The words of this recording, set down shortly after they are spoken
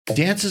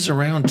dances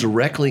around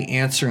directly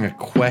answering a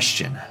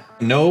question.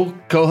 No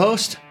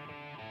co-host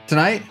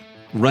tonight,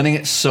 running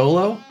it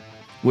solo,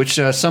 which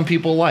some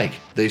people like.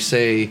 They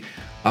say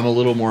I'm a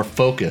little more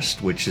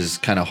focused, which is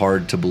kind of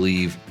hard to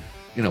believe.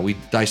 You know, we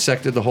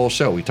dissected the whole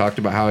show. We talked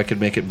about how I could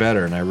make it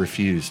better, and I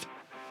refused.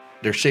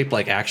 They're shaped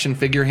like action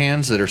figure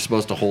hands that are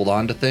supposed to hold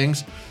on to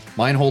things.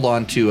 Mine hold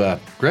on to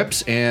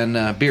grips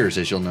and beers,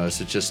 as you'll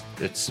notice.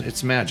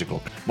 It's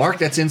magical. Mark,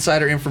 that's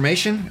insider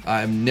information.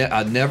 I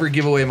never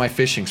give away my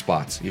fishing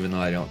spots, even though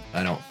I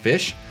don't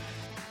fish.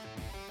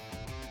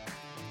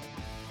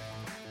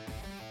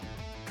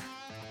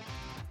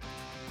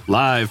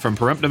 Live from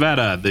Pahrump,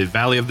 Nevada, the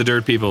Valley of the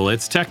Dirt People,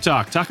 it's Tech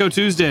Talk Taco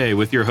Tuesday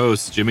with your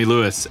host, Jimmy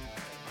Lewis.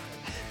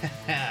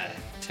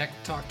 Tech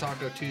Talk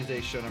Taco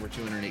Tuesday, show number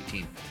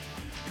 218.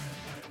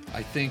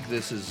 I think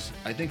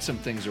some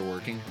things are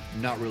working.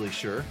 I'm not really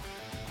sure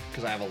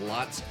because I have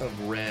lots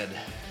of red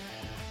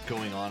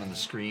going on the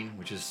screen,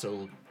 which is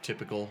so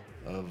typical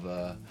of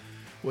what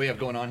we have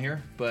going on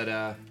here.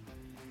 But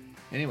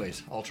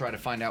anyways, I'll try to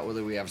find out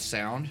whether we have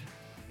sound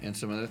and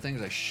some other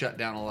things. I shut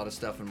down a lot of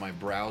stuff in my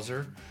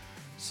browser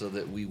so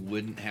that we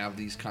wouldn't have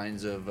these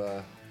kinds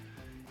of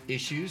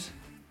issues.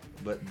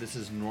 But this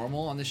is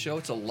normal on this show.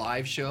 It's a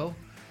live show.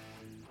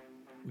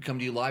 We come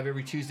to you live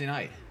every Tuesday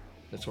night.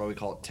 That's why we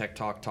call it Tech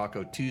Talk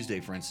Taco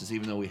Tuesday, for instance,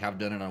 even though we have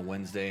done it on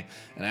Wednesday.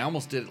 And I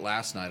almost did it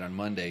last night on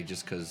Monday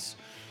just because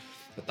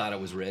I thought I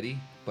was ready,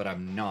 but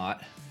I'm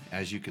not,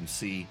 as you can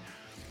see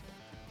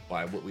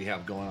by what we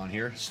have going on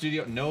here.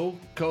 Studio, no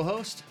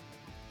co-host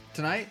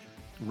tonight,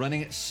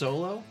 running it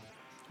solo,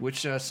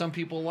 which some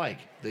people like.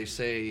 They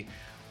say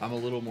I'm a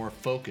little more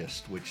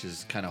focused, which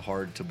is kind of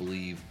hard to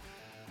believe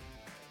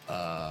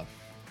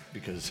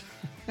because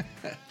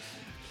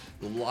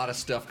a lot of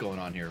stuff going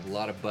on here, a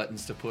lot of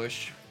buttons to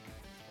push.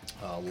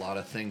 A lot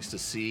of things to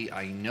see.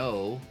 I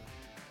know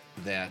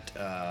that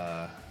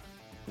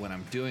when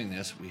I'm doing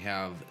this, we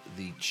have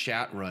the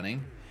chat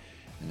running,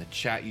 and the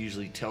chat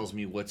usually tells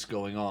me what's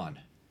going on.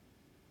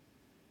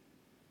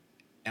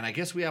 And I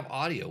guess we have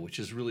audio, which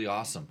is really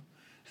awesome.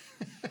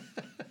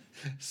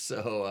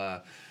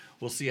 So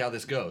we'll see how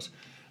this goes.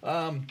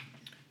 The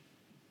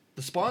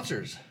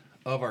sponsors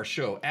of our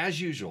show,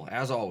 as usual,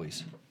 as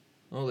always.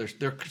 Oh,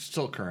 they're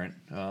still current.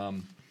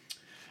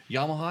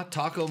 Yamaha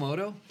Taco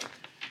Moto.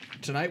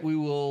 Tonight we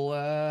will,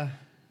 I'm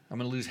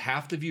going to lose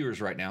half the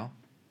viewers right now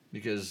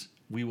because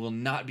we will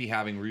not be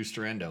having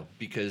Rooster Endo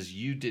because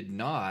you did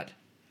not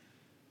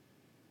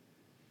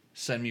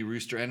send me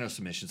Rooster Endo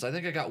submissions. I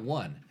think I got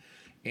one.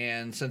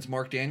 And since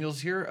Mark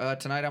Daniels here,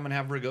 tonight I'm going to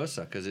have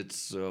Ragosa because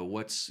it's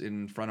what's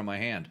in front of my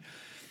hand.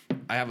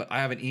 I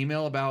have an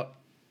email about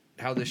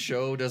how this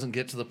show doesn't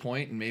get to the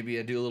point and maybe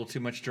I do a little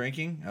too much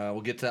drinking.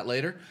 We'll get to that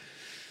later.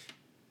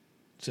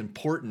 It's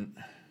important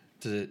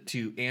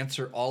to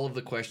answer all of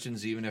the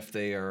questions, even if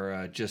they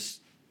are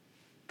just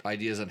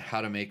ideas on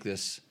how to make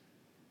this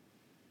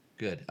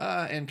good.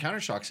 And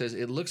Countershock says,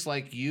 it looks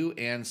like you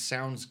and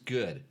sounds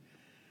good.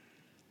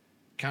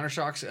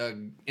 Countershock's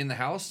in the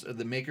house,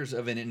 the makers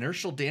of an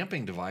inertial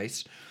damping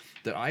device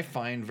that I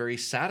find very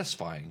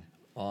satisfying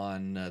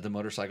on the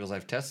motorcycles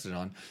I've tested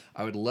on.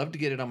 I would love to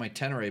get it on my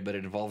Tenere, but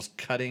it involves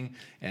cutting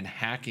and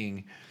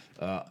hacking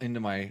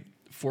into my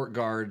fork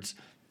guards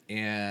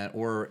and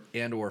or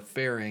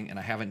fairing, and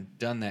I haven't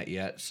done that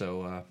yet.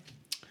 So,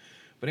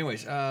 but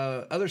anyways,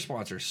 other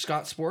sponsors,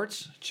 Scott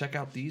Sports. Check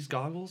out these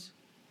goggles.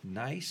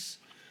 Nice.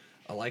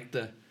 I like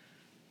the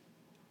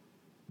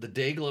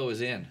day glow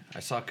is in. I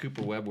saw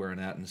Cooper Webb wearing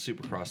that in the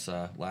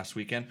Supercross last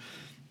weekend.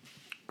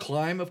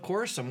 Climb, of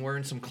course. I'm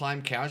wearing some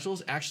Climb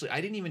casuals. Actually, I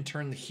didn't even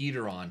turn the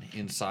heater on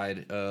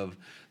inside of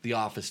the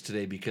office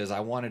today because I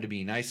wanted to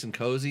be nice and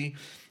cozy.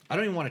 I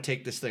don't even want to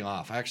take this thing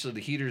off. Actually,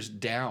 the heater's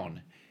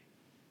down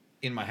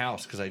in my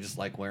house because I just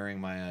like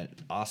wearing my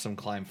awesome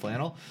Climb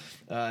flannel.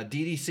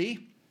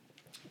 DDC,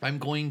 I'm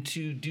going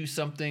to do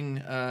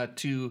something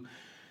to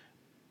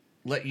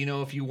let you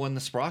know if you won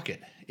the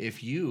Sprocket.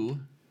 If you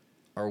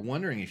are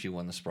wondering if you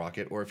won the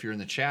Sprocket, or if you're in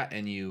the chat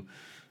and you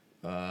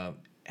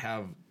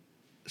have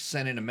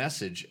sent in a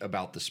message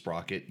about the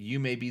Sprocket,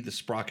 you may be the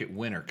Sprocket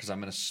winner because I'm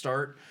going to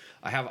start.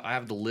 I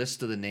have the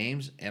list of the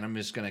names, and I'm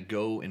just going to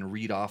go and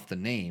read off the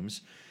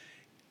names.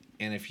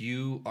 And if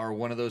you are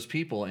one of those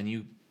people and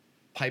you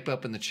pipe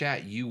up in the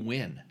chat, you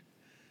win.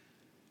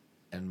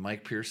 And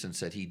Mike Pearson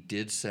said he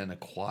did send a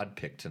quad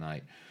pic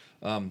tonight.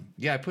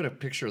 Yeah, I put a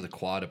picture of the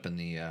quad up in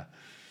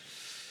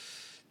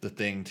the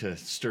thing to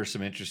stir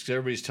some interest because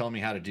everybody's telling me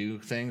how to do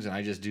things, and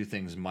I just do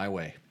things my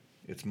way.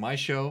 It's my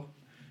show.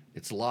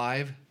 It's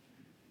live,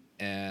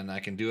 and I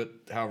can do it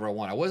however I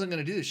want. I wasn't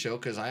going to do this show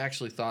because I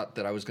actually thought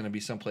that I was going to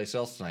be someplace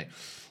else tonight.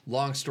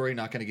 Long story,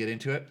 not going to get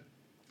into it.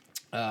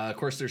 Of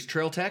course, there's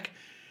Trail Tech.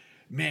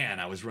 Man,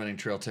 I was running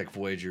Trail Tech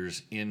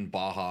Voyagers in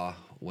Baja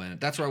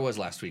that's where I was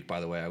last week, by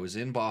the way. I was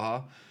in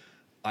Baja,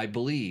 I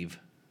believe.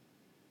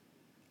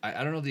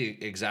 I don't know the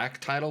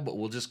exact title, but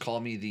we'll just call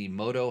me the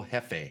Moto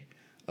Jefe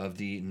of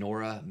the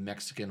Nora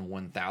Mexican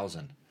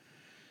 1000.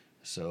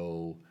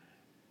 So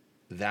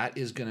that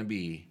is going to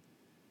be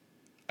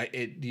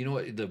You know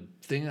what? The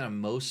thing that I'm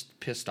most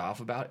pissed off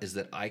about is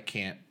that I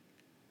can't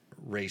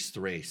race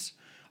the race.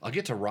 I'll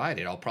get to ride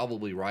it. I'll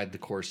probably ride the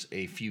course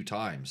a few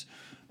times.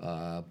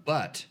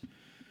 But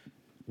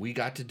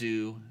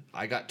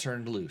I got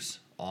turned loose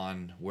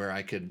on where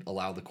I could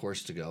allow the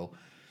course to go.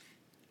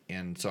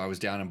 And so I was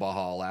down in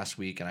Baja last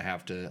week, and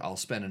I'll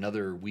spend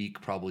another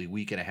week, probably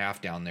week and a half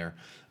down there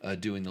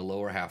doing the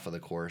lower half of the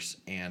course.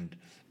 And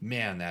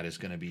man, that is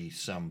going to be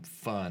some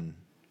fun,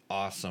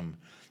 awesome.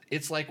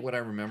 It's like what I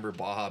remember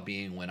Baja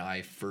being when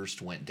I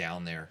first went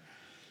down there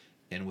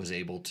and was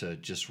able to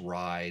just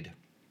ride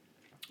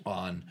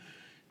on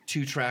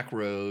 2-track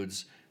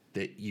roads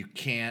that you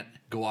can't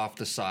go off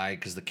the side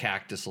because the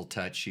cactus will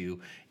touch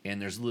you,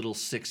 and there's little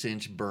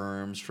 6-inch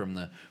berms from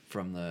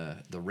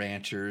the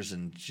ranchers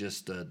and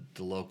just the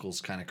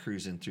locals kind of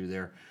cruising through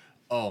there.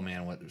 Oh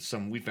man,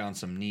 we found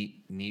some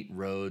neat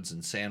roads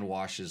and sand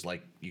washes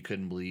like you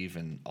couldn't believe,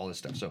 and all this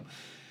stuff. So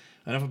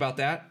enough about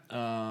that.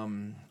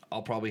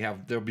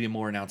 There'll be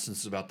more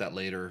announcements about that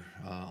later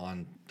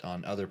on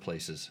other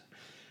places.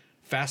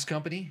 Fast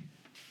Company,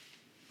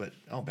 but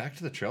back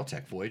to the Trail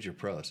Tech Voyager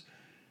Pros.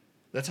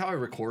 That's how I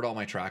record all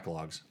my track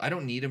logs. I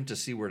don't need them to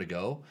see where to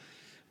go,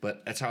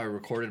 but that's how I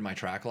recorded my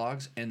track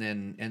logs. And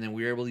then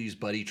we were able to use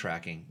buddy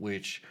tracking,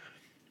 which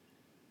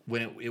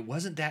when it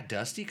wasn't that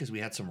dusty because we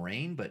had some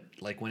rain, but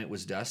like when it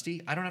was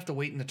dusty, I don't have to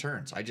wait in the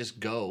turns. I just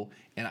go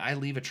and I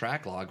leave a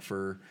track log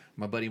for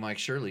my buddy Mike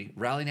Shirley,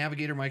 Rally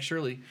Navigator Mike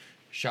Shirley.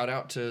 Shout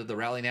out to the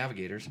Rally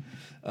Navigators.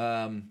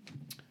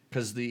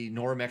 Because the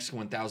Nora Mexico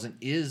 1000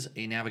 is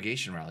a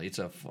navigation rally. It's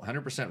a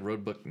 100%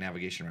 road book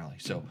navigation rally.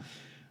 So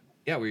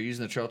yeah, we were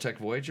using the Trail Tech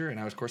Voyager, and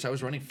I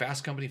was running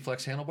Fast Company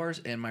Flex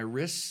handlebars, and my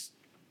wrists,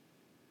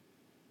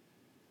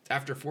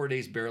 after 4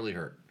 days, barely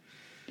hurt.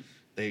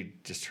 They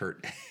just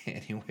hurt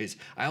anyways.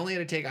 I only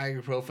had to take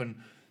ibuprofen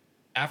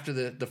after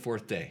the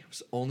fourth day. It was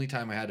the only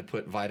time I had to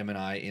put vitamin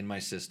I in my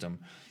system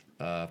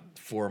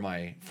for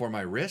my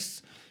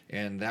wrists,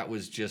 and that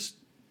was just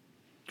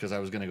because I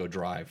was going to go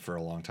drive for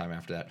a long time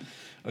after that.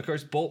 Of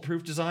course,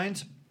 Bulletproof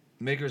Designs,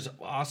 makers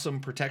of awesome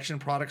protection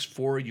products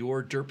for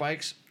your dirt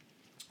bikes.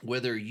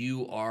 Whether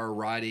you are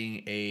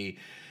riding a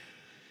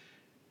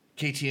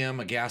KTM,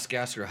 a Gas,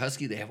 or a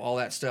Husky, they have all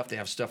that stuff. They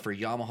have stuff for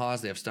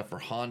Yamahas. They have stuff for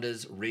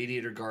Hondas,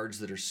 radiator guards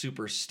that are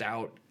super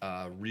stout,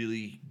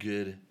 really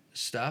good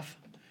stuff.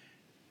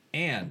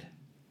 And,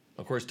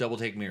 of course, Double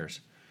Take Mirrors,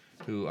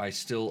 who I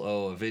still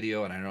owe a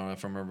video, and I don't know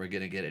if I'm ever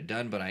going to get it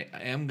done, but I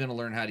am going to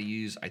learn how to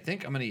use, I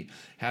think I'm going to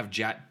have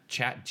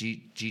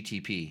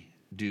ChatGTP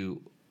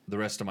do the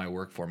rest of my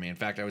work for me. In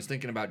fact, I was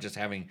thinking about just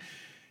having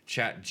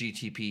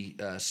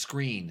ChatGTP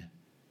screen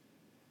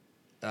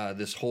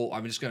this whole.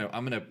 I'm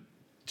gonna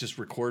just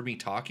record me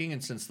talking,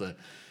 and since the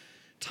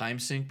time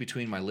sync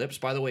between my lips.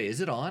 By the way,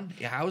 is it on?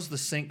 How's the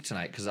sync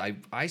tonight? Because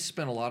I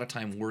spent a lot of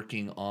time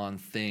working on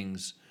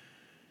things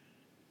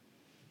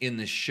in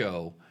this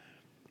show,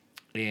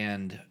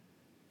 and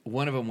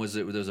one of them was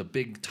that there was a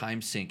big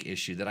time sync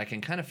issue that I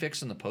can kind of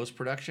fix in the post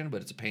production,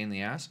 but it's a pain in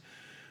the ass.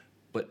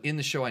 But in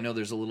the show, I know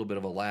there's a little bit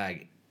of a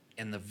lag.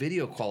 And the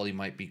video quality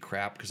might be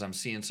crap because I'm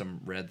seeing some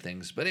red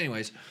things. But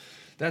anyways,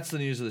 that's the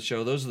news of the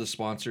show. Those are the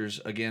sponsors.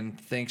 Again,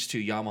 thanks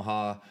to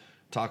Yamaha,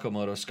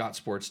 Takamoto, Scott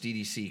Sports,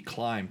 DDC,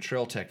 Climb,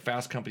 Trail Tech,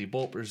 Fast Company,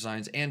 Bulletproof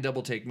Designs, and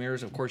Double Take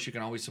Mirrors. Of course, you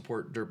can always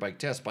support Dirt Bike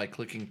Test by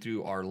clicking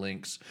through our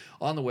links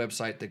on the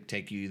website that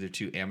take you either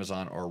to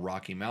Amazon or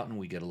Rocky Mountain.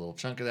 We get a little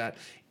chunk of that.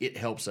 It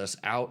helps us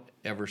out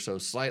ever so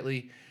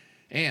slightly.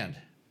 And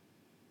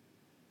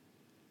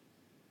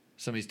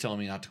somebody's telling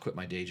me not to quit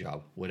my day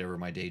job, whatever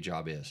my day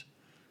job is.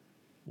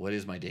 What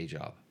is my day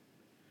job?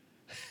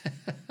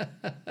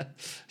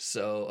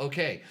 So,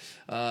 okay.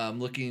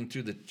 Looking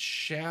through the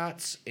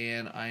chats,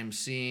 and I'm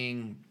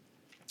seeing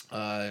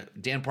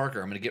Dan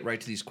Parker. I'm going to get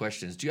right to these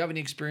questions. Do you have any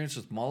experience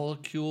with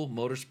Molecule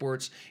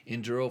Motorsports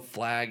Enduro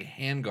Flag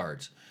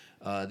handguards?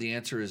 The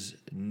answer is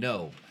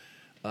no.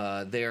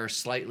 They are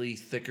slightly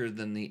thicker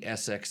than the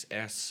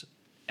XS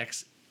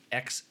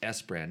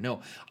brand.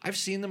 No, I've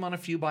seen them on a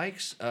few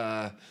bikes.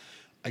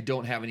 I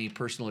don't have any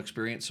personal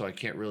experience, so I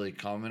can't really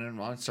comment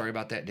on it. Sorry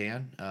about that,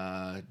 Dan.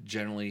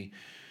 Generally,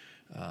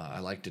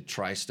 I like to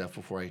try stuff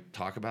before I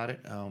talk about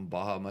it.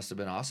 Baja must have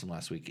been awesome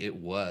last week. It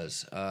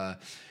was.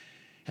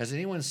 Has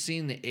anyone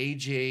seen the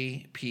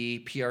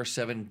AJP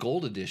PR7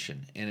 Gold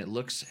Edition? And it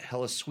looks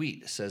hella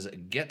sweet. It says,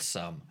 get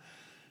some.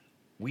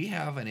 We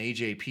have an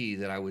AJP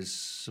that I was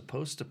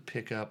supposed to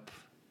pick up.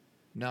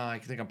 No, I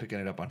think I'm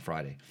picking it up on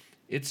Friday.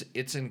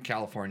 It's in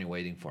California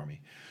waiting for me.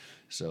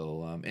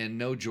 So, and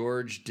no,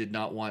 George did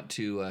not want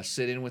to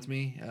sit in with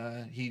me.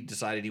 He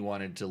decided he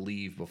wanted to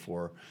leave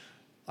before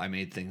I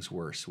made things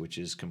worse, which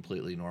is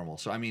completely normal.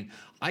 So, I mean,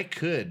 I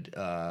could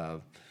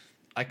have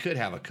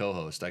a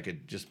co-host. I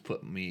could just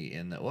put me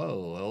in the,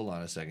 whoa, hold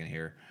on a second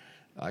here.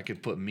 I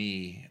could put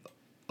me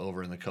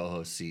over in the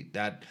co-host seat.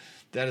 That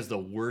is the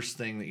worst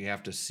thing that you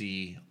have to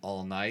see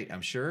all night,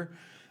 I'm sure.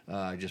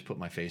 I just put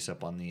my face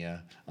up on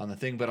the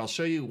thing, but I'll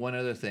show you one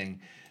other thing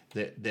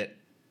that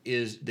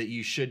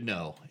you should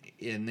know.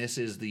 And this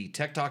is the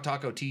Tech Talk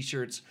Taco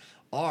t-shirts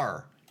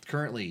are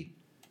currently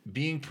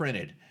being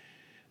printed.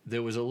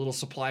 There was a little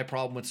supply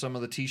problem with some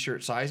of the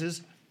t-shirt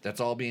sizes. That's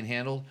all being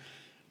handled.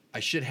 I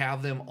should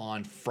have them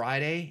on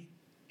Friday,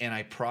 and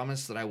I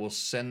promise that I will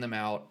send them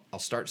out. I'll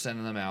start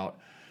sending them out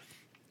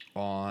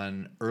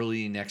on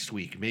early next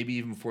week, maybe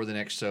even before the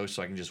next show,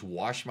 so I can just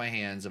wash my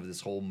hands of this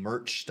whole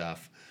merch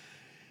stuff.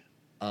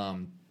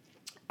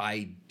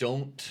 I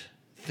don't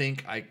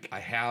think I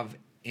have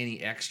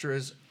any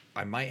extras.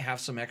 I might have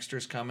some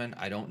extras coming.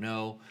 I don't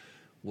know.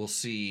 We'll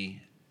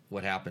see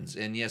what happens.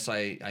 And yes,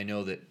 I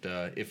know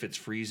that if it's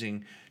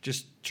freezing,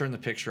 just turn the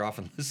picture off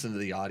and listen to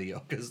the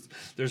audio, because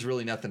there's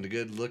really nothing to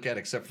good look at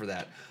except for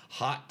that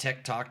hot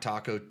Tech Talk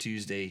Taco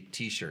Tuesday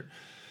t-shirt.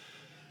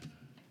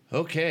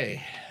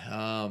 Okay.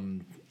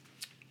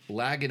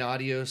 Lag in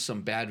audio,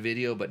 some bad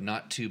video, but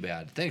not too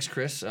bad. Thanks,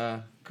 Chris.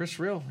 Chris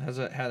Real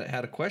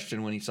had a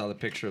question when he saw the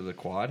picture of the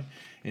quad,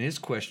 and his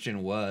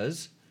question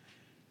was,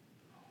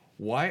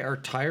 why are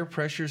tire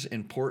pressures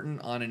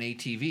important on an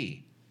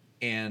ATV?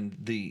 And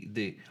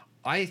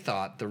I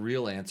thought the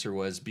real answer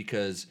was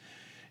because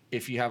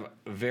if you have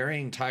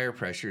varying tire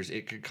pressures,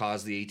 it could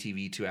cause the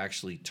ATV to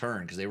actually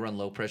turn, because they run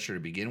low pressure to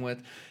begin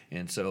with.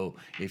 And so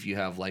if you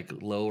have like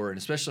lower, and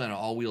especially on an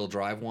all-wheel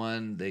drive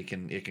one, it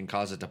can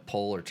cause it to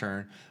pull or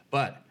turn.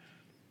 But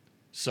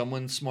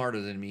someone smarter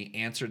than me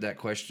answered that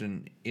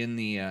question in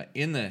the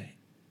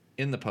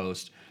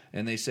post,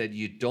 and they said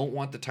you don't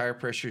want the tire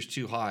pressures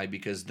too high,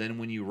 because then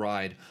when you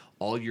ride,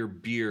 all your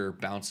beer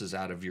bounces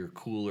out of your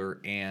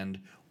cooler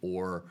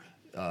or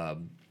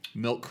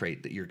milk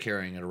crate that you're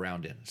carrying it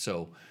around in.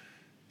 So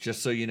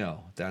just so you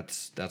know,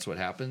 that's what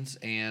happens.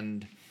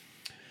 And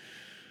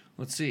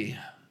let's see.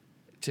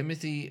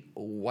 Timothy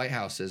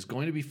Whitehouse says,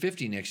 going to be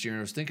 50 next year, and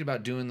I was thinking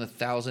about doing the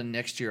 1,000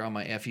 next year on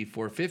my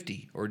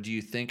FE450, or do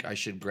you think I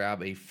should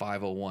grab a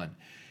 501?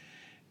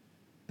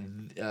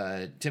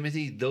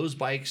 Timothy,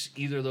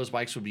 either of those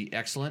bikes would be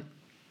excellent.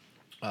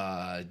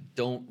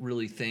 Don't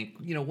really think,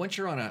 once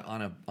you're on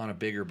a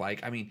bigger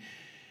bike, I mean,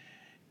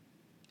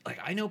 like,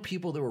 I know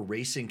people that were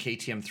racing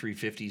KTM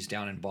 350s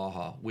down in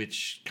Baja,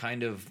 which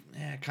kind of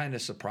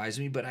surprised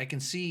me. But I can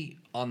see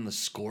on the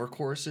score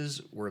courses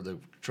where the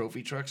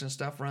trophy trucks and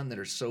stuff run that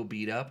are so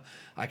beat up,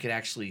 I could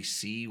actually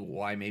see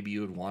why maybe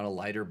you would want a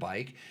lighter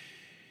bike,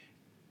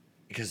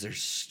 because they're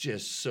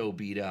just so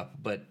beat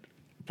up. But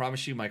I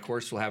promise you, my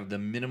course will have the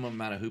minimum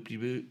amount of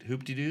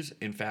hoop-de-doos.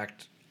 In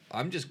fact,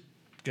 I'm just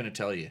going to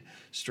tell you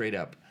straight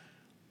up,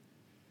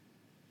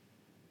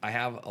 I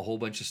have a whole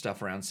bunch of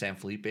stuff around San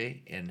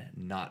Felipe and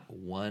not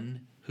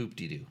one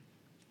hoop-de-doo.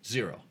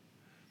 Zero.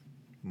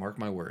 Mark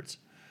my words.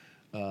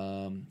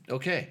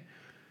 Okay.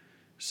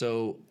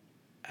 So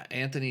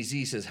Anthony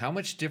Z says, how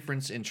much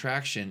difference in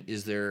traction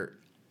is there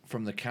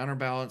from the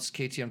counterbalance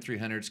KTM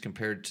 300s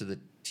compared to the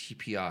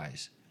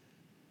TPIs?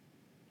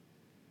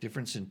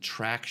 Difference in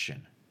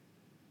traction.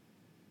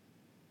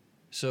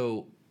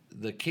 So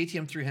the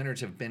KTM 300s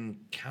have been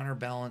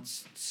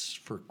counterbalanced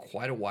for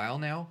quite a while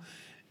now.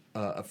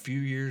 A few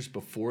years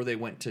before they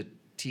went to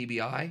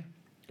TPI.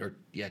 So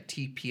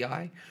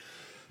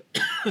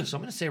I'm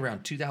going to say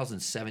around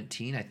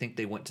 2017, I think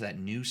they went to that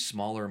new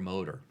smaller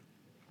motor.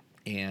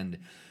 And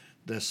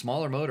the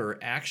smaller motor,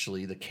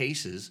 actually, the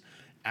cases,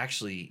 that's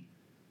when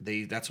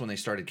they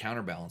started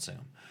counterbalancing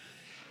them.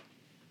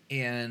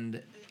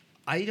 And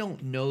I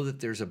don't know that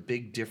there's a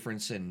big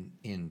difference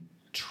in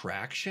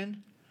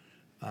traction.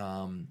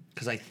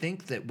 Because I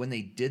think that when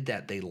they did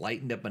that, they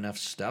lightened up enough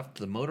stuff.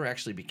 The motor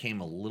actually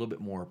became a little bit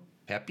more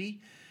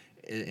peppy.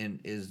 And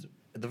is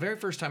the very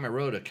first time I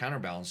rode a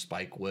counterbalance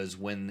bike was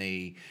when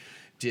they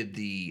did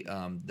the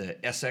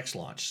SX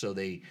launch. So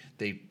they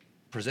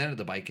presented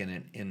the bike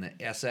in the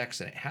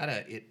SX, and it had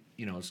it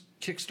was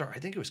kickstart. I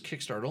think it was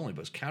kickstart only,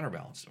 but it was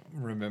counterbalanced, if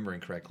I'm remembering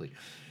correctly.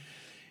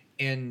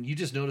 And you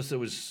just noticed there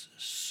was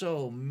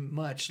so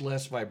much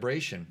less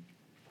vibration.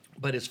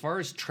 But as far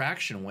as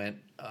traction went,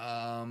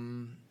 I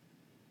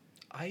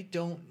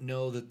don't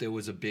know that there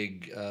was a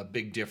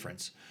big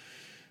difference.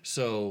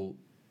 So,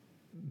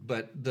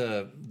 but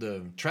the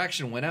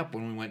traction went up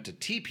when we went to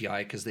TPI,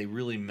 because they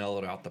really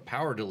mellowed out the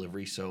power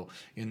delivery. So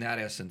in that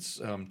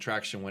essence,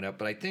 traction went up.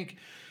 But I think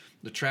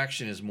the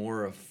traction is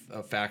more of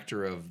a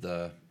factor of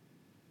the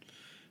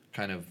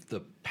kind of the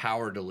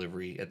power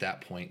delivery at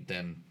that point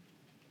than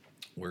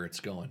where it's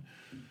going.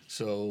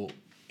 So.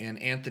 And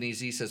Anthony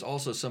Z says,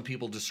 also, some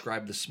people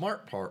describe the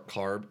Smart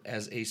Carb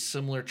as a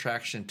similar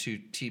traction to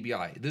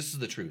TBI. This is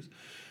the truth.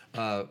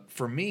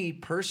 For me,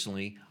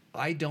 personally,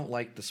 I don't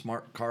like the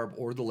Smart Carb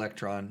or the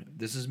Electron.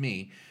 This is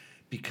me,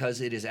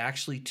 because it is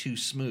actually too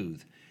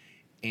smooth.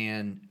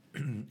 And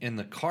in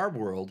the carb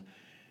world,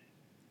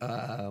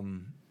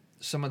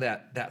 some of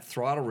that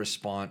throttle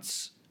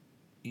response,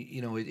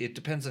 it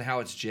depends on how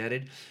it's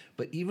jetted.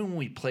 But even when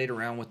we played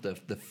around with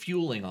the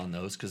fueling on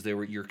those, because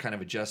you're kind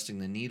of adjusting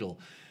the needle,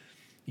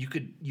 you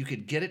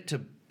could get it to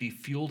be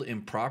fueled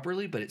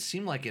improperly, but it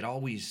seemed like it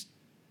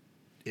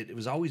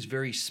was always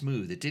very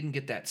smooth. It didn't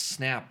get that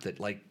snap that,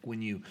 like,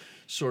 when you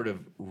sort of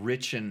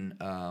richen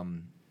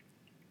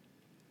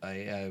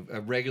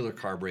a regular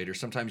carburetor.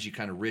 Sometimes you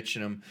kind of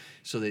richen them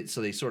so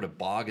they sort of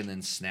bog and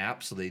then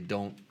snap, so they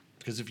don't,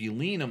 because if you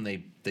lean them,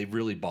 they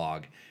really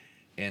bog,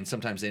 and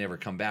sometimes they never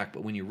come back.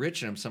 But when you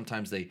richen them,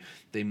 sometimes they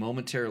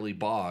momentarily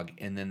bog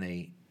and then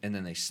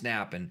they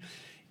snap, and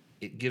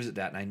it gives it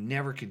that. And I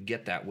never could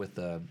get that with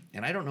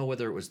and I don't know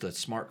whether it was the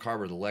Smart Carb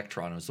or the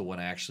Electron. It was the one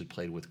I actually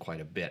played with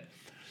quite a bit.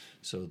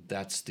 So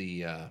that's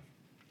the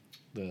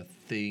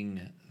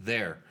thing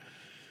there.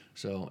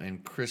 So,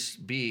 and Chris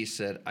B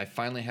said, I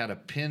finally had a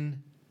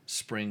pin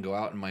spring go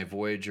out in my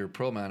Voyager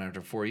Pro mount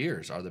after 4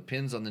 years. Are the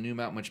pins on the new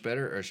mount much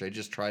better, or should I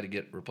just try to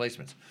get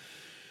replacements?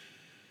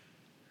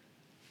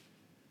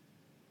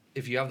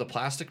 If you have the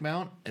plastic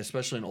mount,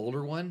 especially an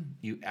older one,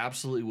 you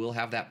absolutely will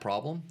have that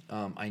problem.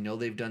 I know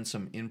they've done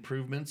some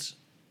improvements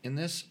in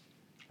this.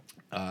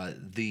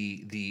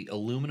 The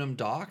aluminum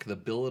dock, the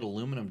billet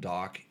aluminum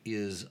dock,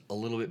 is a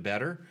little bit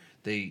better.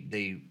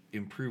 They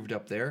improved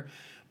up there.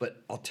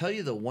 But I'll tell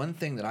you the one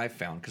thing that I've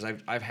found, because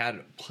I've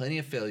had plenty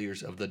of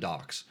failures of the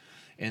docks,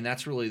 and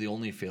that's really the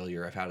only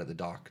failure I've had at the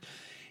dock,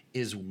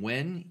 is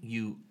when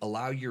you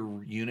allow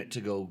your unit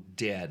to go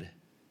dead,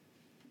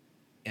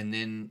 and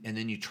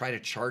then you try to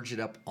charge it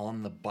up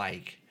on the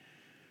bike.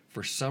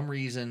 For some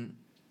reason,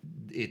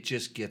 it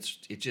just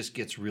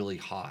gets really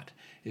hot.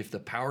 If the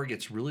power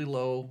gets really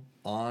low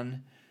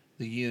on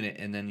the unit,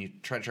 and then you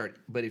try to charge,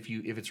 but if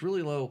it's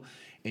really low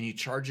and you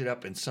charge it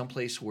up in some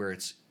place where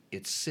it's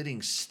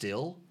sitting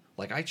still,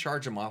 like I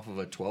charge them off of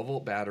a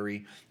 12-volt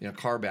battery,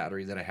 car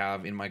battery that I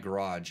have in my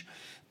garage,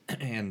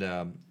 and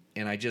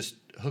I just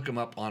hook them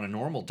up on a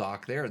normal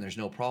dock there, and there's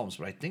no problems.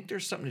 But I think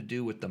there's something to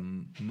do with the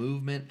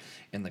movement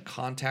and the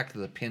contact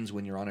of the pins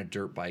when you're on a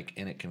dirt bike,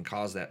 and it can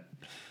cause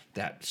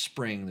that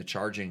spring, the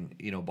charging,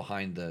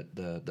 behind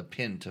the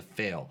pin to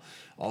fail.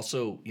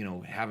 Also,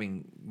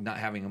 not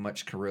having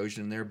much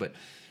corrosion in there, but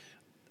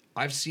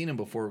I've seen them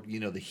before.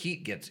 The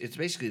heat gets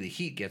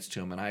to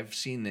them, and I've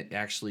seen it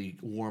actually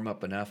warm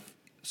up enough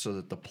so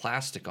that the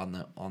plastic on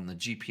the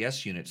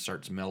GPS unit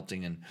starts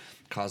melting and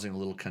causing a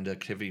little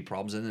conductivity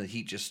problems, and then the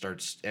heat just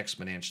starts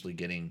exponentially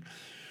getting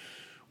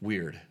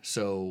weird.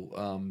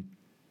 So,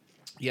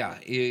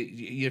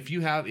 if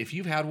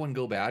you've had one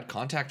go bad,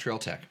 contact Trail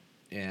Tech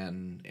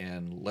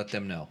and let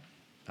them know.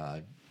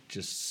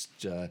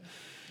 Just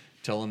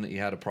tell them that you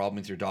had a problem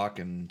with your dock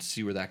and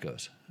see where that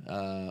goes.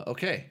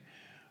 Okay.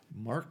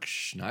 Mark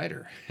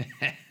Schneider.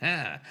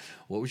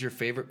 What was your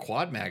favorite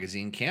Quad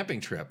Magazine camping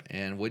trip?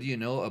 And what do you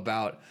know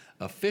about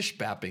a fish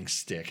bapping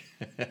stick?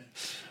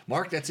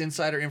 Mark, that's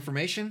insider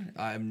information.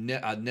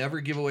 I'd never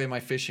give away my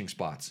fishing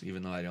spots,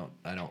 even though I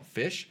don't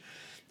fish.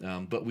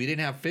 But we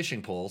didn't have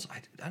fishing poles.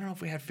 I don't know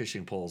if we had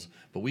fishing poles,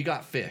 but we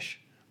got fish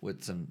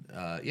with some.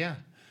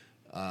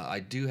 I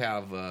do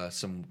have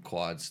some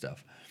quad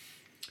stuff.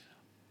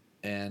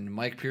 And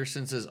Mike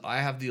Pearson says, I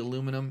have the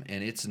aluminum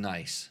and it's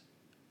nice.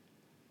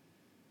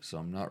 So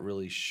I'm not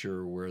really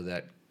sure where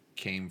that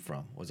came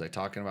from. Was I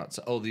talking about?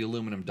 The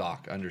aluminum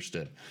dock.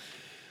 Understood.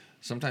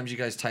 Sometimes you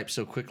guys type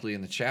so quickly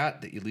in the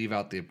chat that you leave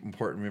out the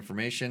important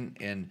information.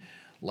 And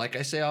like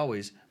I say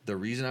always, the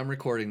reason I'm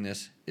recording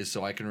this is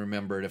so I can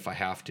remember it if I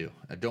have to.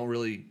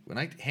 When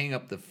I hang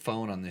up the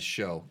phone on this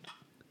show,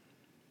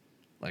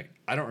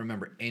 I don't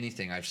remember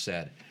anything I've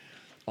said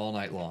all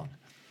night long.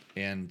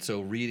 And so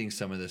reading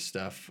some of this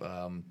stuff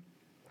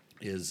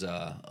is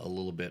a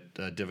little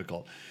bit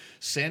difficult.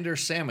 Sander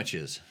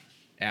Sandwiches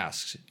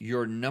asks,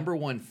 your number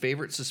one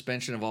favorite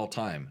suspension of all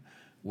time,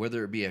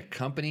 whether it be a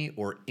company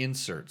or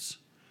inserts.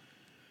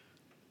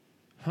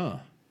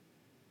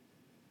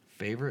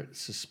 Favorite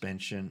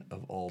suspension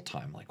of all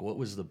time. What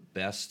was the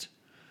best?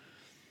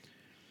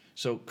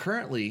 So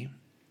currently,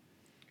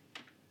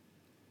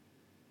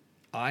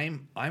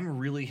 I'm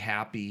really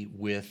happy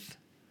with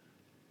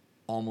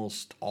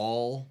almost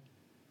all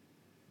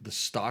the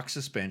stock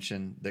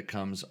suspension that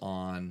comes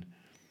on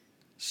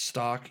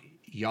stock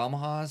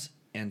Yamahas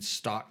and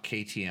stock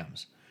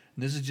KTMs.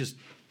 And this is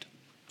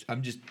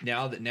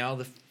now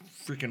the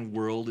freaking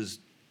world is,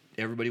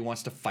 everybody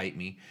wants to fight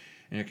me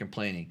and they're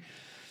complaining.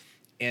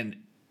 And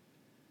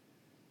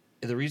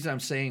the reason I'm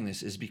saying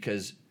this is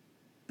because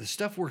the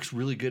stuff works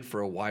really good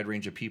for a wide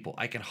range of people.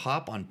 I can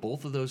hop on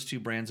both of those two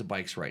brands of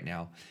bikes right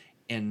now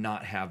and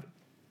not have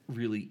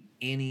really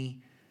any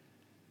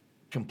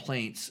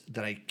complaints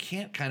that I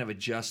can't kind of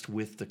adjust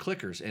with the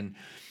clickers. And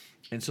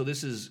so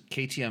this is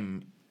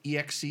KTM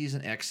EXCs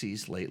and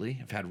XCs lately.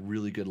 I've had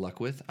really good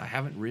luck with. I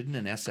haven't ridden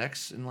an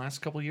SX in the last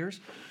couple of years,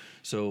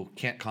 so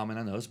can't comment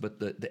on those. But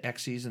the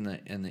XCs and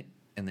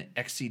the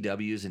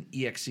XCWs and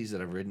EXCs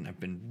that I've ridden, I've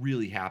been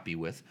really happy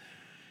with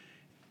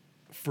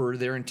for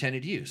their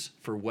intended use,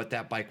 for what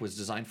that bike was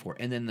designed for.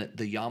 And then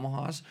the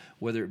Yamahas,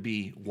 whether it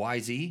be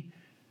YZ,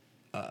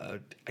 I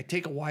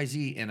take a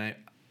YZ and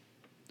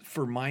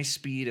for my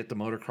speed at the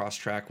motocross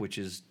track, which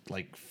is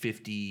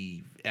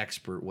 50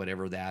 expert,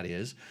 whatever that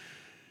is,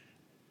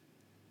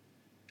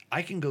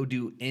 I can go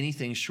do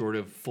anything short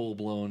of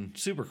full-blown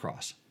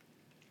supercross.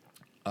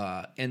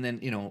 And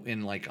then,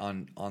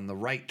 on the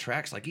right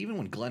tracks, even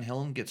when Glen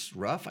Helen gets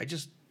rough, I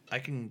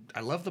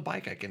love the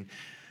bike.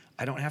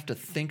 I don't have to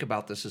think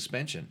about the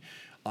suspension.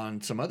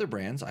 On some other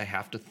brands, I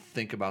have to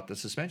think about the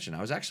suspension.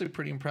 I was actually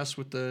pretty impressed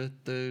with the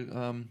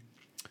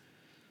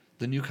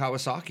new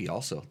Kawasaki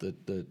also,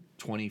 the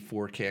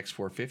 24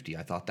 KX450.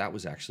 I thought that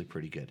was actually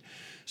pretty good.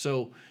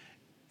 So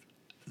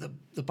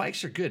the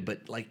bikes are good,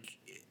 but like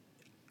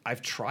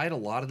I've tried a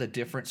lot of the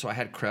different. So I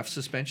had Kreft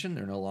suspension;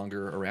 they're no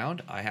longer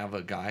around. I have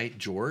a guy,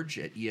 George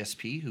at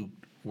ESP, who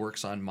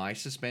works on my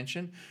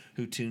suspension,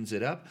 who tunes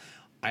it up.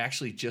 I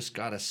actually just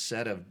got a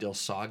set of Del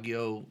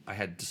Saggio. I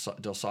had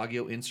Del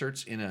Saggio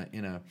inserts in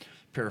a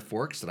pair of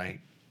forks that I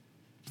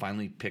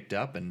finally picked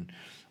up, and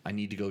I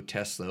need to go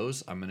test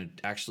those. I'm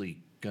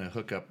gonna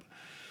hook up.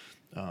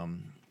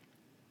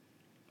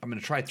 I'm going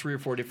to try 3 or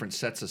 4 different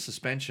sets of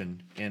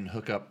suspension and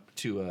hook up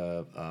to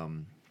a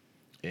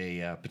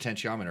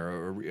potentiometer,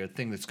 or a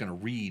thing that's going to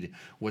read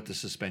what the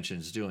suspension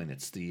is doing.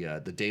 It's the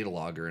data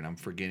logger, and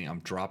I'm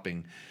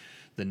dropping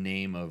the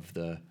name of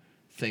the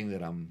thing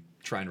that I'm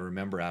trying to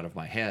remember out of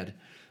my head.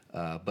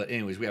 But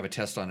anyways, we have a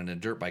test on a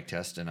dirt bike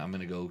test, and I'm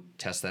going to go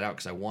test that out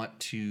because I want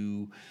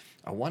to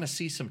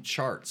see some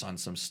charts on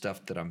some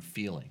stuff that I'm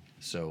feeling.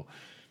 So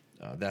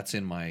that's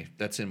in my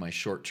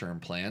short-term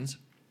plans.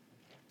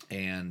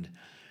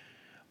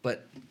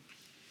 But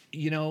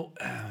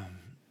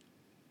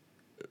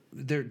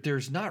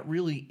there's not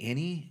really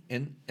any,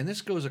 and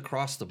this goes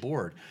across the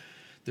board.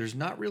 There's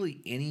not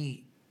really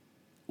any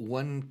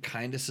one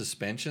kind of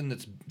suspension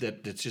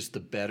that's just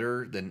the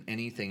better than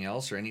anything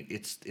else, or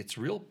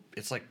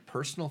it's like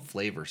personal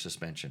flavor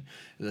suspension.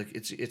 Like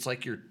it's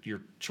like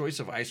your choice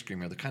of ice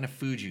cream, or the kind of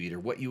food you eat, or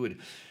what you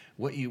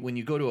when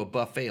you go to a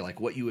buffet, like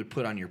what you would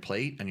put on your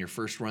plate on your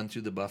first run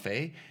through the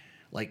buffet.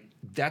 Like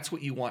that's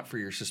what you want for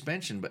your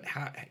suspension, but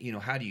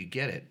how do you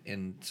get it?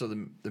 And so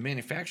the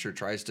manufacturer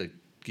tries to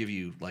give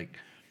you like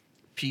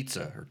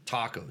pizza or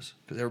tacos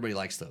because everybody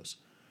likes those,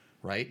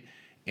 right?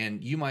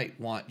 And you might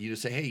want you to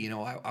say, hey,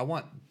 I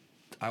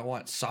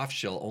want soft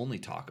shell only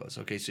tacos.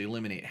 Okay, so you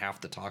eliminate half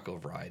the taco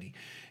variety.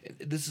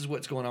 This is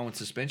what's going on with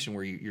suspension,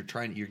 where you're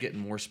getting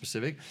more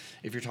specific.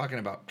 If you're talking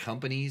about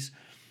companies,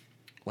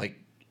 like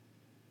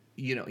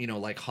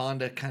like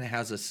Honda kind of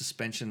has a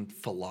suspension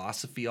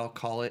philosophy, I'll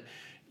call it.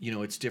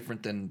 It's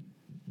different than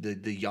the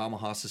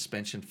Yamaha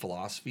suspension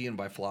philosophy, and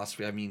by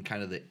philosophy I mean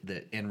kind of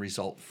the end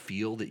result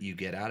feel that you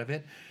get out of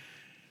it.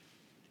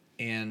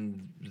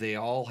 And they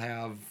all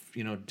have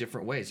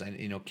different ways.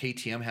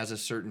 KTM has a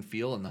certain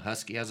feel, and the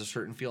Husky has a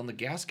certain feel, and the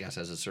Gas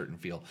has a certain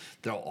feel.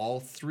 They're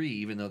all three,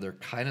 even though they're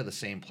kind of the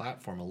same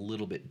platform, a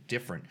little bit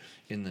different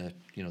in the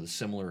the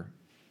similar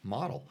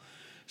model.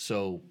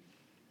 So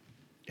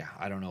yeah,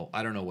 I don't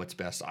know what's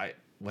best.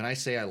 When I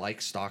say I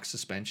like stock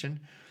suspension,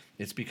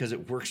 it's because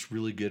it works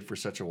really good for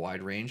such a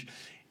wide range.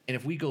 And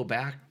if we go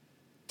back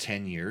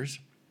 10 years,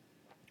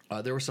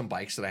 there were some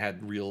bikes that I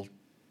had real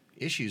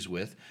issues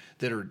with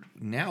that are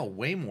now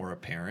way more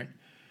apparent.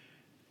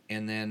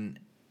 And then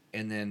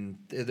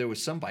there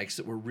was some bikes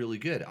that were really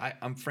good.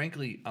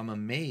 I'm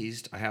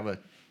amazed. I have a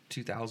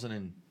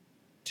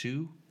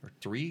 2002 or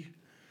 3,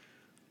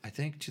 I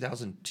think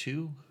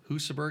 2002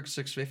 Husaberg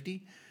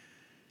 650.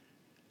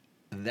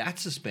 That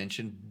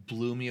suspension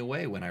blew me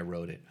away when I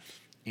rode it.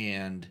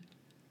 And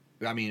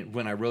I mean,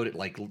 when I rode it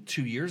like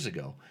 2 years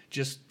ago,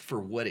 just for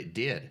what it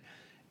did,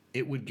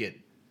 it would get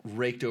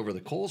raked over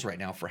the coals right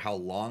now for how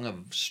long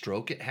of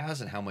stroke it has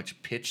and how much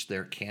pitch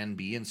there can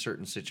be in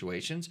certain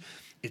situations.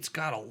 It's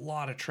got a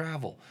lot of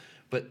travel,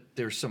 but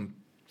there's some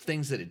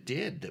things that it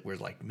did that were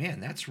like, man,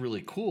 that's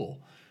really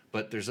cool.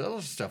 But there's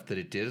other stuff that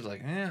it did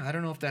like, I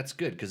don't know if that's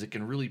good, because it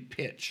can really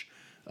pitch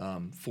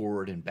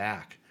forward and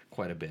back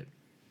quite a bit.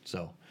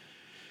 So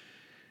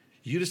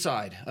you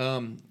decide.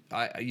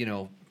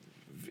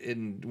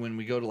 When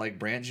we go to like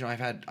brands, I've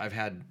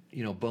had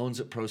Bones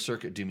at Pro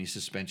Circuit do me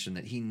suspension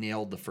that he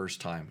nailed the first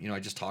time. I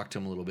just talked to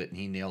him a little bit and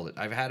he nailed it.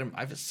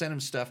 I've sent him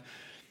stuff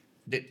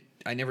that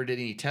I never did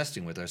any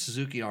testing with. A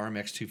Suzuki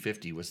RMX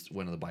 250 was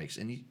one of the bikes,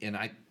 and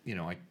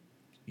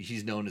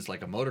he's known as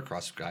like a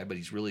motocross guy, but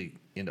he's really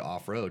into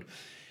off-road.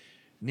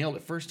 Nailed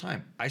it first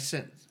time. I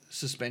sent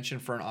suspension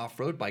for an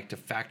off-road bike to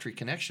Factory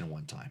Connection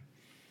one time,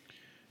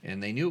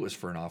 and they knew it was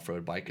for an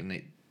off-road bike, and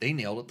they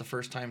nailed it the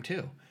first time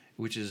too,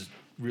 which is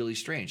really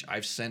strange.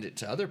 I've sent it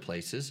to other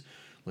places.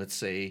 Let's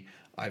say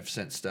I've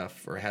sent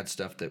stuff or had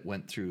stuff that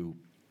went through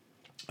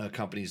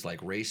companies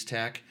like Race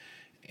Tech,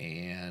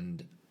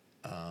 and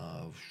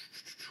I'm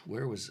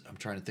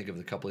trying to think of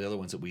a couple of the other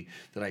ones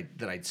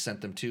that I'd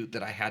sent them to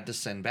that I had to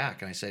send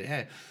back, and I said,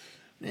 hey,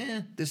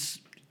 this.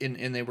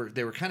 And they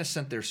were kind of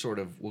sent there sort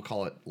of, we'll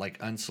call it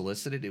like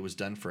unsolicited. It was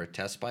done for a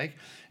test bike,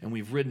 and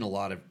we've ridden a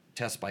lot of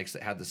test bikes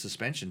that had the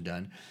suspension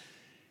done.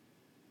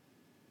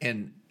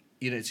 And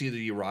it's either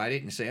you ride it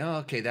and you say, oh,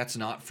 okay, that's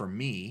not for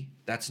me,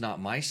 that's not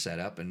my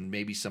setup, and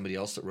maybe somebody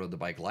else that rode the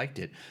bike liked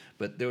it.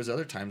 But there was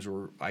other times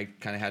where I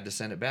kind of had to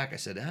send it back. I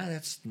said,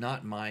 that's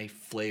not my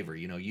flavor.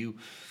 You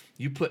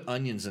put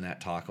onions in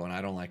that taco, and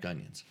I don't like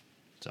onions.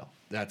 So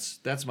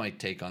that's my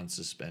take on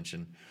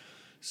suspension.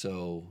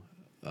 So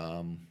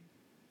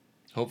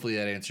hopefully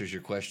that answers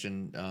your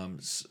question.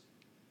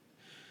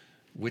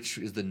 Which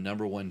is the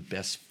number one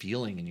best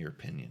feeling in your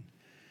opinion?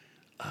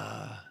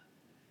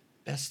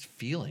 Best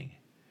feeling.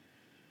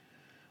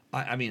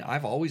 I mean,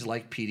 I've always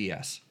liked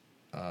PDS.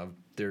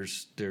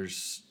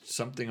 There's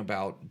something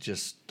about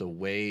just the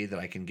way that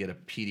I can get a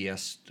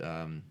PDS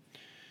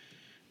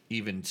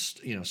even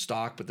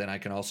stock, but then I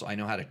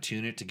know how to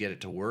tune it to get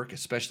it to work,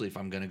 especially if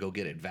I'm going to go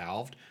get it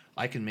valved.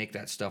 I can make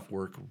that stuff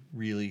work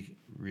really,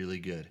 really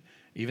good.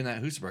 Even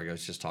that Husaberg I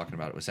was just talking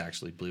about, it was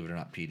actually, believe it or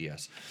not,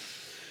 PDS.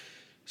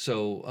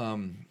 So,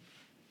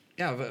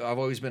 yeah, I've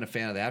always been a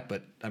fan of that.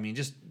 But, I mean,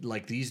 just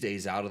like these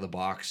days out of the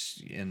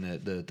box in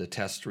the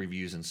test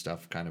reviews and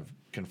stuff kind of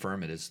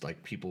confirm it. Is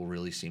like people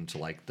really seem to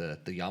like the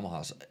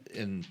Yamahas.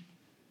 And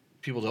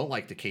people don't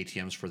like the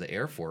KTMs for the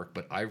air fork,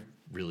 but I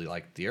really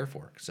like the air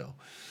fork. So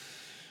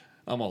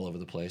I'm all over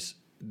the place.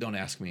 Don't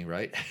ask me,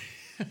 right?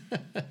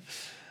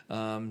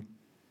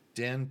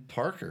 Dan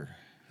Parker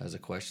has a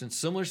question.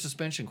 Similar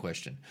suspension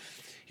question.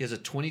 He has a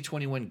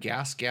 2021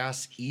 Gas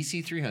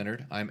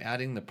EC300. I'm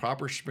adding the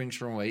proper springs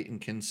from weight and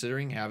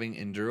considering having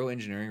Enduro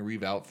Engineering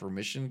revalve for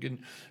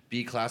Michigan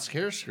B-Class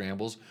hair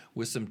scrambles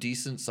with some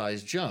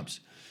decent-sized jumps.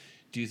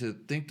 Do you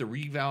think the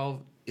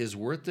revalve is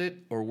worth it,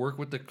 or work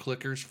with the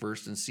clickers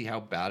first and see how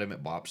bad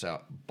it bottoms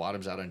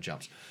out on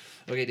jumps?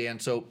 Okay, Dan,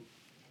 so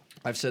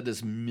I've said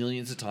this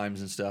millions of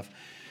times and stuff.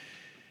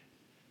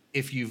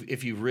 If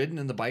you've ridden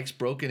and the bike's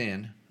broken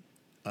in,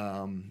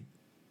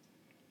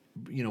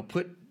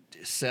 put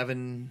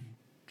 7,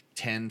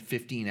 10,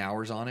 15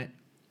 hours on it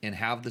and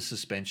have the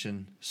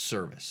suspension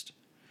serviced.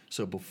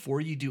 So before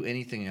you do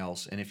anything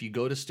else, and if you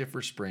go to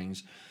stiffer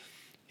springs,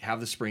 have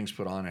the springs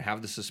put on and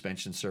have the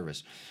suspension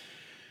serviced.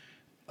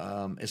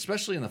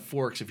 Especially in the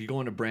forks, if you go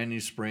into brand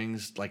new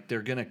springs, like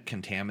they're going to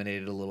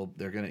contaminate it a little.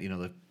 They're going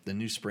to, the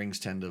new springs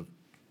tend to,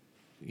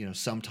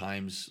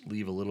 sometimes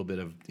leave a little bit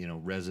of,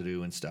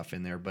 residue and stuff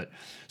in there. But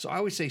so I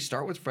always say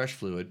start with fresh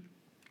fluid.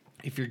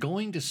 If you're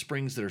going to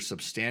springs that are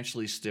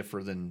substantially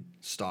stiffer than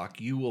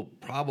stock, you will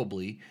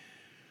probably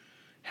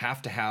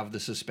have to have the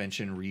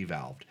suspension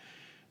revalved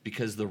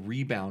because the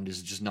rebound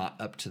is just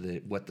not up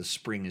to what the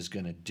spring is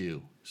going to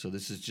do. So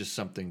this is just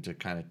something to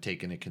kind of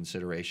take into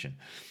consideration.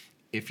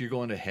 If you're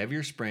going to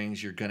heavier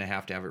springs, you're going to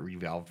have it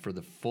revalved for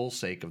the full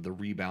sake of the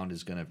rebound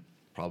is going to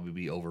probably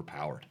be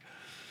overpowered.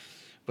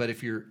 But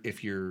if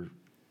you're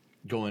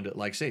going to,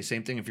 like, say,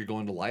 same thing if you're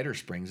going to lighter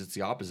springs, it's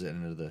the opposite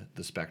end of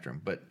the spectrum.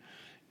 But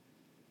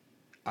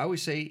I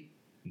always say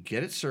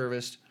get it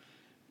serviced,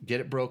 get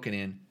it broken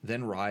in,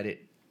 then ride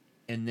it,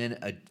 and then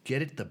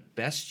get it the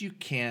best you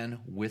can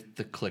with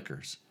the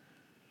clickers.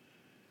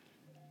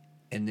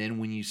 And then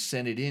when you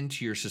send it in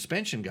to your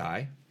suspension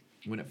guy,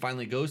 when it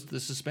finally goes to the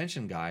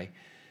suspension guy,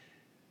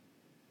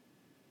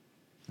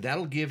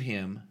 that'll give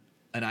him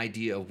an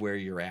idea of where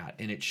you're at,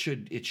 and it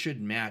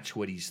should match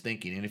what he's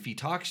thinking. And if he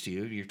talks to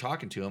you, you're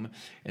talking to him,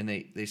 and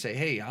they say,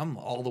 "Hey, I'm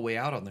all the way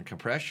out on the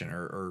compression,"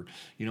 or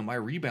my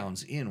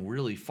rebound's in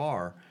really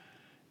far,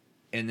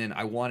 and then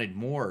I wanted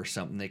more or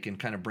something. They can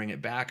kind of bring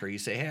it back, or you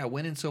say, "Hey, I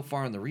went in so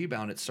far on the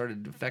rebound, it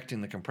started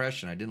affecting the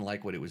compression. I didn't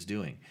like what it was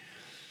doing."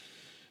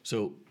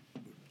 So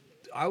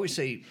I always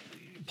say,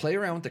 play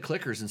around with the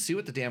clickers and see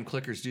what the damn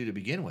clickers do to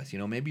begin with.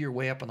 Maybe you're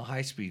way up on the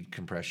high-speed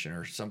compression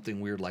or something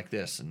weird like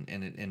this,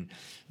 and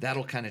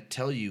that'll kind of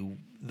tell you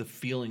the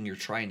feeling you're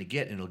trying to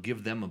get, and it'll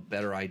give them a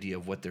better idea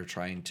of what they're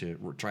trying to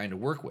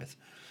work with.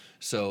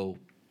 So,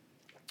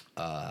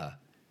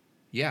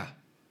 yeah,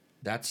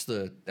 that's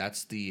the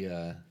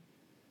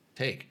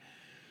take.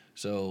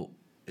 So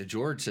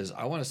George says,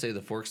 I want to say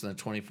the forks in the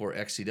 24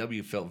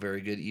 XCW felt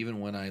very good even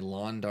when I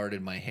lawn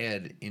darted my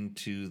head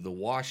into the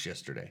wash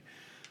yesterday.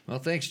 Well,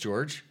 thanks,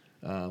 George.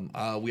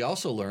 We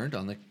also learned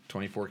on the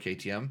 24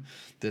 KTM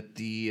that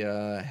the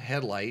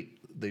headlight,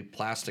 the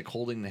plastic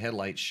holding the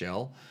headlight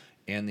shell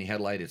and the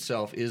headlight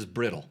itself is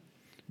brittle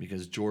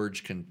because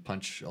George can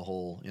punch a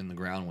hole in the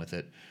ground with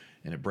it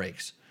and it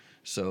breaks.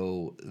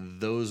 So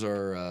those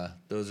are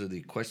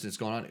the questions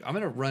going on. I'm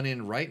going to run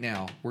in right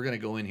now. We're going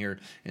to go in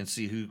here and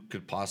see who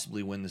could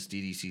possibly win this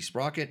DDC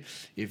Sprocket.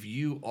 If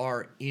you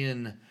are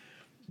in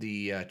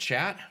the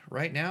chat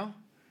right now,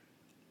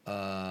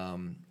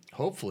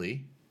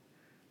 hopefully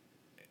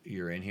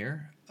you're in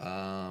here.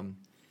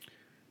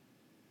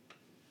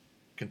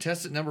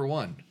 Contestant number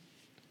 1,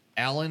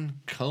 Alan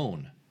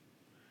Cohn.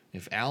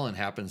 If Alan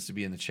happens to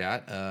be in the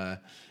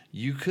chat,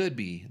 you could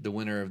be the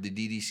winner of the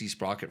DDC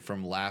Sprocket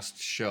from last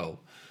show.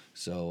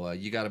 So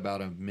you got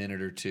about a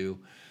minute or two.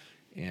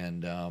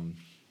 And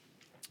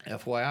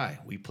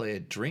FYI, we play a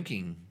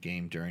drinking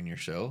game during your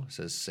show,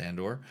 says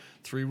Sandor.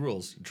 3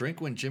 rules.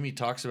 Drink when Jimmy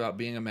talks about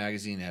being a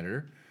magazine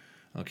editor.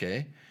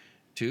 Okay.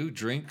 2,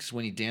 drinks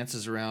when he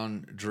dances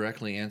around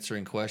directly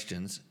answering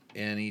questions,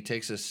 and he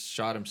takes a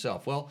shot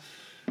himself. Well,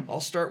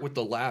 I'll start with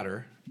the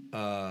latter,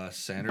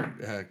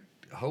 Sandor.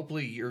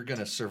 Hopefully you're going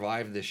to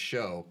survive this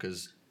show,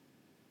 because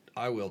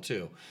I will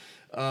too.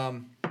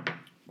 Like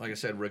I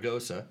said,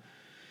 Ragosa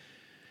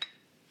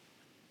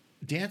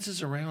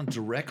dances around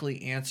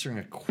directly answering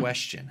a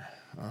question.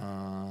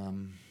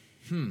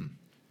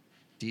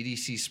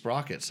 DDC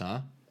Sprockets,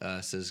 huh?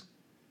 Says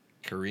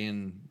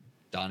Korean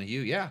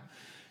Donahue, yeah.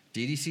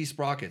 DDC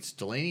Sprockets,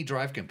 Delaney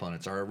Drive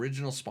Components, our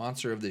original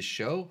sponsor of this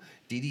show.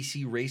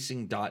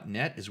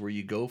 DDCRacing.net is where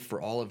you go for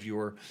all of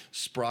your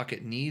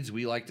sprocket needs.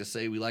 We like to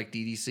say we like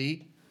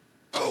DDC.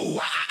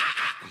 Oh,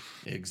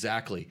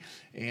 exactly.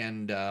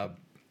 And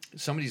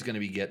somebody's going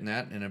to be getting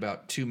that in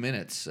about 2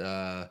 minutes.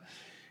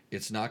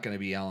 It's not going to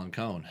be Alan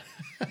Cohn.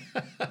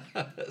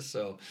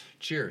 So,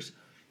 cheers.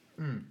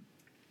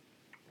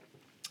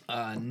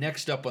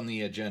 Next up on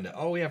the agenda.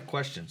 Oh, we have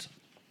questions.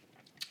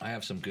 I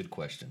have some good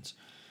questions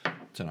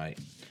tonight.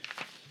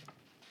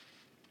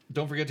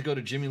 Don't forget to go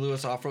to Jimmy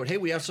Lewis Off-Road. Hey,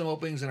 we have some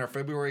openings in our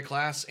February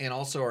class and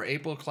also our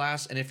April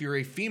class. And if you're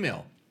a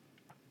female,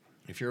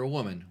 if you're a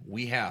woman,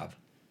 we have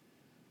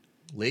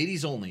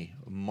ladies only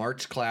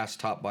March class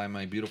taught by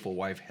my beautiful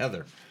wife,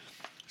 Heather.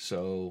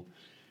 So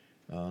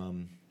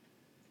I'm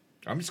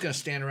just going to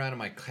stand around in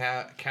my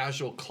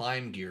casual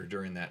climb gear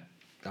during that.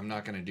 I'm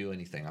not going to do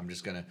anything. I'm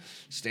just going to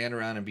stand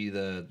around and be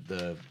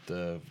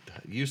the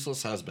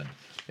useless husband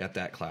at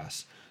that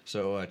class.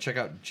 So check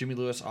out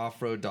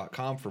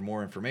jimmylewisoffroad.com for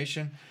more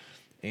information.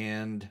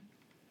 And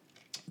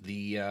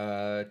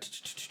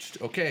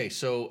okay,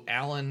 so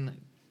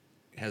Alan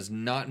has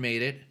not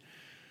made it.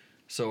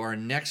 So our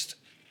next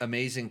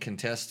amazing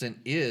contestant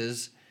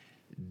is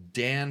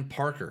Dan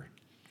Parker.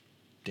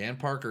 Dan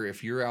Parker,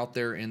 if you're out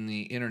there in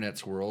the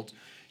internet's world,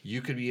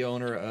 you could be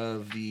owner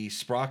of the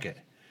Sprocket.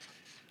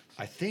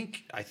 I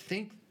think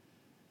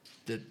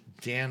that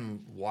Dan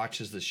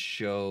watches the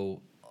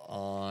show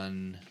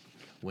on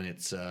when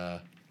it's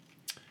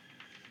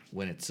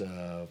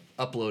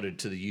uploaded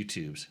to the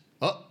YouTubes.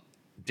 Oh,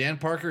 Dan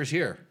Parker is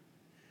here.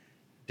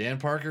 Dan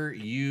Parker,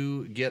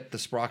 you get the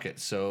Sprocket.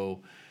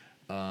 So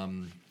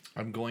I'm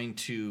going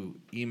to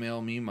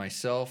email me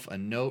myself a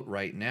note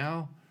right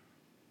now,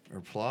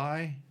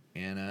 reply,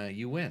 and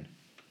you win.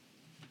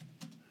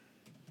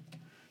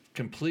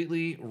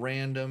 Completely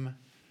random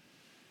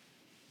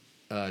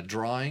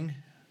drawing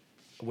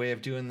way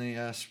of doing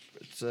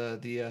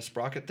the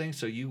Sprocket thing.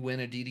 So you win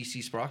a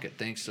DDC Sprocket.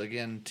 Thanks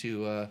again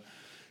to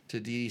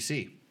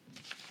DDC.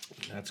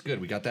 That's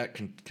good. We got that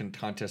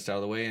contest out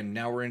of the way, and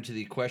now we're into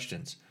the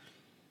questions.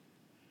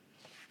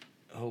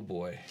 Oh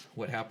boy,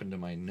 what happened to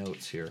my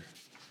notes here?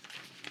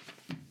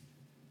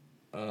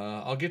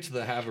 I'll get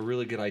to have a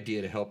really good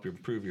idea to help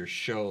improve your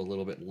show a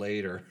little bit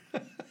later.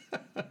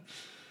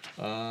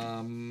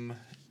 And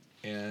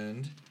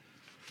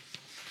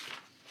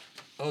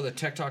the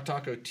Tech Talk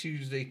Taco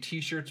Tuesday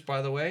T-shirts,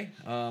 by the way.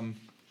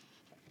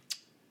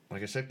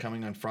 Like I said,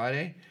 coming on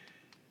Friday.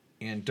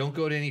 And don't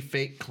go to any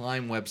fake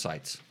climb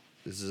websites.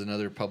 This is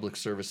another public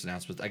service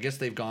announcement. I guess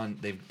they've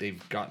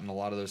gotten a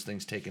lot of those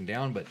things taken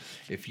down. But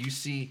if you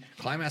see,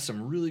 Climb has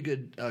some really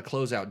good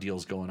closeout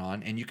deals going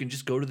on, and you can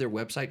just go to their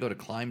website, go to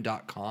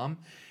climb.com,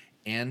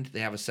 and they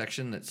have a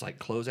section that's like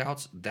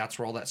closeouts. That's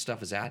where all that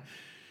stuff is at.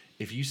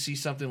 If you see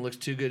something that looks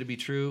too good to be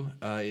true,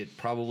 it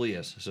probably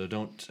is. So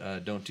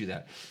don't do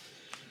that.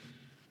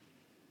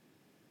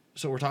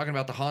 So we're talking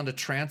about the Honda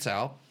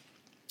Transalp,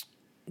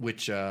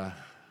 which I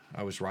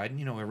was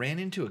riding. I ran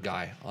into a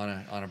guy on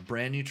a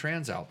brand new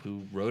Transalp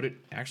who rode it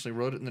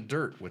in the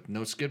dirt with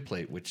no skid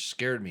plate, which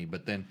scared me.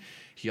 But then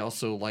he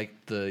also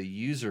liked the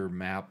user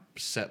map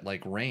set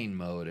like rain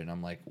mode, and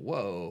I'm like,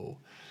 whoa.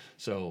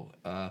 So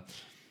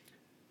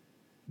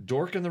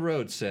Dork in the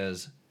Road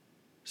says,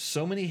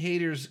 so many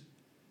haters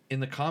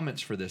in the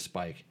comments for this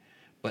bike,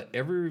 but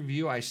every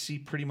review I see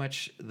pretty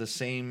much the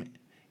same.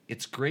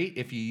 It's great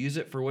if you use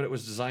it for what it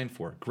was designed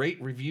for.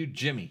 Great review,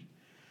 Jimmy.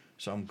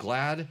 So I'm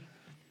glad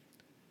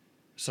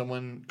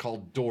someone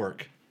called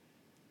Dork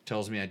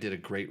tells me I did a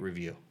great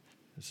review.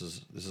 This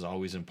is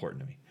always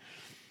important to me.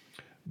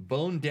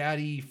 Bone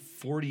Daddy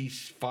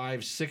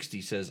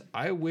 4560 says,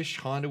 I wish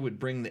Honda would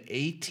bring the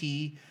AT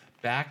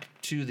back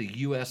to the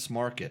US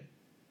market.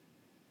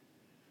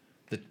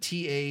 The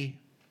TA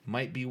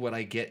might be what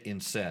I get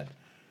instead.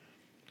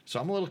 So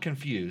I'm a little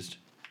confused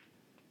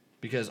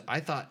because I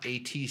thought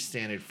AT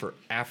standard for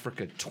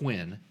Africa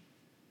Twin,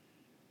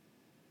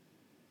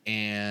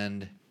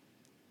 and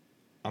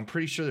I'm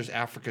pretty sure there's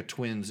Africa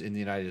Twins in the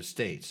United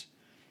States.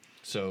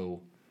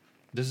 So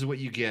this is what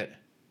you get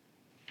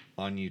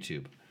on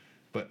YouTube.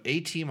 But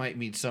AT might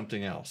mean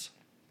something else.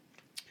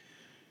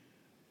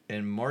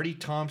 And Marty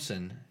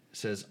Thompson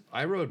says,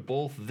 I rode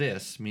both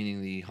this,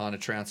 meaning the Honda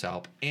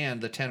Transalp,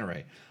 and the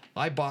Tenere.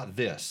 I bought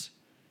this.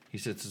 He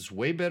says it's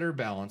way better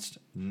balanced,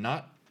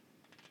 not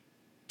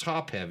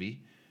top heavy.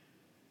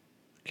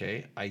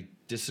 Okay, I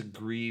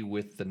disagree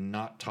with the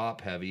not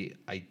top heavy.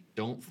 I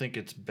don't think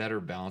it's better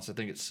balanced. I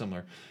think it's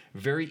similar.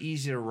 Very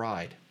easy to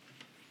ride.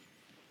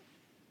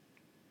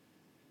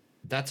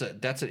 That's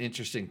an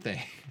interesting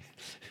thing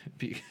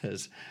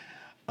because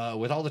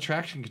with all the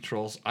traction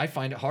controls, I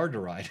find it hard to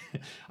ride.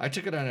 I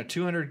took it on a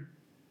 200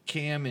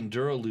 km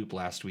enduro loop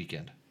last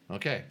weekend.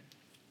 Okay,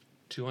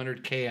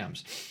 200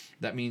 kms.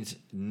 That means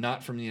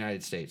not from the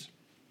United States.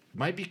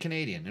 Might be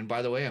Canadian. And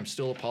by the way, I'm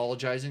still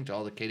apologizing to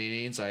all the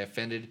Canadians I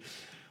offended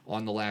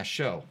on the last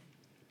show.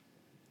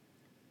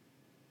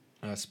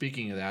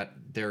 Speaking of that,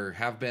 there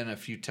have been a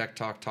few Tech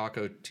Talk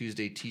Taco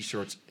Tuesday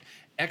T-shirts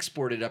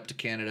export it up to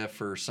Canada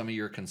for some of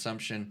your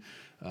consumption.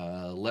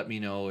 Let me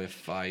know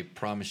if I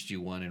promised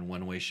you one in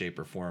one way, shape,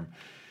 or form,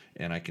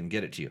 and I can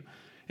get it to you.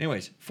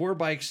 Anyways, 4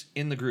 bikes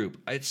in the group.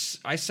 I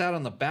sat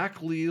on the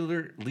back wheel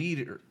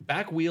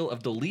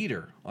of the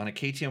leader on a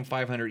KTM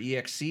 500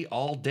 EXC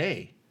all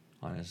day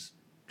on his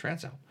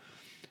Transalp.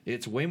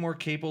 It's way more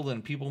capable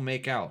than people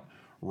make out.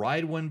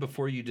 Ride one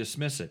before you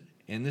dismiss it.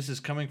 And this is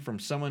coming from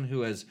someone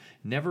who has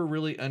never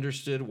really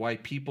understood why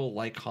people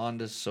like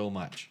Honda so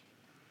much.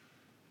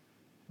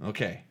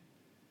 Okay.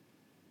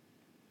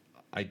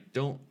 I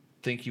don't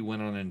think you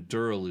went on an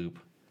Enduroloop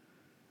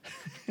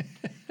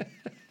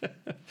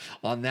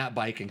on that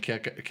bike and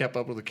kept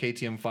up with the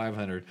KTM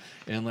 500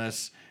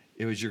 unless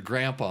it was your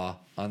grandpa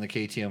on the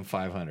KTM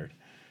 500.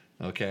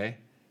 Okay?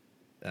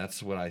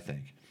 That's what I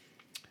think.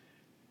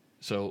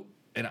 So,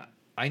 and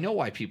I know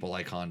why people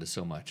like Honda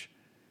so much.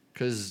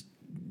 Because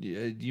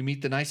you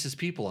meet the nicest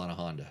people on a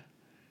Honda.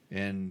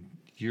 And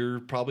you're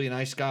probably a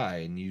nice guy.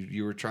 And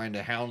you were trying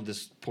to hound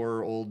this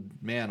poor old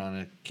man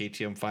on a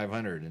KTM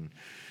 500 and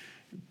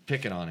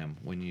picking on him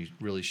when you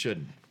really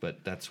shouldn't.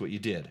 But that's what you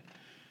did.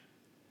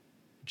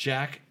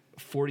 Jack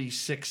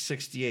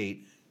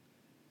 4668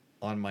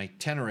 on my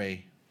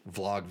Tenere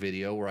vlog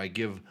video where I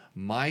give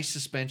my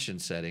suspension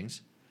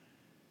settings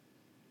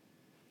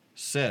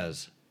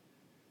says,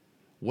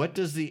 what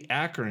does the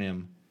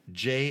acronym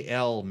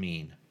JL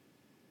mean?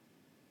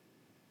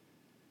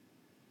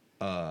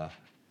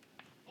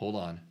 Hold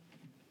on.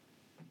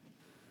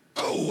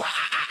 Oh,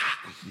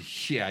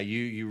 yeah,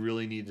 you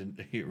really need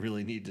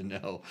to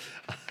know.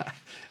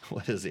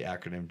 What is the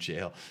acronym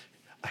JL?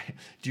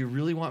 Do you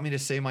really want me to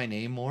say my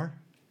name more?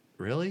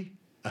 Really?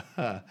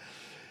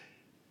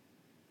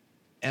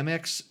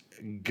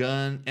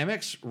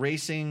 MX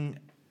Racing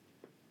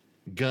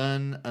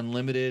Gun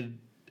Unlimited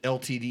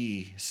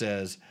Ltd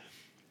says,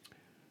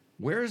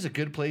 where is a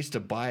good place to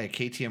buy a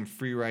KTM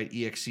Freeride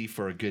EXC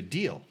for a good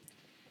deal?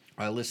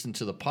 I listened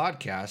to the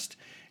podcast,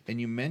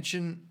 and you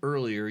mentioned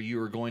earlier you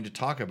were going to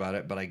talk about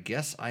it, but I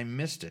guess I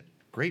missed it.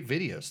 Great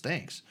videos,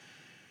 thanks.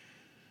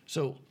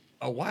 So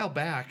a while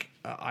back,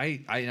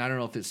 I don't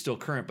know if it's still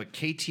current, but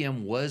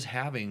KTM was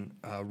having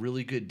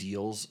really good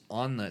deals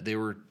on they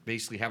were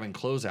basically having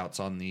closeouts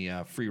on the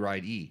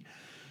Freeride E.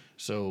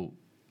 So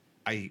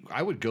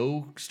I would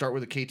go start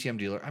with a KTM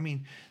dealer. I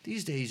mean,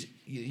 these days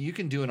you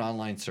can do an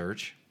online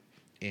search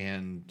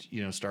and,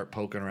 start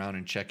poking around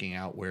and checking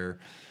out where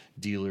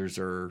dealers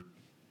are,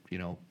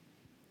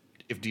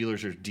 if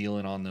dealers are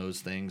dealing on those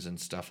things and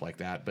stuff like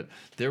that. But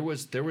there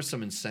was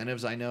some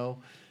incentives, I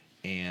know,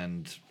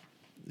 and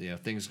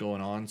things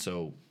going on.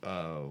 So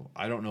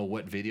I don't know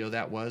what video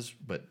that was,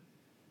 but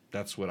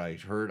that's what I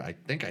heard. I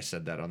think I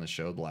said that on the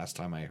show the last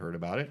time I heard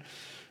about it,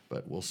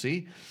 but we'll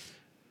see.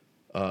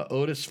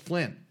 Otis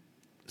Flint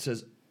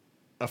says,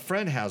 a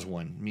friend has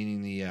one,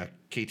 meaning the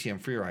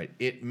KTM Freeride.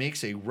 It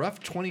makes a rough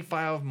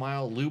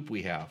 25-mile loop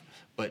we have,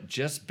 but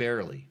just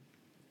barely.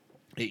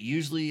 It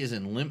usually is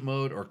in limp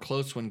mode or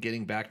close when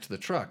getting back to the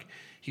truck.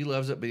 He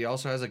loves it, but he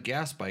also has a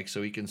gas bike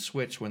so he can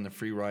switch when the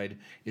Freeride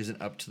isn't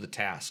up to the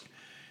task.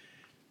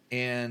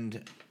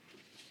 And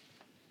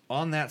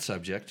on that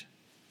subject,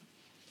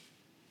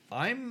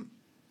 I'm,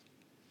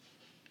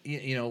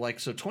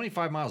 so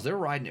 25 miles, they're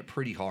riding it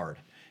pretty hard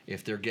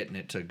if they're getting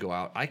it to go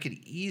out. I could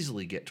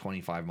easily get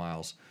 25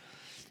 miles,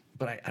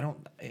 but when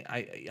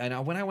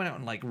I went out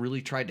and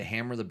really tried to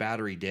hammer the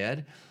battery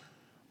dead,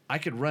 I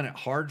could run it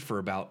hard for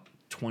about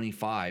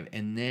 25,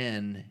 and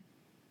then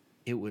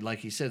it would, like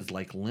he said, it's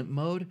like limp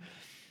mode.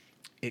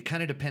 It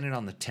kind of depended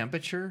on the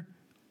temperature,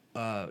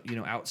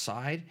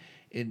 outside.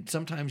 And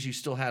sometimes you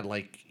still had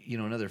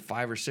another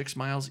 5 or 6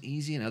 miles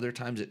easy, and other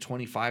times at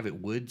 25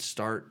 it would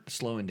start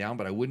slowing down,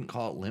 but I wouldn't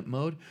call it limp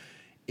mode.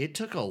 It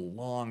took a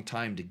long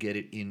time to get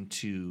it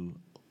into,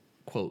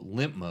 quote,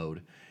 limp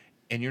mode,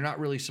 and you're not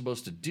really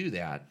supposed to do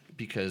that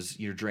because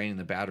you're draining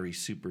the battery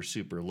super,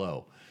 super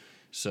low.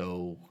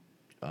 So,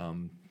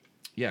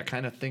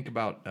 kind of think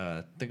about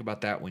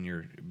that when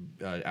you're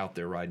out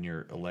there riding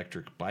your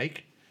electric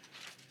bike.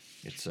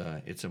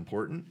 It's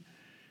important,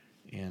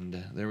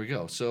 and there we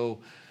go.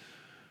 So.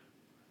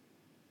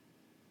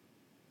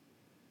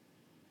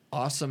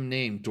 Awesome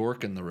name,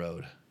 Dork in the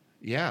Road.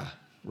 Yeah,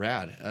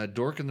 rad.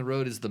 Dork in the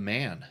Road is the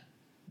man.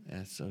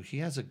 And so he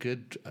has a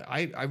good.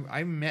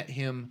 I met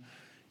him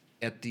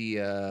at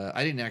the.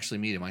 I didn't actually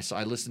meet him.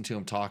 I listened to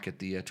him talk at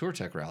the Tour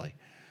Tech rally.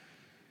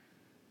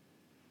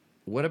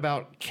 What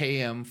about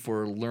KM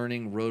for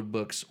learning road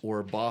books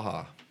or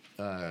Baja?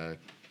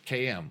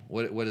 KM.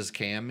 What does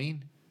KM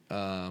mean?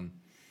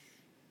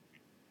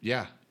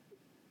 Yeah.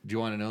 Do you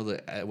want to know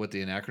what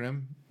the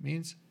acronym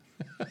means?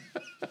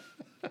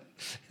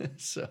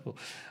 So,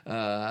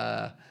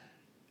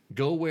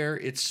 go where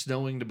it's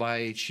snowing to buy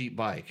a cheap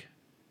bike.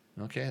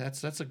 Okay,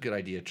 that's a good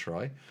idea,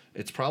 Troy.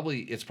 It's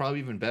probably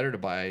even better to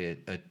buy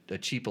a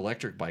cheap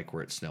electric bike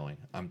where it's snowing.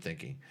 I'm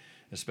thinking,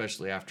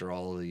 especially after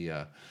all of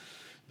the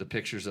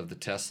pictures of the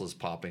Teslas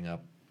popping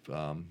up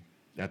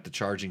at the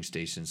charging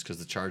stations, because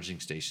the charging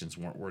stations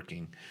weren't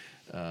working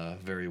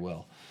very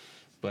well.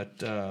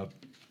 But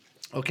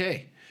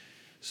okay,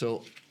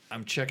 So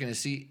I'm checking to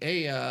see.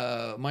 Hey,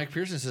 Mike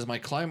Pearson says my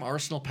Climb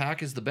Arsenal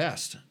pack is the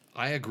best.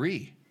 I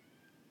agree.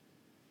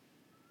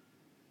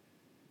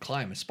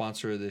 Climb is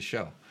sponsor of this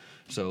show.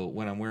 So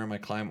when I'm wearing my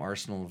Climb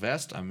Arsenal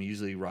vest, I'm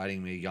usually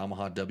riding a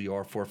Yamaha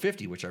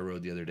WR450, which I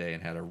rode the other day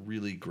and had a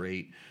really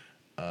great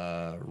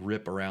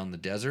rip around the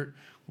desert.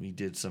 We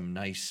did some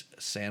nice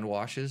sand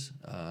washes.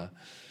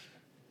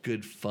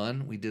 Good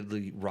fun. We did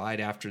the ride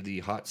after the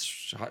Hot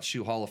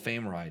Shoe Hall of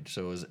Fame ride.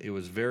 So it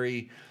was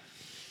very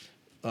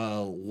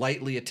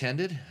lightly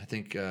attended. I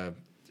think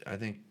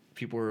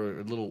people were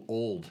a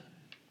little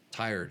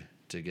tired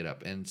to get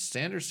up. And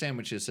Sanders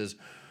Sandwiches says,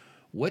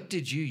 what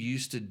did you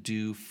used to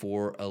do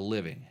for a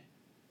living?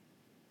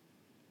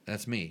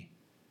 That's me.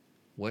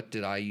 What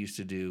did I used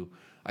to do?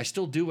 I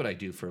still do what I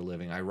do for a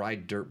living. I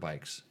ride dirt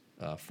bikes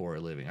for a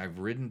living. I've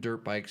ridden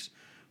dirt bikes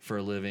for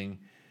a living,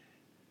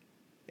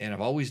 and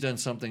I've always done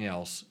something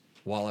else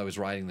while I was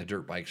riding the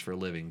dirt bikes for a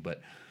living.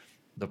 But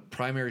the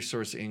primary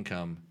source of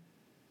income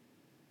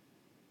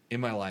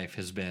in my life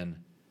has been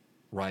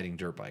riding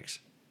dirt bikes.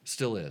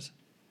 Still is,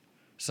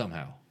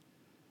 somehow.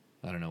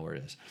 I don't know where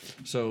it is.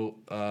 So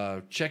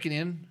checking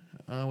in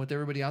with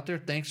everybody out there.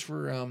 Thanks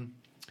for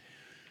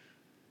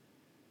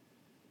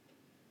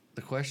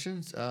the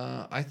questions.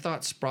 I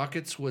thought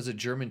Sprockets was a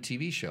German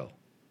TV show.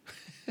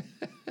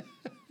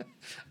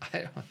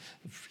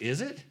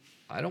 Is it?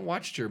 I don't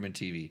watch German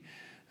TV.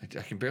 I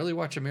can barely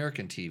watch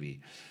American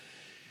TV.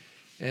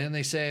 And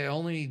they say I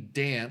only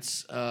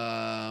dance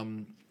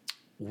when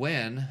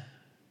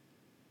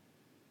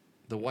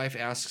the wife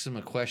asks him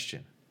a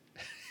question.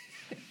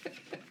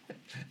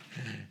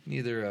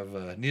 Neither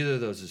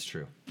of those is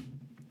true.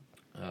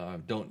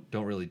 Don't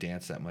really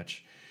dance that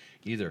much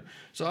either.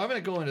 So I'm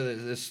going to go into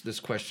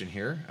this question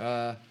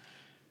here.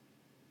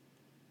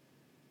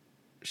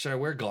 Should I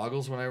wear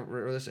goggles when I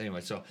wear this?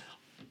 Anyway, so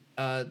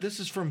this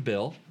is from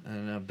Bill,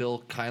 and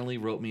Bill kindly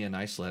wrote me a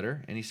nice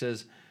letter, and he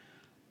says,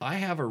 I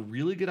have a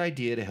really good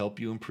idea to help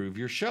you improve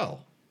your show,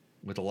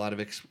 with a lot of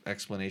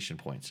explanation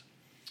points.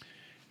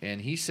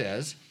 And he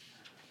says,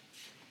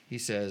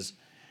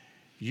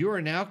 you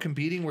are now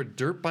competing with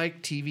Dirt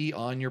Bike TV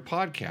on your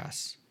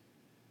podcasts.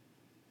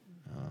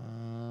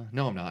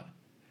 No, I'm not.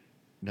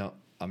 No,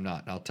 I'm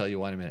not. I'll tell you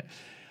why in a minute.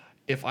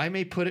 If I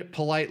may put it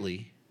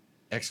politely,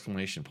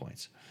 exclamation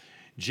points.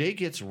 Jay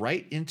gets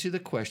right into the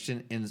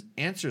question and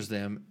answers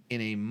them in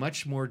a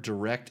much more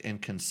direct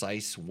and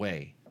concise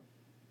way.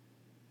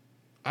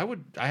 I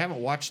haven't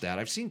watched that.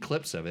 I've seen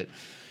clips of it.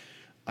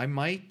 I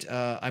might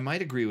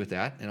agree with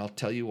that, and I'll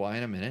tell you why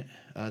in a minute.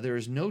 There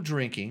is no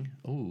drinking.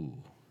 Ooh,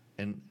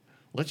 and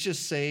let's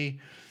just say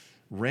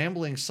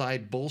rambling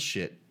side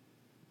bullshit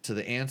to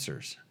the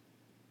answers.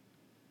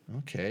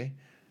 Okay.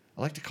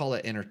 I like to call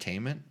that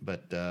entertainment,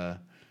 but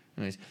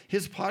anyways,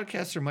 his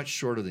podcasts are much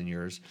shorter than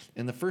yours,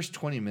 and the first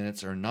 20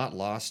 minutes are not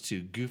lost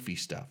to goofy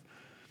stuff.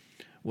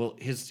 Well,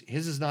 his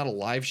is not a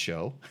live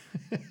show,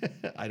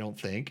 I don't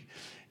think,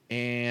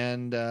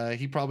 and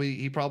he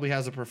probably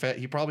hires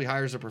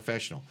a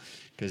professional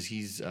because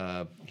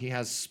he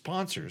has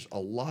sponsors, a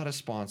lot of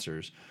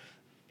sponsors,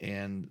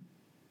 and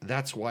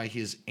that's why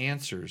his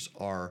answers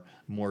are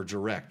more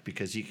direct,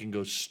 because he can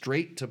go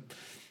straight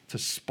to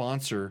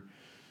sponsor.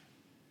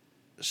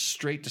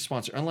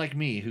 Unlike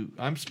me, who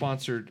I'm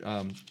sponsored,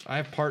 I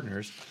have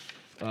partners,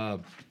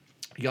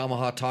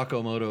 Yamaha,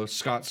 Taco Moto,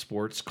 Scott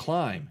Sports,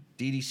 Climb,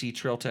 DDC,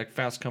 Trail Tech,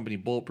 Fast Company,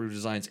 Bulletproof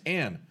Designs,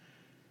 and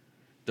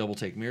Double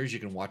Take Mirrors. You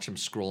can watch them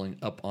scrolling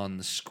up on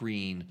the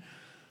screen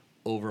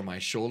over my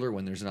shoulder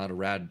when there's not a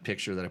rad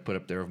picture that I put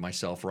up there of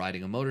myself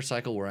riding a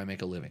motorcycle where I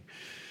make a living.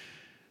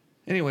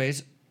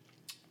 Anyways,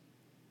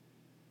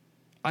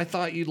 I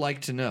thought you'd like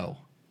to know.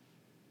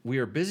 We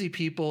are busy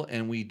people,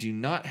 and we do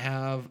not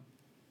have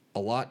a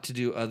lot to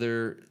do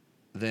other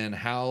than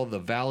how the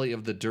Valley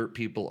of the Dirt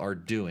people are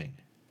doing.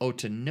 Oh,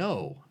 to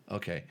know.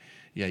 Okay.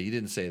 Yeah, you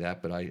didn't say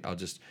that, but I'll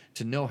just,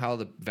 to know how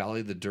the Valley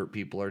of the Dirt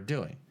people are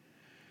doing.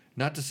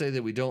 Not to say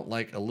that we don't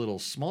like a little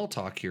small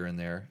talk here and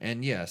there.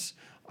 And yes,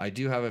 I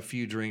do have a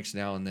few drinks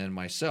now and then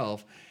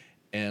myself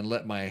and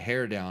let my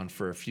hair down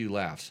for a few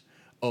laughs.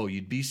 Oh,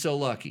 you'd be so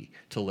lucky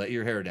to let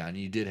your hair down.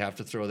 You did have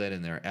to throw that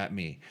in there at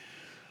me.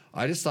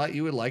 I just thought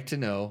you would like to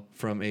know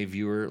from a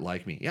viewer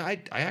like me. Yeah,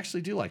 I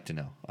actually do like to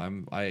know.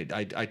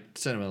 I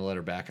sent him a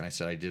letter back, and I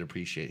said I did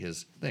appreciate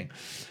his thing.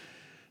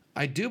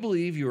 I do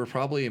believe you are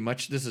probably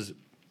this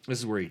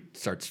is where he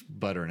starts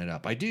buttering it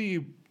up. I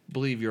do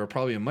believe you are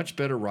probably a much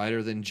better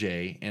rider than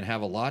Jay and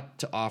have a lot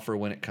to offer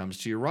when it comes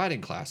to your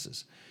riding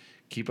classes.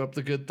 Keep up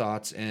the good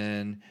thoughts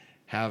and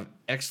have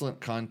excellent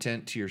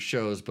content to your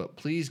shows, but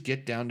please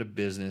get down to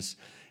business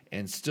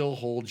and still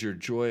hold your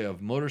joy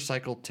of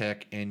motorcycle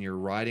tech and your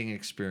riding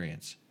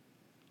experience.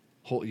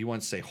 You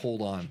want to say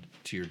hold on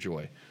to your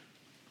joy.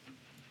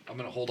 I'm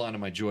going to hold on to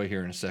my joy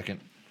here in a second.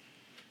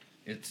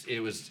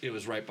 It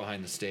was right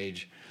behind the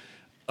stage.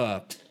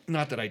 Not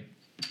that I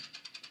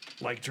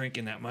like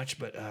drinking that much,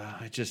 but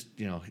I just,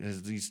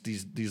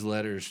 these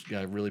letters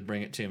really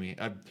bring it to me.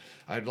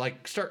 I'd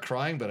like start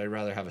crying, but I'd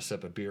rather have a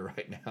sip of beer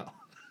right now.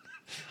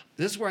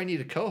 This is where I need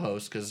a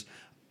co-host, because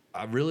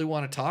I really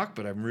want to talk,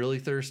 but I'm really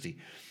thirsty.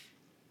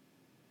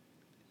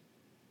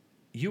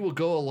 You will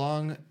go a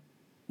long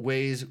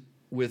ways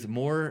with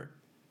more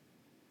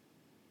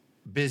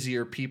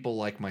busier people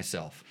like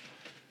myself.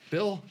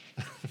 Bill,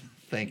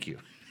 thank you.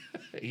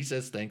 He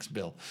says, thanks,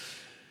 Bill.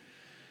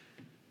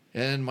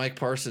 And Mike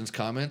Parsons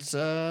comments,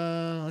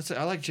 let's say,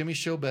 I like Jimmy's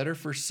show better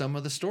for some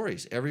of the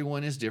stories.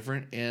 Everyone is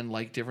different and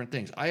like different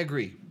things. I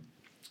agree.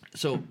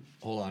 So,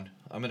 hold on.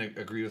 I'm going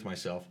to agree with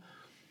myself.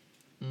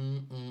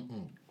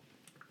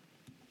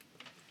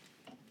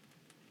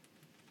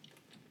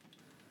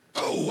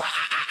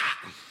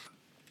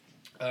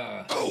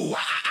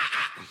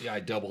 Yeah, I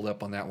doubled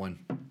up on that one.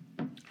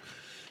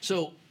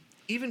 So,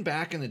 even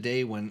back in the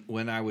day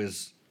when I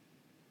was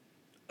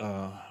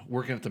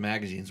working at the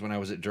magazines, when I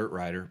was at Dirt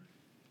Rider,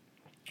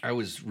 I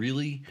was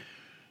really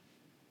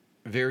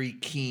very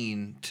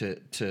keen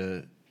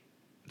to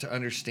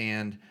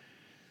understand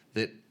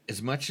that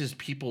as much as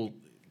people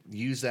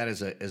use that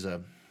as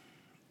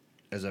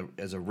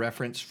a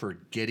reference for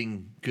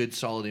getting good,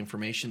 solid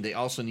information, they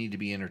also need to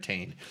be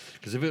entertained.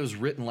 Because if it was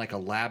written like a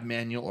lab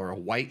manual or a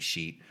white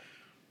sheet,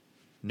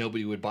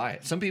 nobody would buy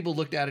it. Some people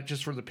looked at it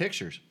just for the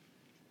pictures.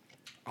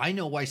 I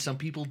know why some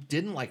people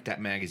didn't like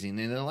that magazine,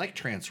 and they like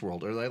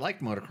Transworld, or they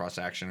like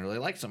Motocross Action, or they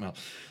like something else.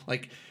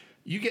 Like,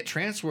 you get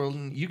Transworld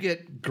and you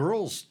get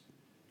girls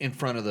in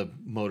front of the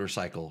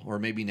motorcycle, or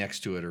maybe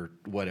next to it, or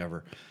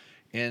whatever.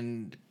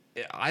 And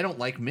I don't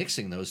like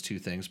mixing those two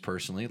things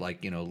personally.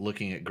 Like,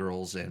 looking at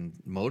girls and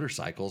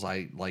motorcycles,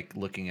 I like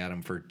looking at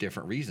them for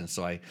different reasons.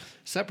 So I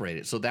separate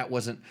it. So that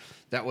wasn't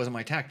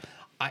my tack.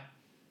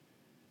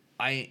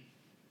 I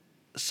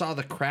saw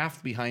the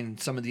craft behind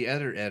some of the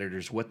other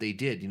editors, what they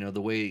did.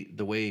 The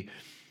way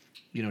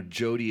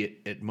Jody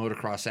at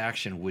Motocross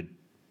Action would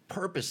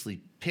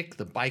purposely pick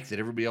the bike that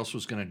everybody else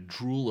was going to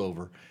drool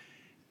over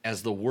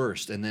as the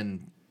worst, and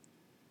then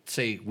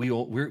say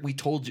we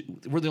told you,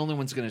 we're the only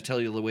ones going to tell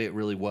you the way it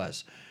really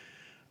was,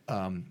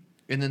 and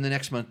then the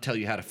next month tell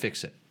you how to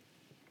fix it.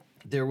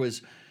 There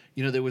was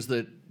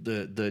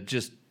the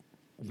just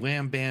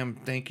wham bam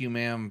thank you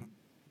ma'am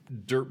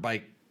dirt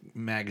bike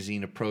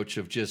magazine approach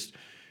of just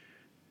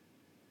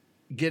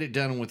get it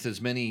done with as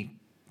many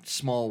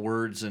small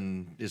words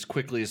and as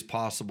quickly as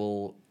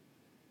possible,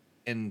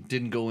 and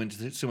didn't go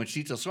into so much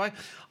detail. So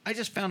I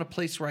just found a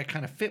place where I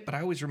kind of fit, but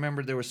I always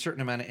remembered there was a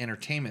certain amount of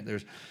entertainment.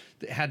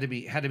 It had to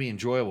be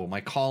enjoyable.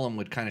 My column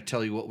would kind of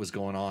tell you what was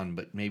going on,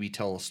 but maybe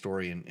tell a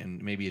story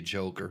and maybe a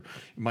joke, or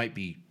it might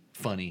be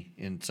funny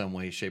in some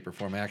way, shape, or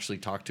form. I actually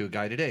talked to a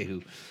guy today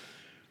who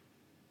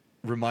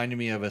reminded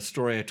me of a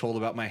story I told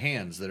about my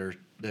hands that are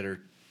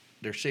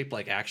they're shaped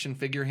like action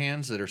figure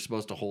hands that are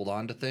supposed to hold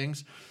on to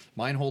things.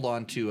 Mine hold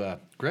on to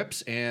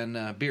grips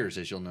and beers,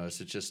 as you'll notice.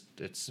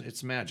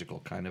 It's magical,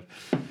 kind of.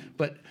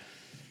 But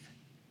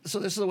so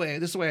this is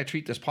the way I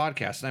treat this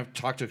podcast. And I've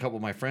talked to a couple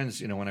of my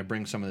friends, when I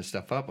bring some of this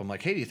stuff up, I'm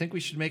like, hey, do you think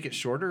we should make it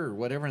shorter or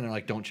whatever? And they're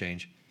like, don't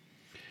change.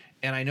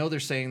 And I know they're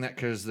saying that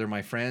because they're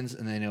my friends,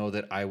 and they know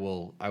that I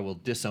will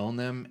disown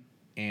them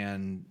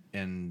and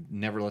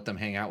never let them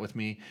hang out with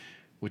me,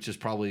 which is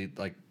probably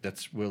like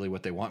that's really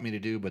what they want me to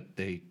do, but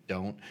they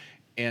don't.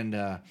 And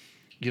I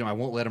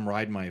won't let them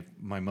ride my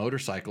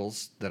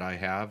motorcycles that I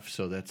have,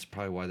 so that's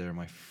probably why they're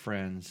my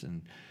friends.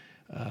 And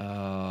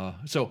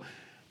so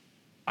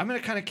I'm going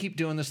to kind of keep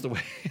doing this the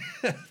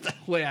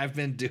way I've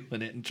been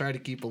doing it, and try to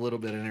keep a little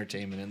bit of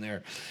entertainment in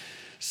there.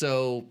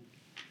 So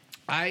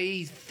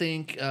I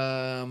think,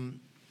 and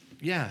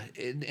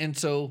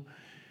so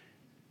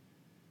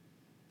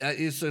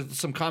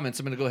some comments.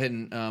 I'm going to go ahead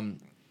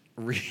and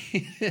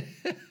read.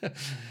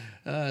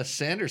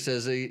 Sandra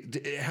says,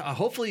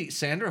 hopefully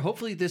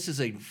this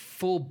is a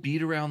full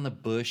beat around the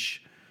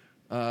bush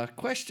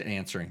question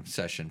answering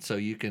session, so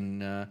you can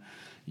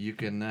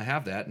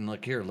have that. And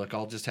look,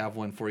 I'll just have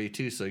one for you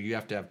too, so you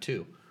have to have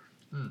two.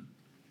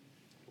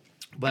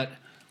 But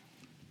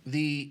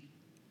it's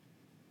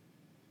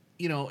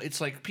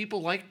like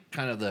people like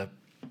kind of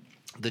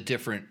the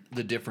different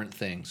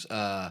things.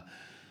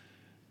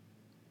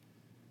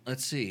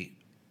 Let's see.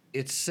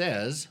 It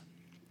says,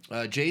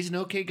 Jay's an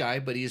okay guy,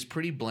 but he is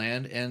pretty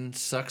bland and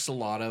sucks a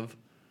lot of,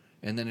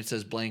 and then it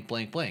says blank,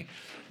 blank, blank.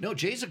 No,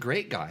 Jay's a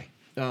great guy.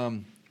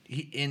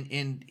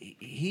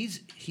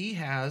 He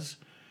has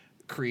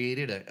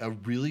created a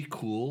really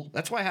cool,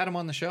 that's why I had him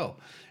on the show.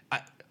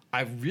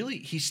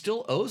 He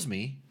still owes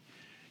me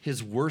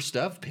his worst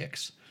of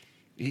picks.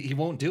 He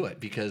won't do it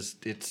because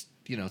it's,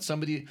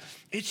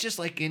 it's just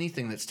like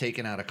anything that's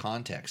taken out of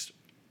context.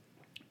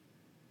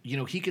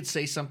 He could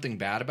say something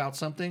bad about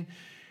something,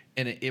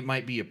 and it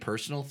might be a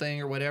personal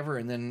thing or whatever,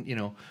 and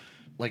then,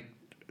 like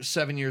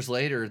 7 years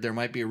later, there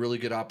might be a really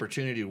good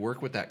opportunity to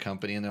work with that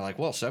company, and they're like,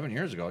 well, 7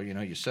 years ago,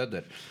 you said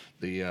that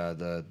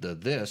the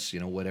this,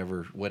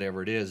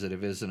 whatever it is, that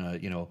if it isn't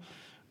a,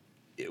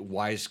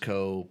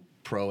 Wiseco,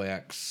 Pro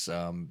X,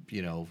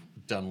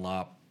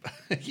 Dunlop,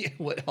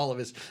 all of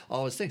his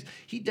things.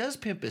 He does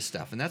pimp his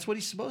stuff, and that's what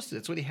he's supposed to.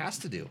 That's what he has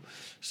to do.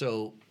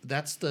 So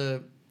that's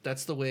the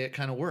way it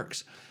kind of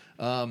works.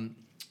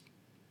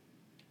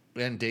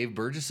 And Dave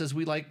Burgess says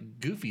we like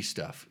goofy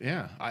stuff.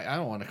 Yeah, I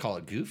don't want to call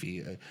it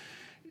goofy.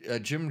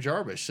 Jim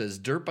Jarvis says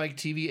Dirt Bike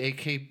TV,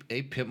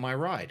 aka Pimp My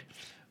Ride.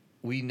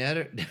 We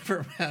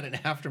never had an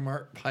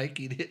aftermarket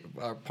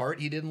bike part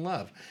he didn't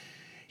love.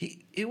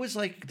 It was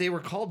like they were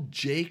called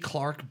Jay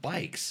Clark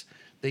bikes.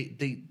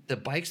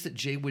 The bikes that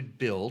Jay would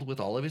build with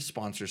all of his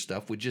sponsor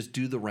stuff would just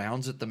do the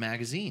rounds at the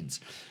magazines,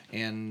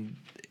 and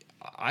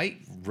I've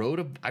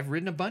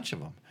ridden a bunch of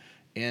them,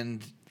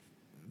 and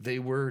they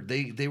were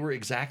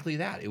exactly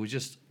that. It was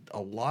just a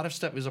lot of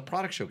stuff. It was a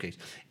product showcase.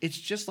 It's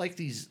just like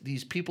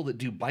these people that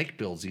do bike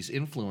builds, these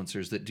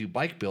influencers that do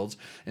bike builds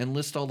and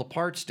list all the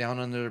parts down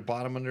on their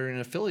bottom under an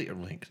affiliate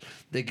link.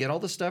 They get all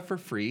the stuff for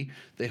free.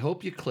 They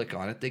hope you click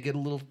on it. They get a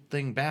little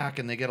thing back,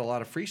 and they get a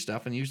lot of free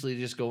stuff, and usually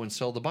they just go and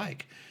sell the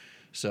bike.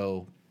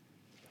 So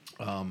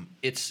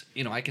it's,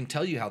 I can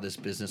tell you how this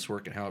business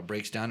works and how it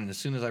breaks down. And as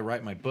soon as I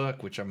write my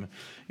book, which I've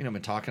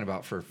been talking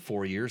about for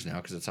 4 years now,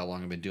 because that's how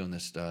long I've been doing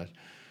this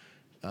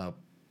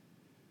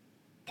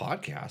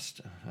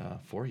podcast.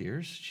 4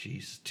 years,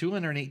 jeez,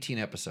 218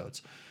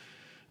 episodes.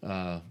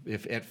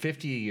 If at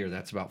 50 a year,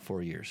 that's about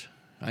 4 years.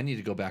 I need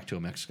to go back to a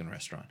Mexican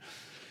restaurant.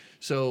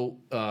 So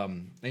I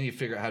need to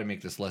figure out how to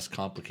make this less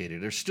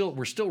complicated.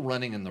 We're still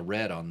running in the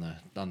red on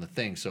the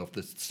thing. So if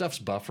the stuff's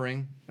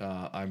buffering,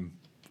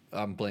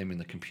 I'm blaming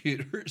the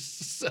computers.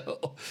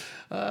 So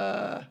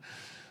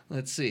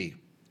let's see.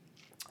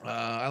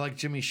 I like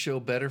Jimmy's show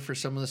better for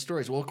some of the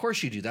stories. Well, of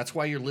course you do. That's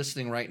why you're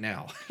listening right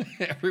now.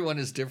 Everyone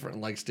is different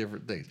and likes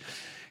different things.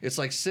 It's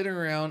like sitting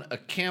around a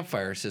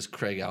campfire, says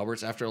Craig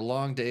Alberts, after a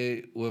long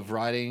day of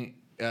riding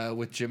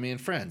with Jimmy and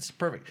friends.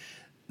 Perfect.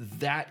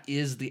 That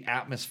is the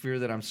atmosphere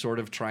that I'm sort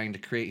of trying to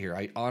create here.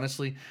 I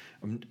honestly,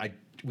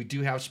 we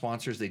do have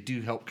sponsors. They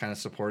do help kind of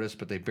support us,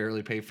 but they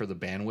barely pay for the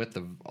bandwidth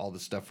of all the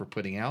stuff we're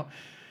putting out.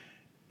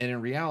 And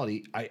in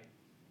reality,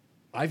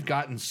 I've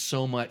gotten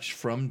so much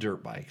from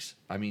dirt bikes.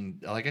 I mean,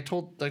 like I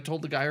told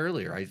the guy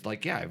earlier, I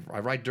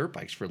ride dirt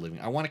bikes for a living.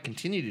 I want to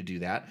continue to do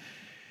that.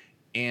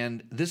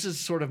 And this is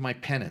sort of my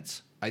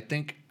penance. I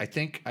think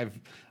I've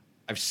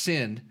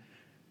sinned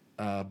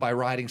by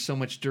riding so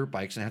much dirt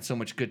bikes and had so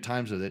much good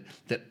times with it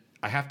that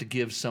I have to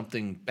give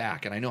something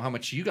back. And I know how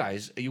much you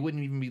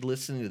wouldn't even be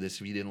listening to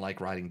this if you didn't like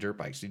riding dirt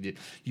bikes.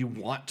 You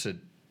want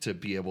to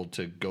be able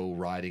to go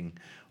riding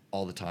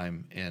all the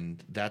time,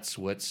 and that's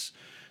what's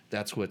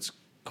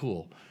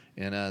cool.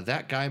 And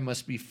that guy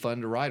must be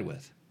fun to ride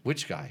with.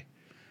 Which guy?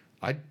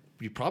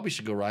 You probably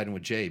should go riding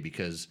with Jay,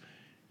 because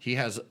he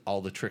has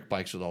all the trick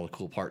bikes with all the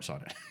cool parts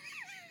on it.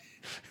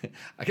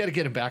 I got to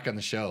get him back on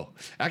the show.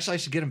 Actually, I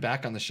should get him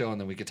back on the show,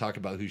 and then we could talk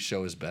about whose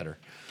show is better.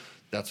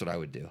 That's what I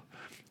would do.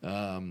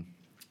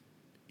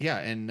 Yeah,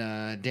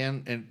 and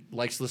Dan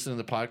likes listening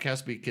to the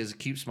podcast because it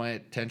keeps my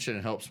attention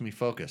and helps me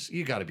focus.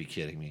 You got to be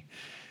kidding me.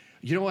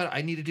 You know what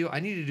I need to do? I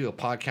need to do a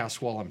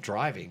podcast while I'm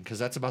driving, because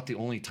that's about the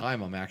only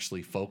time I'm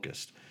actually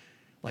focused.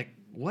 Like,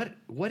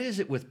 what is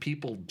it with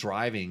people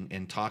driving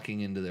and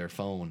talking into their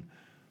phone,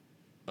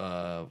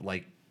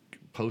 like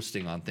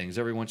posting on things?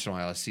 Every once in a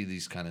while I see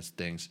these kind of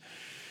things.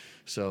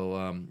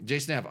 So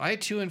Jason Knapp, I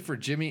tune in for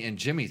Jimmy and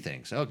Jimmy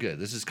things. Oh, good.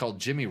 This is called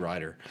Jimmy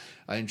Rider.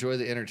 I enjoy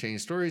the entertaining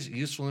stories,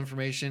 useful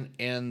information,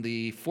 and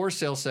the for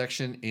sale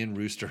section in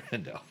Rooster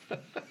Endo.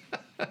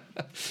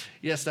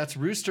 Yes, that's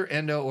Rooster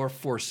Endo, or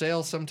for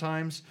sale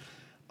sometimes.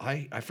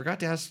 I forgot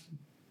to ask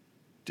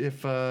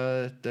if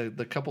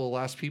the couple of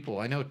last people.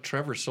 I know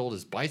Trevor sold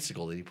his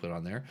bicycle that he put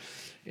on there.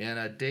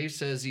 And Dave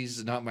says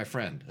he's not my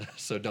friend,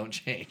 so don't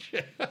change.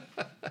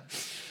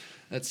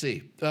 Let's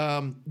see.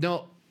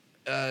 No,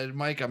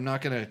 Mike, I'm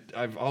not going to.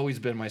 I've always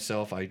been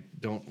myself. I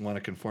don't want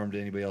to conform to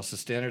anybody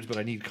else's standards, but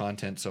I need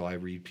content, so I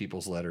read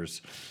people's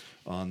letters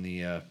on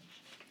the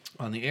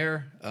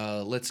air.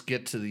 Let's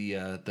get to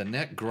the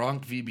net.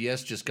 Gronk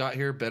VBS just got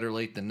here. Better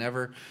late than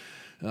never.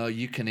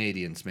 You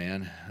Canadians,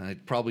 man.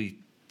 It probably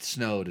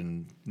snowed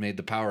and made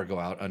the power go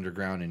out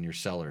underground in your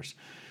cellars.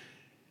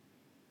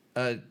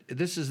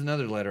 This is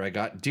another letter I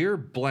got. Dear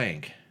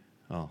blank.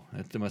 Oh,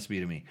 that must be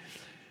to me.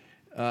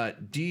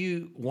 Do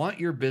you want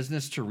your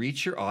business to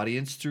reach your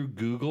audience through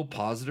Google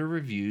positive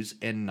reviews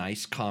and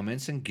nice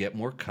comments and get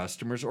more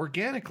customers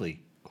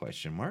organically? ?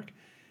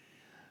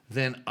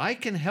 Then I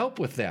can help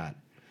with that.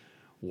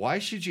 Why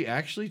should you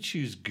actually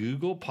choose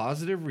Google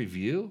positive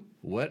review?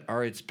 What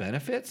are its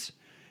benefits?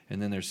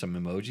 And then there's some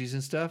emojis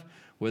and stuff.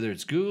 Whether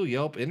it's Google,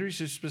 Yelp,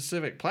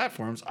 industry-specific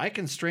platforms, I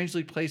can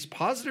strangely place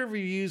positive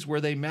reviews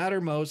where they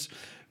matter most,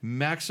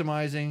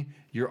 maximizing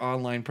your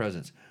online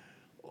presence.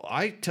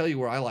 I tell you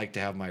where I like to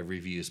have my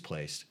reviews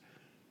placed.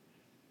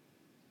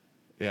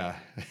 Yeah,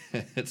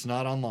 it's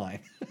not online.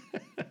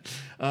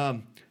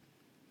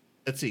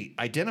 Let's see.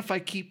 Identify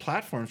key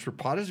platforms for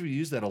positive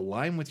reviews that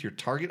align with your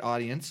target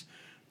audience.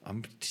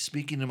 I'm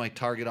speaking to my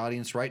target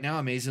audience right now,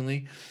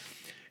 amazingly.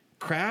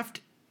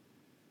 Craft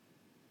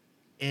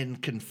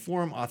and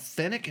conform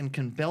authentic and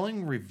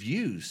compelling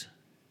reviews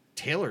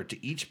tailored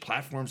to each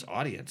platform's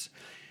audience.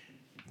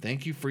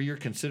 Thank you for your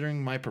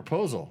considering my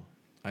proposal.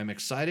 I'm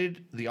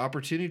excited the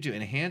opportunity to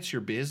enhance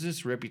your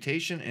business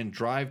reputation and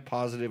drive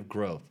positive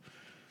growth.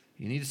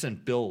 You need to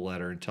send Bill a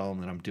letter and tell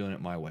him that I'm doing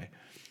it my way.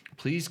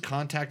 Please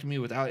contact me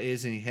without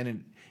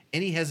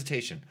any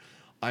hesitation.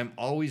 I'm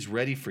always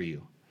ready for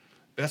you.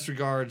 Best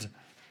regards,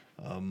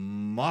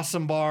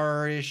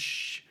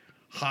 Mossambarish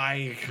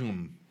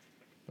Haikum.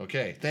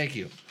 Okay, thank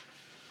you.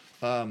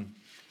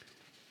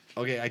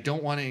 Okay, I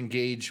don't want to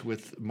engage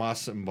with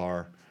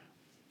Mossambar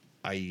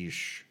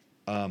Aish.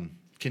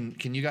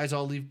 Can you guys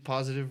all leave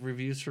positive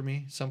reviews for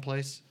me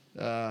someplace?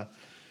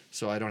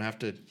 So I don't have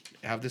to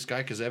have this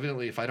guy, because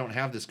evidently if I don't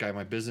have this guy,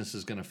 my business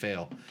is going to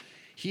fail.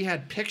 He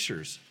had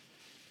pictures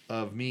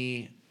of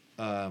me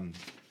on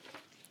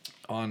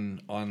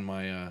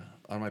my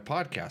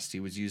podcast. He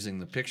was using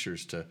the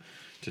pictures to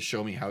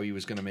show me how he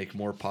was going to make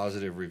more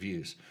positive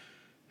reviews.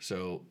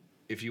 So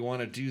if you want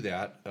to do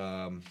that,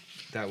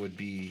 that would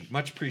be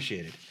much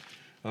appreciated.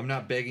 I'm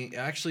not begging.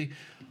 Actually,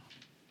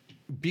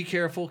 be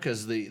careful,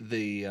 because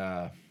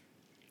the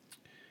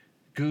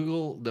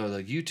Google,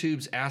 the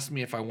YouTube's asked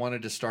me if I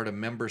wanted to start a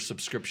member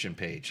subscription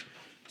page.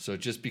 So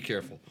just be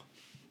careful.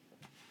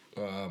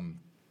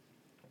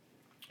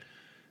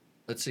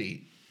 Let's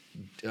see.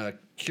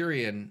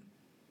 Kieran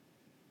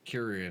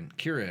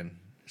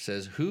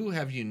says, who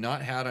have you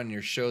not had on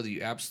your show that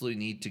you absolutely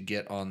need to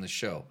get on the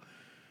show?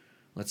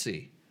 Let's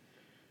see.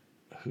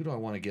 Who do I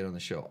want to get on the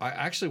show? I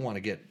actually want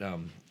to get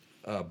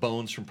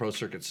Bones from Pro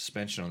Circuit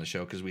Suspension on the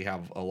show, because we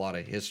have a lot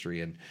of history,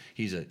 and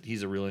he's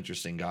a real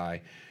interesting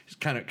guy. He's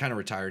kind of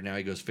retired now.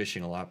 He goes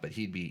fishing a lot, but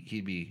he'd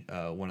be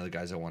one of the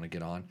guys I want to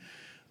get on.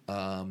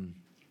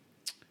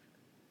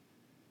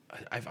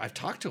 I've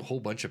talked to a whole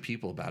bunch of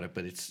people about it,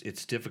 but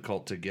it's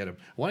difficult to get him.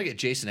 I want to get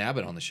Jason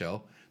Abbott on the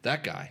show.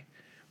 That guy.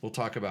 We'll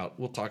talk about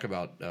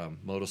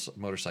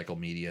motorcycle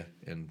media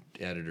and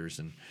editors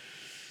and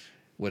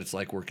what it's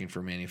like working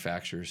for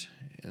manufacturers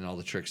and all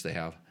the tricks they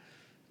have.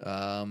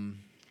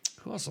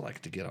 Who else would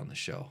like to get on the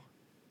show?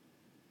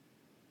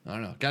 I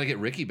don't know. Got to get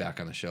Ricky back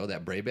on the show.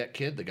 That Brabeck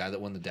kid, the guy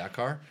that won the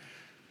Dakar.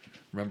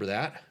 Remember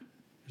that? It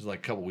was like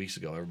a couple weeks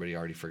ago. Everybody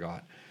already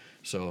forgot.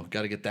 So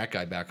got to get that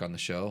guy back on the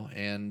show.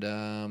 And,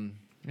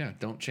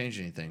 don't change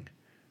anything.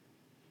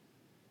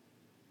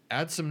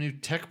 Add some new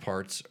tech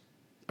parts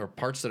or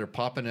parts that are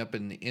popping up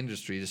in the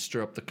industry to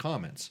stir up the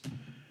comments.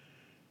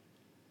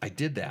 I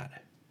did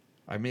that.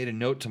 I made a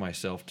note to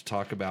myself to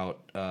talk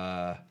about,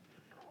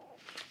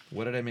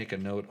 what did I make a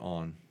note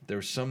on? There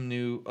was some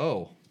new,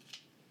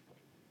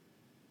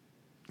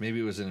 maybe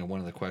it was in one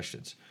of the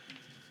questions.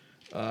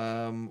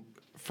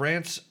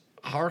 France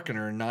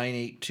Harkener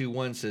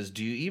 9821 says,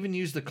 do you even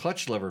use the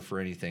clutch lever for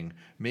anything?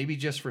 Maybe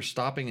just for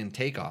stopping and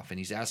takeoff. And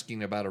he's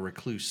asking about a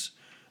recluse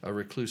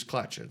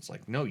clutch. And it's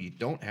like, no, you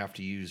don't have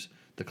to use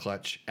the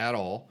clutch at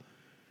all,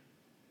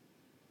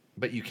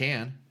 but you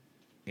can,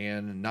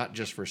 and not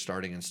just for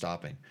starting and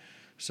stopping.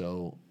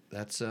 So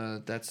that's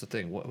the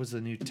thing. What was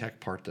the new tech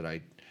part that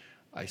I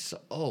saw?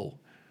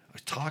 I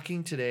was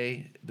talking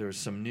today. There's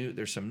some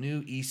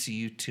new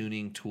ECU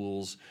tuning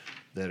tools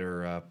that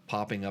are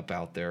popping up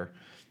out there,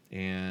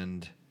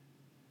 and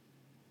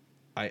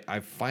I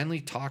finally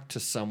talked to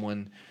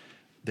someone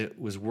that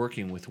was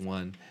working with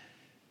one,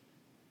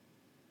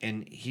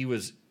 and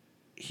his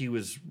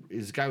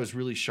guy was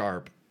really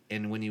sharp,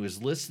 and when he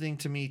was listening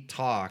to me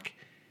talk,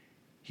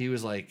 he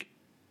was like,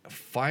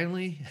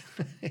 finally,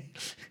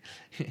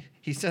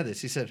 he said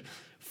this. He said,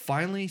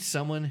 finally,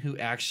 someone who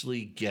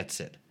actually gets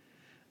it.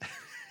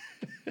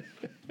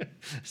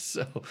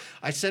 So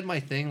I said my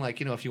thing,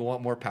 like, if you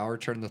want more power,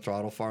 turn the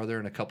throttle farther,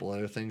 and a couple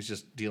other things,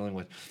 just dealing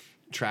with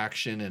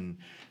traction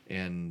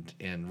and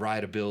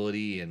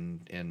rideability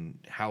and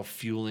how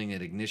fueling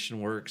and ignition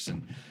works.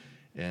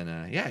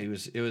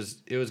 It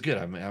was good.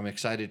 I'm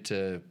excited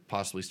to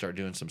possibly start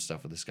doing some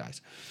stuff with this guys.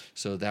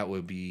 So that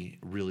would be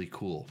really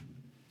cool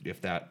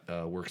if that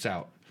works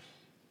out.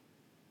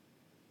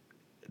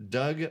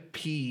 Doug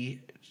P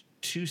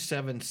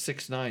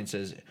 2769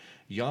 says,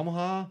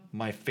 Yamaha,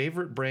 my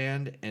favorite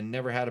brand, and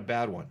never had a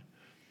bad one.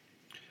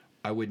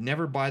 I would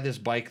never buy this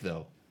bike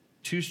though.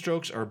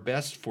 2-strokes are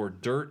best for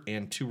dirt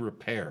and to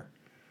repair.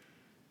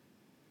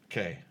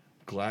 Okay,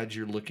 glad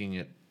you're looking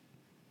at.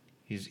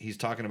 He's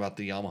talking about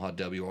the Yamaha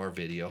WR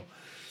video,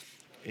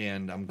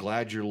 and I'm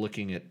glad you're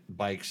looking at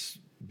bikes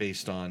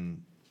based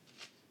on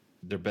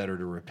they're better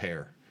to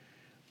repair.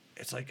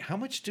 It's like, how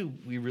much do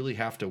we really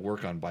have to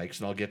work on bikes?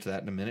 And I'll get to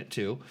that in a minute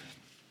too.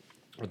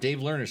 Well, Dave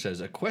Lerner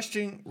says, a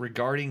question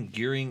regarding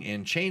gearing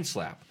and chain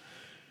slap.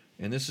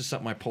 And this is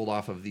something I pulled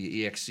off of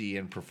the EXC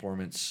and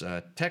Performance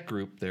Tech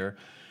group there.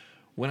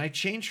 When I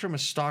changed from a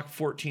stock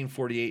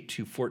 1448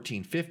 to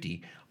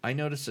 1450, I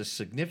noticed a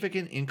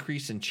significant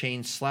increase in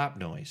chain slap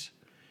noise.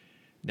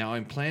 Now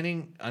I'm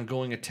planning on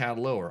going a tad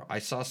lower. I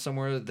saw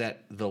somewhere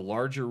that the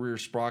larger rear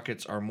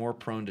sprockets are more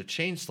prone to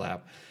chain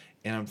slap,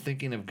 and I'm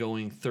thinking of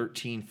going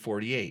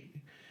 1348.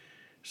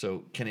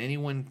 So can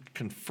anyone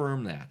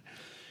confirm that?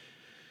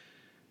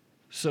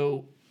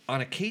 So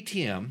on a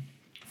KTM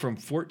from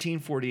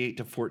 1448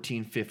 to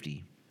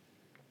 1450,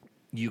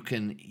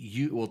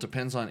 it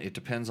depends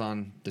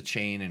on the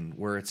chain and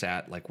where it's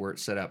at, like where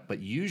it's set up, but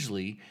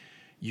usually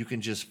you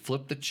can just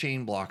flip the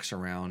chain blocks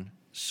around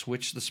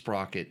switch the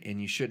sprocket,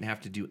 and you shouldn't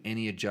have to do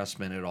any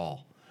adjustment at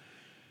all.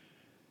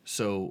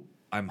 So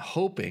I'm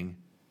hoping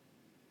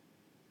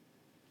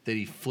that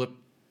he flipped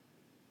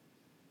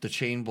the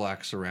chain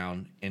blocks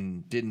around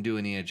and didn't do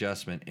any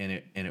adjustment, and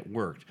it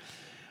worked.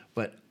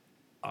 But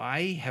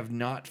I have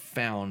not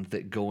found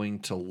that going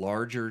to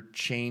larger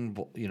chain,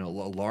 a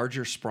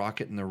larger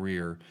sprocket in the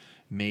rear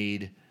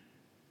made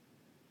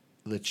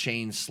the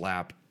chain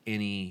slap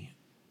any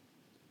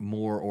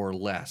more or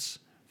less,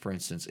 for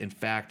instance. In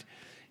fact,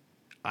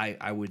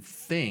 I would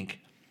think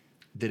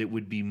that it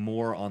would be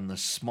more on the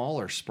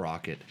smaller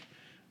sprocket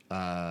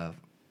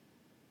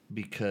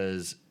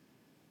because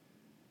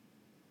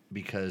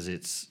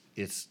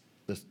it's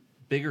the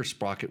bigger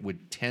sprocket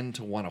would tend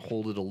to want to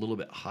hold it a little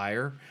bit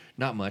higher,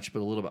 not much, but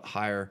a little bit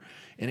higher.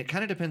 And it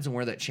kind of depends on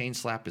where that chain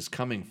slap is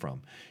coming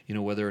from,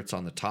 whether it's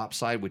on the top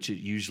side, which it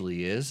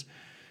usually is,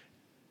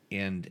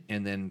 and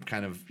then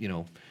kind of,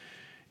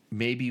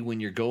 maybe when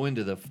you're going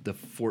to the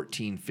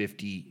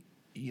 1450,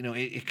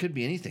 it could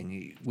be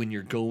anything. When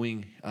you're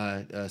going,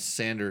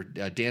 Sander,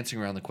 dancing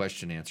around the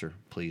question answer,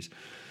 please.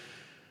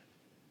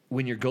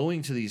 When you're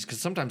going to these,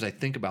 because sometimes I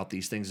think about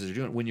these things as you're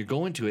doing it, when you're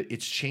going to it,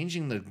 it's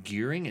changing the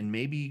gearing, and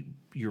maybe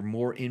you're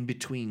more in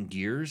between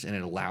gears, and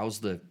it allows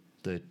the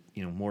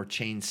more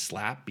chain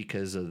slap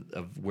because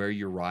of where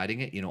you're riding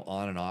it,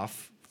 on and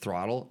off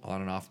throttle,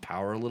 on and off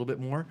power a little bit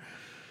more.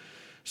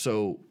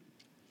 So,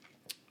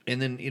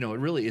 and then, it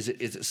really, is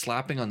it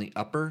slapping on the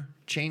upper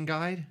chain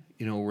guide,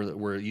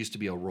 where it used to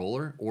be a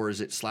roller, or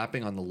is it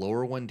slapping on the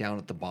lower one down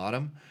at the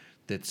bottom?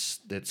 That's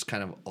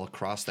kind of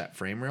across that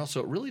frame rail.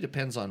 So it really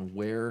depends on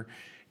where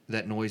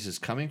that noise is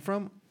coming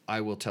from.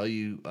 I will tell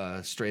you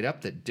straight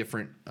up that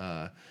different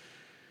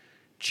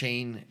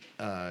chain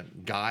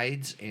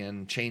guides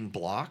and chain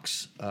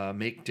blocks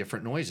make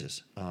different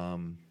noises,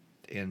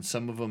 and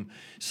some of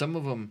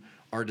them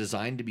are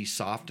designed to be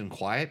soft and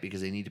quiet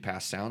because they need to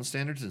pass sound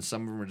standards, and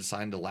some of them are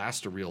designed to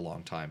last a real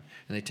long time,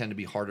 and they tend to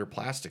be harder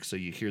plastic, so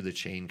you hear the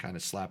chain kind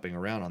of slapping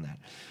around on that.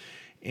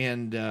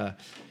 And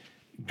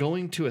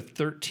going to a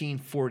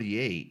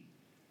 1348,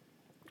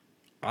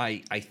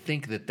 I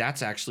think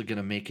that's actually going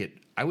to make it.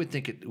 I would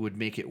think it would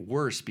make it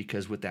worse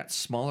because with that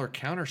smaller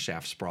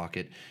countershaft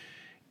sprocket,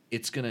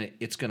 it's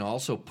gonna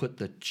also put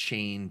the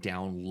chain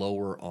down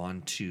lower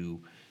onto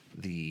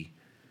the,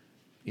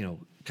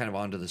 kind of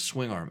onto the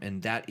swing arm,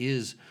 and that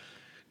is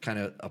kind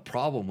of a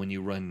problem when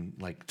you run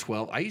like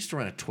 12. I used to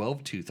run a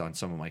 12 tooth on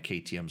some of my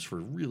KTMs for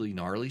really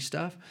gnarly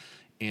stuff,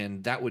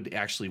 and that would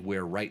actually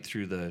wear right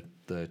through the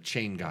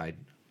chain guide.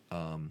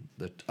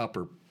 The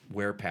upper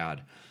wear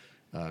pad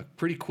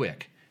pretty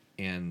quick,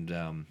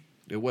 and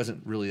it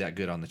wasn't really that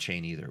good on the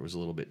chain either. It was a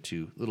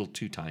little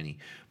too tiny.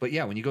 But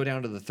yeah, when you go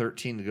down to the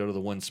 13 to go to the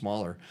one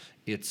smaller,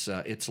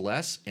 it's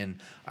less.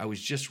 And I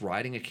was just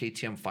riding a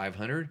KTM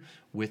 500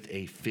 with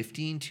a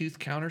 15 tooth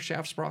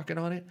countershaft sprocket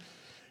on it,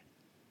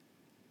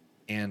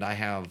 and I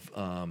have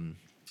on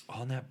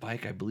that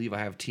bike, I believe I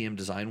have TM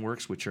Design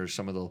Works, which are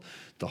some of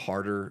the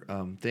harder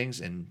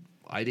things, and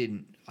I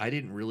didn't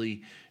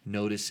really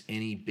notice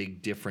any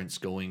big difference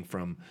going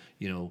from,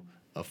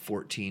 a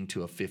 14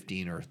 to a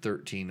 15 or a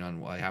 13 on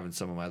what I have in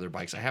some of my other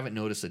bikes. I haven't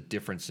noticed a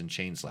difference in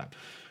chain slap.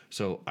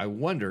 So I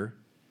wonder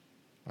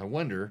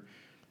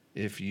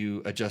if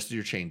you adjusted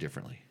your chain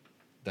differently.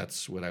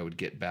 That's what I would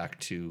get back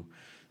to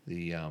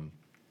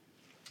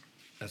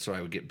that's what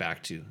I would get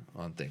back to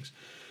on things.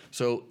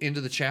 So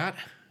into the chat.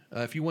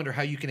 If you wonder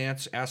how you can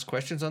ask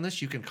questions on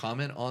this, you can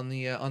comment on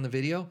the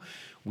video.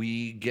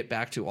 We get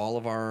back to all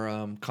of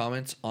our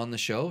comments on the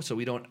show, so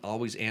we don't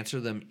always answer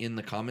them in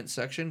the comment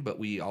section, but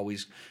we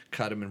always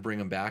cut them and bring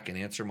them back and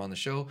answer them on the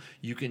show.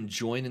 You can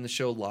join in the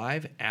show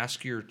live,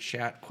 ask your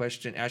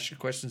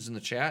questions in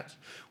the chat.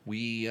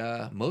 We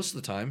most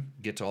of the time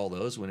get to all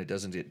those when it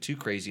doesn't get too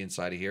crazy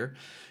inside of here.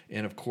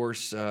 And of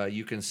course,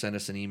 you can send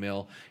us an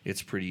email.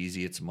 It's pretty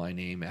easy. It's my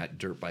name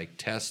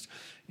 @DirtBikeTest,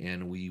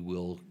 and we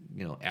will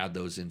add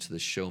those into the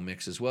show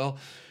mix as well.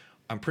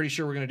 I'm pretty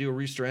sure we're going to do a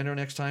Rooster Endo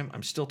next time.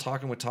 I'm still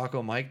talking with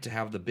Taco Mike to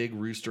have the big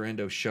Rooster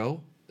Endo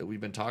show that we've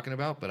been talking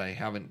about, but I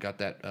haven't got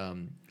that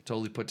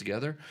totally put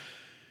together.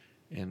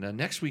 And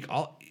next week,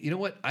 you know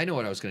what? I know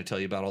what I was going to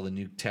tell you about all the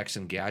new techs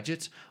and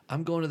gadgets.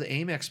 I'm going to the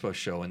AIM Expo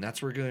show, and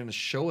that's where they're going to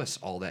show us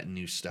all that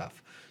new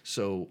stuff.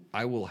 So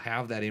I will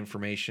have that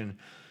information.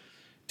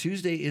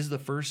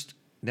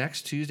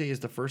 Next Tuesday is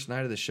the first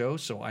night of the show,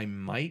 so I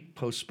might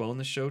postpone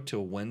the show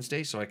till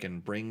Wednesday so I can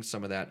bring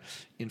some of that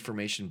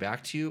information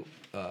back to you,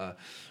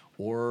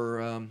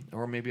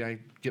 or maybe I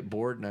get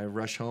bored and I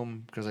rush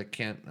home because I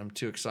can't. I'm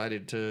too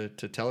excited to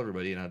tell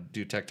everybody, and I'll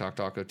do Tech Talk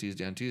Taco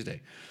Tuesday on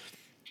Tuesday.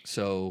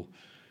 So,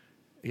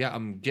 yeah,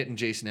 I'm getting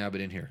Jason Abbott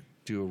in here,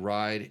 do a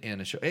ride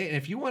and a show. Hey, and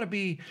if you want to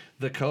be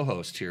the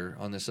co-host here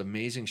on this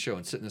amazing show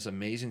and sit in this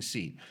amazing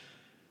seat,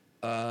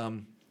 I'll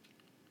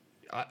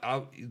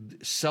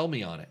sell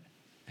me on it.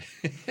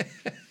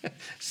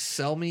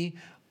 Sell me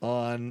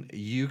on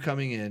you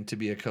coming in to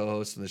be a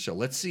co-host in the show.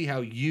 Let's see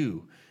how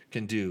you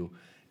can do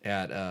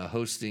at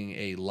hosting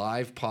a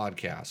live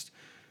podcast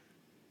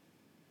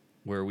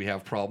where we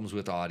have problems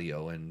with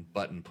audio and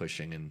button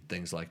pushing and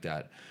things like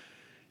that.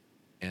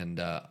 And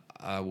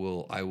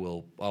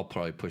I'll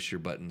probably push your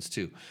buttons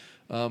too.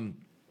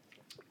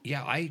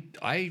 Yeah,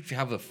 I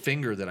have a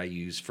finger that I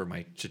use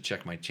to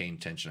check my chain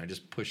tension. I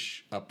just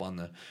push up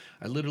on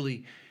I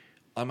literally,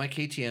 on my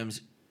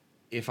KTMs,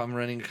 if I'm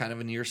running kind of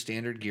a near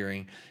standard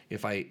gearing,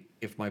 if my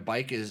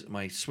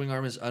swing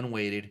arm is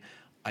unweighted,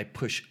 I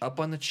push up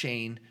on the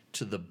chain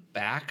to the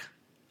back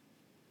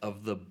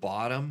of the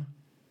bottom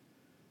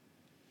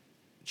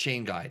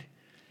chain guide,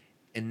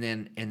 and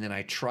then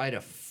I try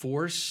to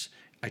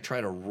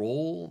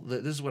roll.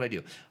 This is what I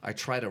do. I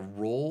try to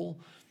roll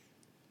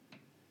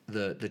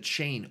the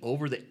chain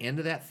over the end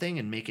of that thing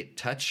and make it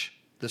touch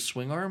the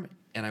swing arm,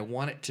 and I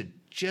want it to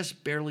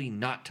just barely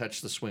not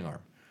touch the swing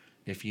arm.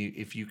 If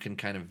you can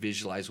kind of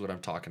visualize what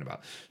I'm talking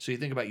about. So you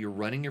think about, you're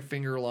running your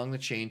finger along the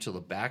chain to the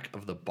back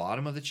of the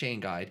bottom of the chain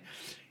guide,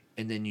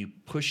 and then you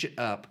push it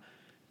up,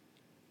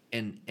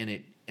 and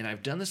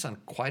I've done this on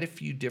quite a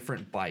few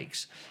different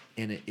bikes,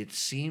 and it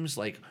seems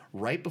like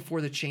right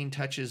before the chain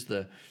touches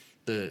the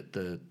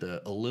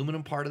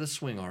aluminum part of the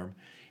swing arm,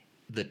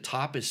 the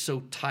top is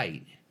so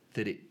tight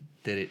that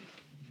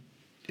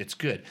it's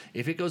good.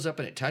 If it goes up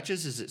and it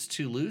touches, it's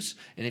too loose,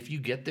 and if you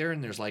get there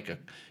and there's like a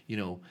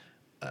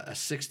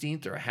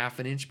 1/16 or a half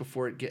an inch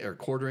before or a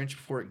quarter inch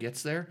before it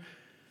gets there,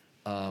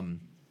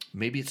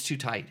 maybe it's too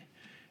tight.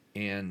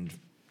 And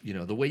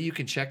the way you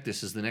can check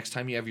this is the next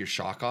time you have your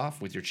shock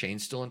off with your chain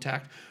still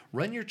intact,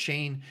 run your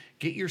chain,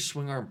 get your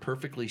swing arm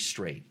perfectly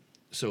straight.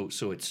 So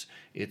it's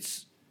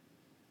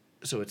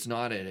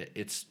not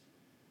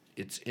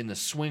it's in the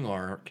swing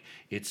arc,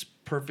 it's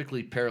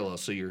perfectly parallel.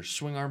 So your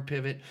swing arm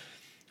pivot,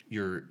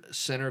 your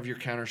center of your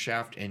counter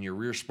shaft, and your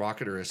rear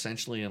sprocket are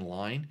essentially in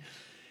line.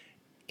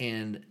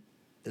 And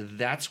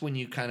that's when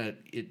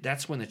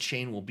that's when the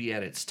chain will be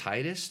at its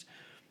tightest,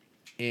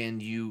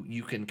 and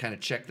you can kind of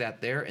check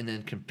that there, and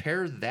then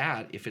compare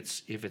that, if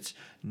it's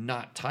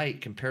not tight,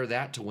 compare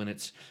that to when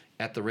it's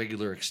at the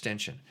regular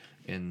extension,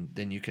 and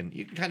then you can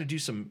kind of do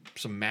some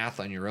math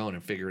on your own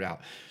and figure it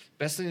out.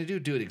 Best thing to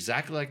do it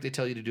exactly like they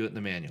tell you to do it in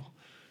the manual,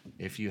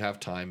 if you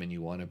have time and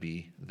you want to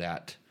be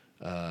that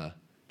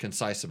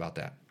concise about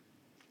that.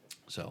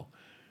 So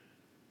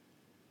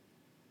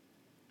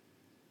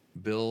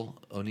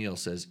Bill O'Neill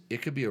says,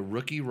 it could be a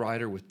rookie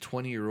rider with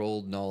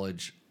 20-year-old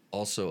knowledge,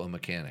 also a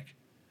mechanic.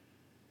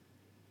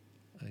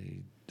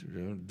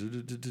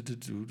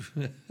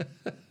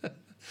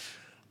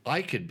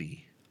 I could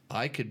be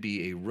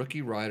a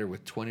rookie rider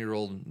with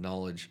 20-year-old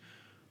knowledge,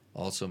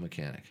 also a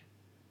mechanic.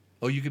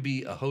 Oh, you could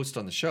be a host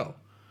on the show.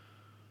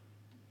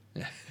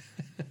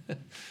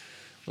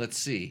 Let's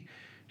see.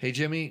 Hey,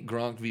 Jimmy,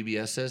 Gronk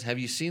VBS says, have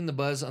you seen the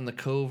buzz on the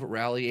Cove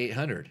Rally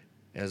 800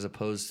 as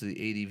opposed to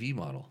the ADV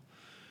model?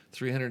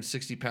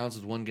 360 pounds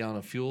with 1 gallon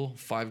of fuel,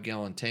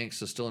 5-gallon tank,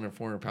 so still under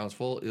 400 pounds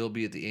full. It'll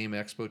be at the AIM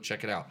Expo.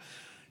 Check it out.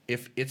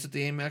 If it's at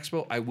the AIM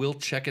Expo, I will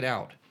check it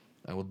out.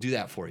 I will do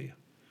that for you.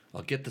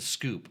 I'll get the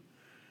scoop,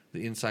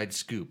 the inside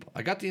scoop.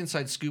 I got the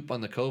inside scoop on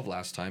the Cove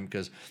last time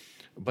because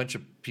a bunch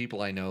of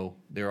people I know,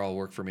 they all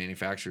work for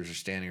manufacturers, are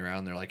standing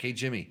around. They're like, hey,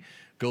 Jimmy,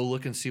 go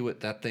look and see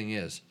what that thing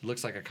is. It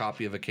looks like a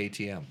copy of a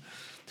KTM.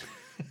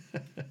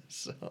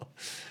 So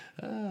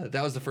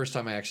that was the first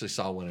time I actually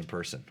saw one in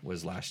person,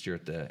 was last year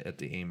at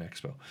the AIM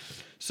Expo.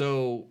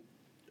 So,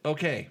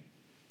 okay,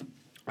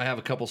 I have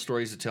a couple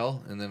stories to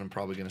tell, and then I'm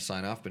probably going to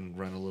sign off and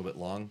run a little bit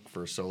long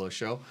for a solo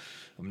show.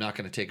 I'm not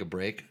going to take a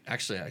break.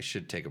 Actually, I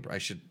should take a break. I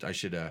should.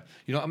 I'm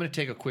going to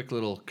take a quick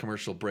little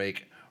commercial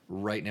break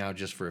right now,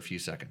 just for a few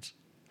seconds.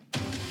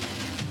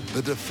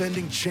 The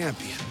defending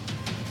champion,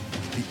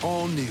 the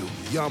all-new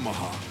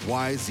Yamaha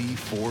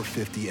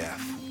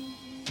YZ450F.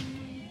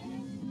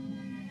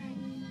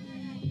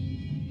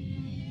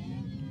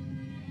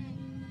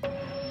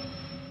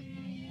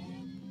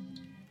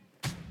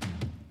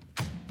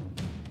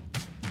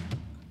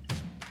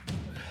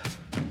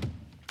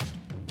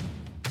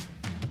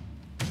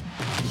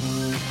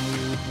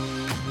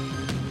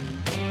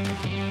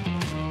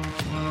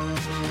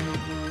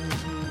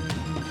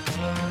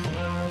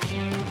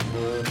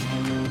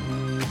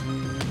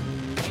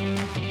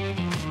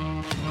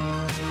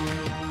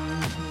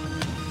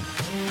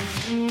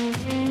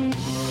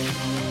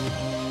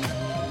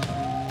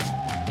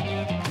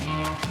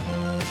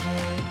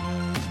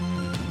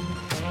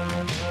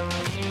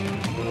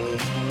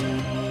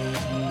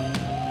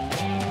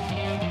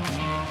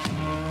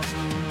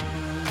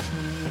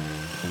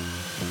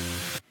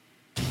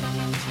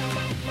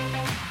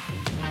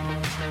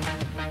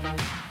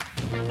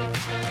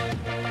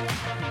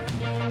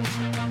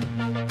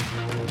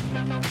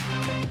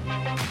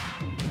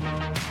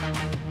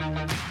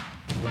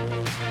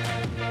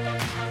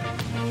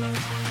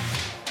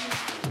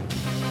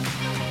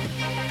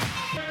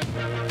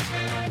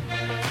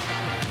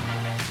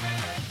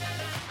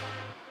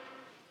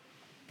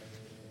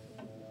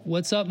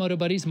 What's up, Moto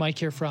Buddies? Mike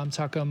here from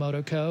Taco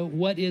Moto Co.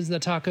 What is the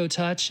Taco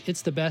Touch?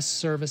 It's the best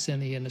service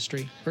in the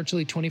industry.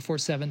 Virtually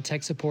 24/7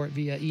 tech support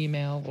via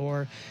email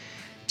or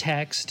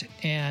text,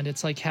 and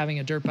it's like having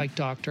a dirt bike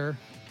doctor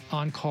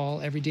on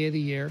call every day of the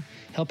year,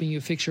 helping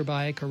you fix your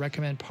bike or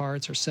recommend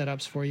parts or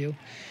setups for you.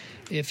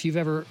 If you've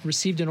ever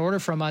received an order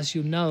from us,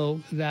 you'll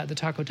know that the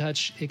Taco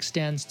Touch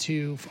extends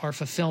to our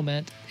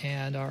fulfillment,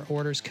 and our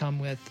orders come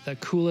with the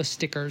coolest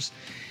stickers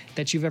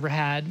that you've ever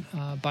had,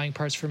 buying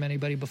parts from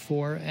anybody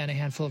before, and a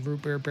handful of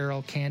root beer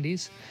barrel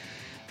candies.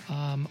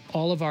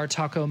 All of our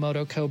Taco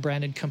Moto Co.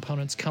 branded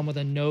components come with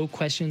a no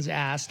questions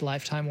asked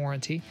lifetime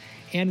warranty,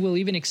 and we'll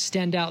even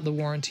extend out the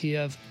warranty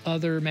of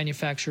other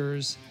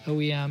manufacturers,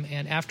 OEM,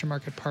 and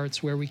aftermarket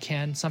parts where we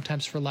can,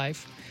 sometimes for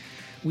life.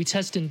 We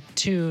test and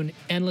tune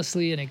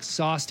endlessly and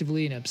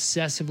exhaustively and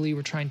obsessively.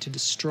 We're trying to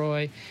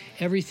destroy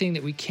everything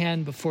that we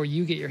can before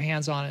you get your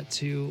hands on it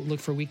to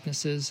look for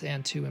weaknesses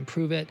and to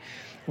improve it,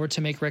 or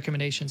to make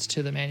recommendations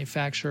to the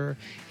manufacturer.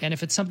 And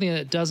if it's something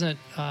that doesn't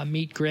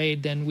meet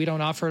grade, then we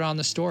don't offer it on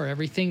the store.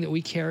 Everything that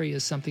we carry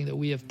is something that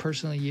we have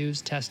personally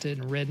used, tested,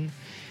 and ridden,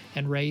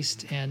 and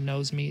raced, and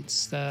knows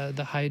meets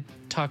the high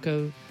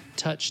Taco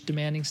Touch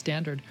demanding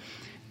standard.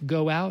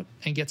 Go out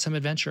and get some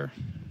adventure.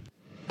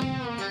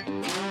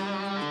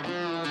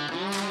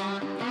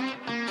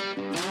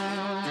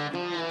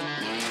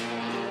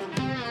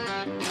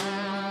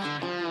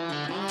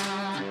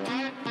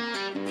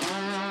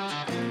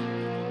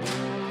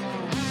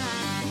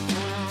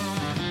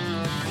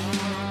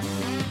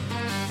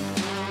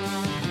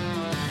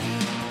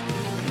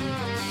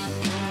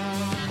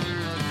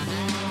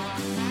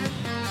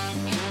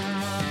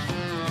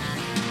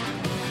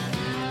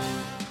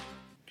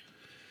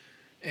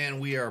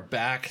 And we are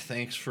back.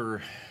 Thanks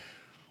for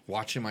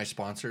watching my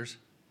sponsors.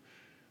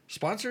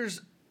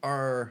 Sponsors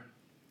are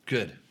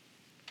good.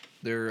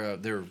 They're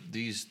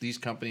these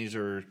companies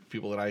are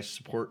people that I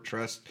support,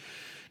 trust,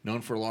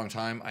 known for a long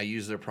time. I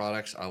use their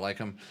products. I like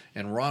them.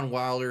 And Ron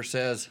Wilder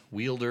says,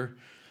 Wielder,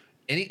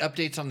 any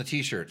updates on the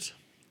T-shirts?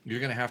 You're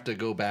going to have to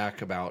go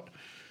back about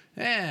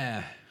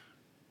an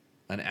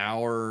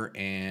hour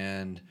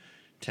and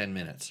 10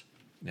 minutes,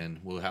 and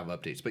we'll have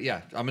updates. But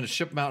yeah, I'm going to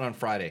ship them out on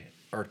Friday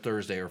or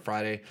Thursday or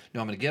Friday.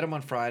 No, I'm going to get them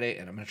on Friday,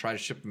 and I'm going to try to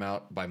ship them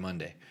out by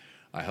Monday,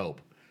 I hope.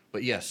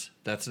 But yes,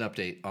 that's an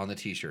update on the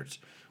T-shirts.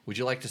 Would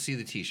you like to see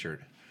the T-shirt?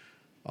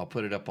 I'll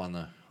put it up on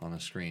the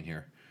screen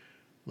here.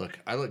 Look,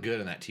 I look good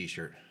in that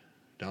T-shirt,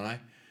 don't I?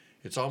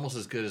 It's almost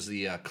as good as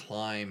the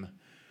Climb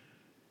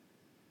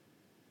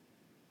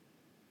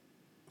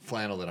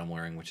flannel that I'm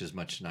wearing, which is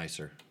much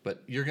nicer.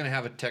 But you're going to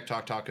have a Tech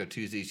Talk Taco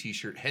Tuesday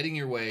T-shirt heading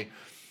your way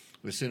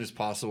as soon as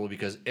possible,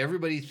 because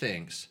everybody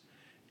thinks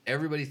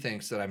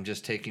that I'm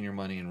just taking your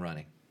money and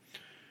running,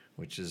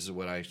 which is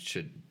what I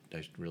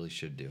really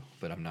should do,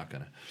 but I'm not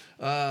gonna.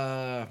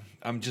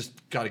 I'm just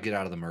got to get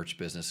out of the merch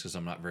business because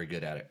I'm not very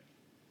good at it.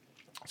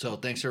 So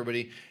thanks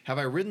everybody. Have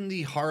I ridden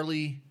the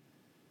Harley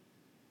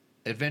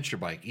adventure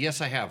bike?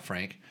 Yes, I have,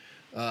 Frank.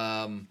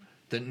 I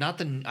don't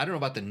know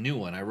about the new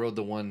one. I rode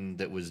the one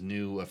that was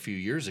new a few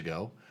years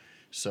ago.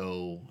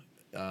 So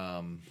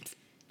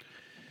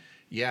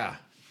yeah,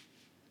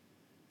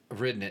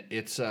 I've ridden it.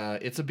 It's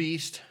a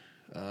beast.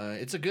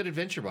 It's a good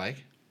adventure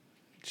bike.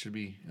 It should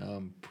be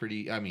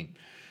pretty. I mean,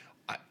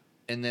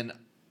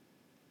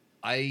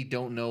 I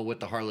don't know what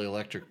the Harley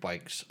electric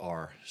bikes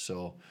are,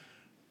 so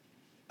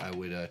I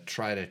would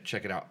try to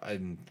check it out.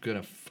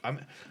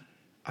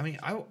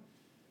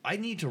 I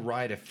need to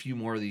ride a few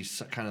more of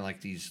these kind of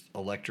like these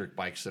electric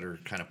bikes that are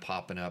kind of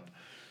popping up.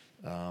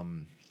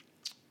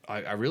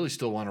 I really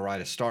still want to ride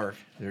a Stark.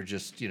 They're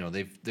just,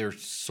 they're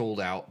sold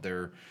out.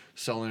 They're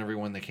selling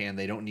everyone they can.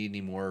 They don't need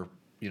any more,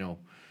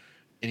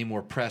 any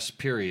more press,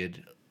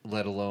 period,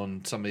 let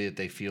alone somebody that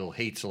they feel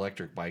hates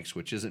electric bikes,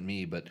 which isn't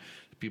me, but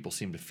people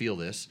seem to feel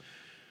this.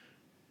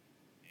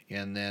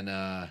 And then,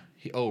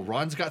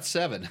 Ron's got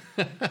 7.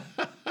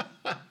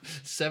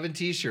 7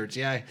 T-shirts.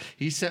 Yeah,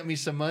 he sent me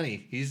some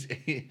money.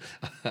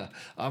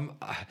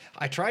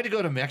 I tried to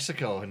go to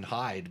Mexico and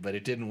hide, but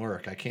it didn't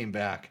work. I came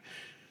back.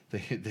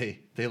 They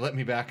let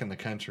me back in the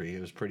country. It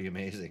was pretty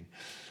amazing.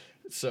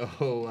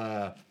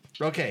 So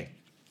okay.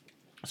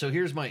 So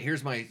here's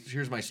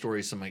my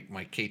story. Some of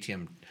my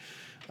KTM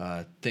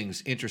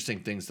things, interesting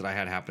things that I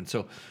had happen.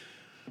 So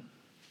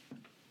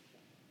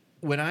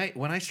when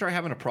I start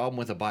having a problem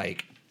with a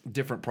bike,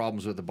 different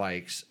problems with the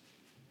bikes,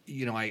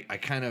 I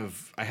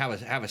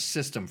have a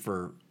system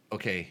for,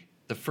 okay,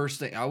 the first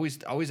thing I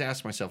always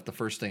ask myself, the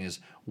first thing is,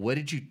 what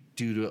did you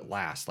do to it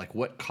last? Like,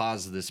 what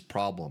caused this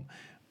problem?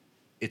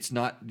 It's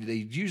not,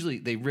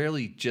 they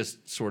rarely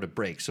just sort of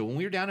break. So when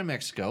we were down in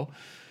Mexico,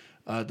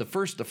 the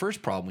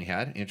first problem we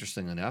had,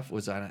 interestingly enough,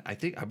 was on, I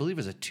believe it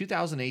was a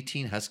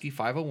 2018 Husky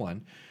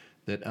 501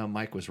 that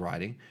Mike was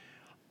riding.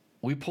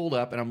 We pulled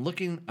up, and I'm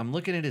looking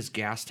at his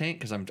gas tank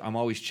because I'm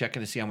always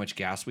checking to see how much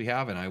gas we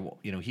have, and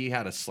he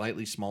had a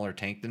slightly smaller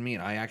tank than me,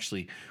 and I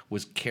actually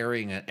was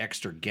carrying an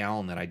extra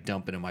gallon that I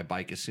dump into my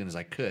bike as soon as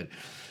I could.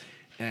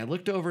 And I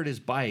looked over at his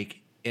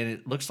bike, and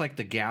it looks like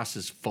the gas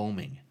is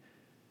foaming.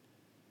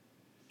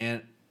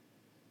 And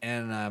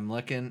I'm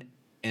looking,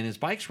 and his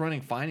bike's running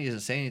fine. He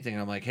doesn't say anything.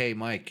 I'm like, hey,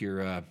 Mike,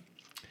 I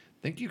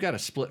think you got a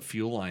split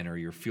fuel line, or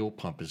your fuel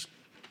pump is,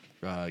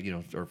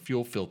 or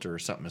fuel filter or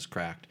something is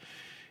cracked.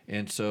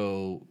 And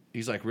so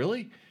he's like,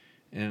 really?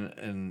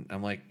 And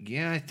I'm like,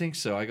 yeah, I think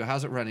so. I go,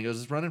 how's it running? He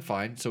goes, it's running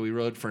fine. So we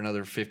rode for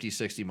another 50,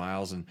 60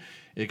 miles, and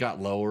it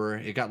got lower.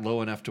 It got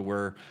low enough to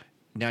where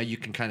now you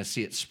can kind of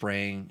see it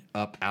spraying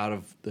up out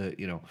of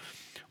the,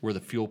 where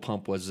the fuel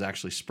pump was is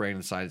actually spraying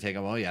the side of the tank.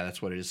 I'm, oh, yeah,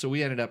 that's what it is. So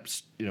we ended up,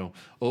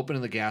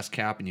 opening the gas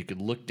cap, and you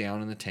could look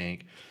down in the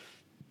tank,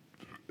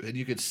 and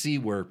you could see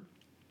where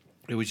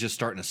it was just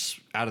starting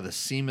to, out of the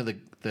seam of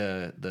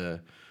the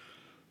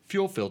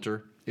fuel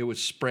filter, it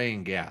was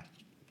spraying gas.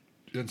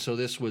 And so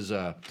this was,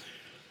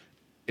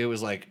 it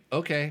was like,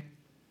 okay,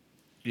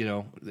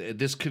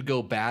 this could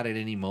go bad at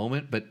any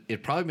moment, but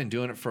it probably been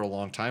doing it for a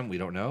long time. We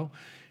don't know.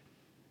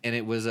 And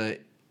it was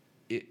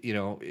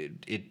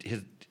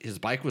his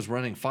bike was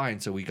running fine.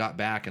 So we got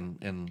back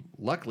and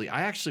luckily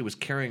I actually was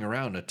carrying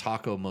around a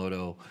Taco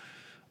Moto,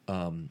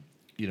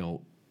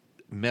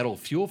 metal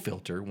fuel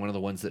filter, one of the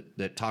ones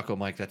that Taco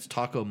Mike, that's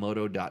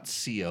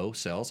tacomoto.co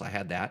sells. I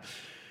had that,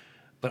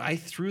 but I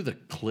threw the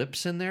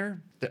clips in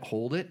there that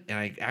hold it, and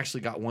I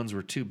actually got ones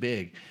were too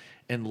big.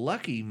 And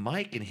lucky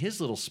Mike in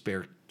his little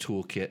spare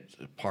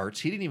toolkit parts,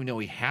 he didn't even know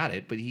he had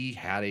it, but he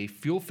had a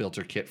fuel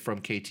filter kit from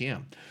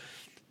KTM,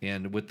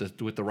 and with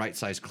the right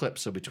size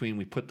clips. So between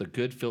we put the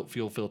good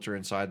fuel filter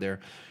inside there,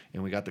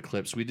 and we got the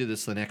clips. We did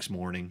this the next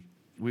morning.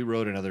 We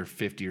rode another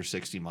 50 or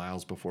 60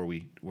 miles before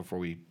we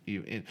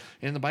even,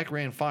 and the bike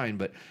ran fine,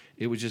 but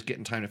it was just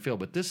getting time to fill.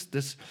 But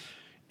this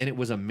and it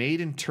was a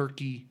made in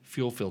Turkey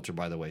fuel filter,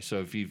 by the way.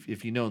 So if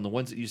you know, and the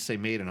ones that you say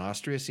made in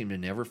Austria seem to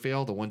never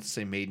fail. The ones that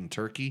say made in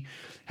Turkey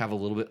have a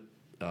little bit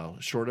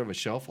shorter of a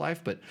shelf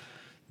life, but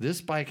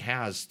this bike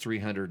has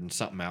 300 and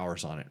something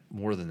hours on it,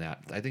 more than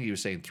that. I think he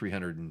was saying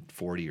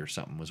 340 or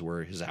something was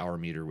where his hour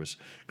meter was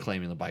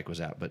claiming the bike was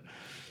at. But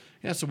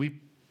yeah, so we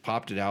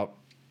popped it out,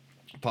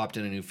 popped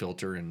in a new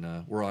filter,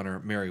 and we're on our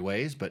merry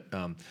ways. But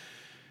and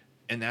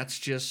that's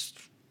just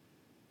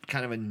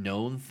kind of a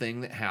known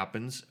thing that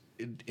happens.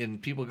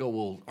 And people go,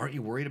 well, aren't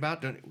you worried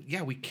about it?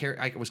 Yeah,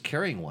 I was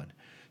carrying one.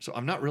 So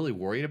I'm not really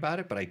worried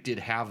about it, but I did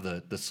have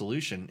the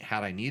solution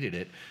had I needed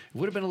it. It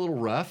would have been a little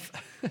rough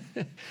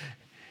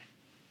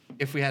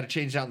if we had to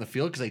change it out in the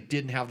field because I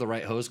didn't have the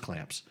right hose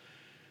clamps.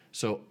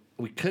 So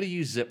we could have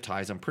used zip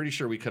ties. I'm pretty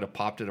sure we could have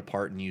popped it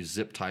apart and used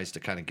zip ties to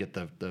kind of get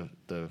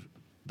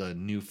the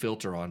new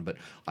filter on, but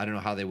I don't know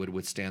how they would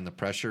withstand the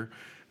pressure.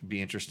 It'd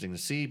be interesting to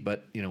see,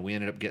 but we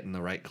ended up getting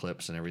the right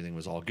clips and everything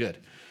was all good.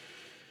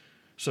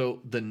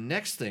 So the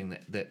next thing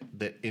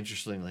that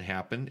interestingly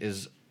happened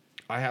is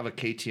I have a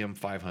KTM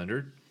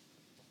 500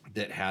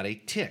 that had a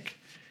tick,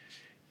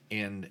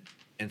 and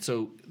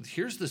so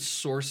here's the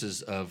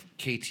sources of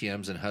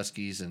KTMs and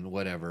Huskies and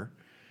whatever.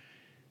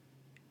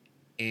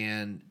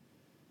 And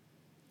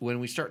when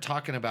we start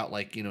talking about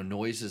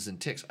noises and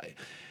ticks,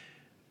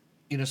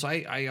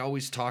 I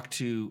always talk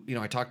to,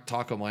 I talk to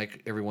Taco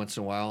Mike every once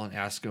in a while and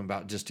ask him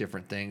about just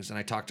different things. And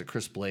I talk to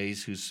Chris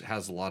Blaze, who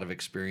has a lot of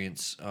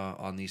experience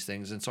on these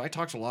things. And so I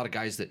talk to a lot of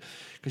guys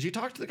because you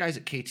talk to the guys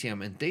at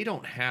KTM and they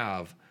don't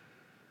have,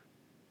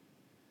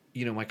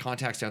 my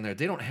contacts down there,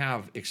 they don't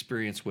have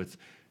experience with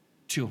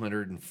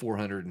 200 and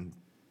 400 and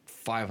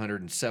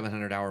 500 and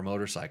 700 hour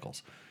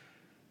motorcycles.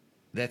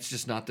 That's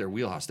just not their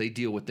wheelhouse. They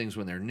deal with things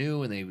when they're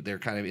new and they're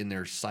kind of in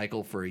their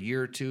cycle for a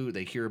year or two.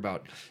 They hear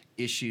about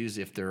issues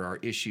if there are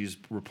issues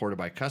reported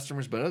by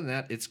customers, but other than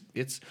that,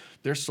 it's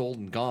they're sold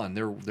and gone.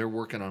 They're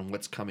working on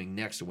what's coming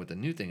next and what the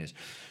new thing is.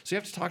 So you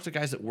have to talk to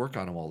guys that work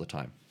on them all the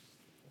time.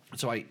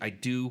 So I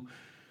do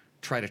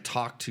try to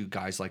talk to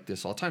guys like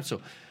this all the time.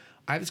 So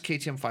I have this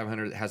KTM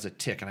 500 that has a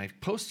tick, and I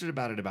posted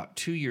about it about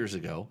 2 years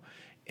ago,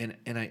 and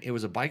it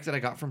was a bike that I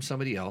got from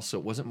somebody else, so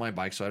it wasn't my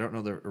bike, so I don't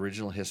know the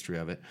original history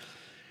of it.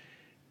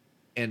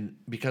 And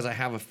because I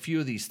have a few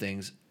of these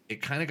things,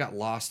 it kind of got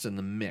lost in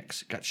the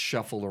mix. It got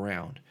shuffled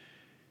around.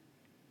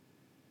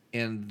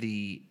 And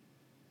the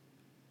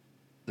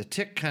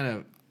tick kind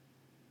of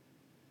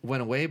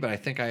went away, but I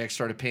think I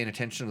started paying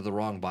attention to the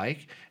wrong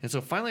bike. And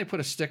so finally I put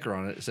a sticker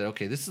on it and said,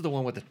 okay, this is the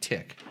one with the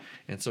tick.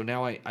 And so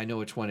now I know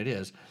which one it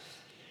is.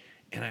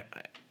 And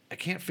I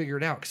can't figure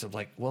it out because I'm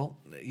like, well,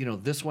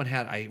 this one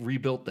I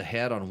rebuilt the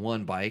head on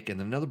one bike, and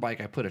another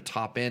bike I put a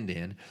top end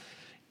in.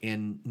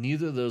 And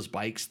neither of those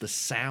bikes, the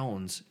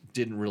sounds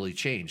didn't really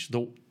change.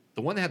 The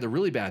one that had the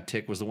really bad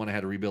tick was the one I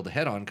had to rebuild the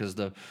head on because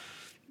the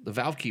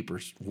valve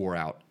keepers wore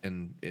out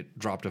and it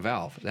dropped a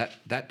valve.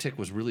 That tick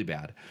was really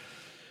bad.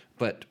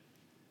 But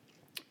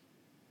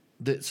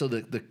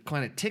the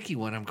kind of ticky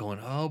one, I'm going,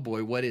 oh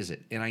boy, what is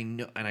it? And I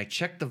know, and I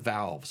checked the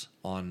valves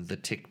on the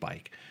tick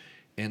bike,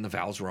 and the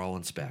valves were all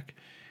in spec.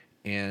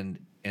 And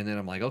then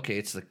I'm like, okay,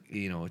 it's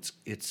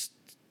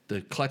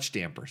the clutch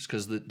dampers,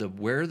 because the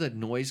where the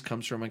noise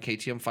comes from on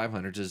KTM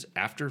 500s is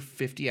after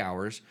 50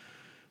 hours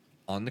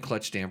on the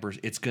clutch dampers,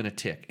 it's going to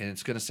tick, and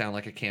it's going to sound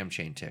like a cam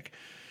chain tick.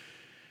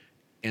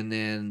 And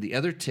then the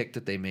other tick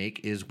that they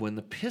make is when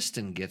the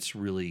piston gets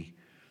really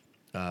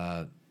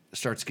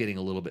starts getting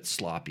a little bit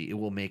sloppy, it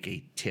will make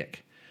a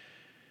tick.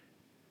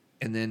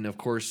 And then, of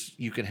course,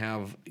 you can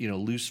have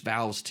loose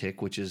valves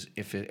tick, which is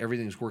if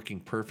everything's working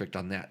perfect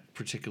on that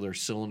particular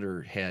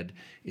cylinder head,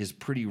 is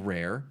pretty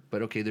rare.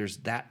 But okay, there's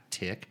that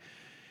tick.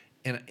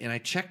 and I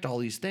checked all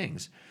these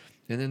things,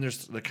 and then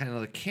there's the kind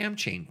of the cam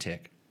chain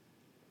tick,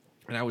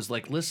 and I was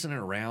like listening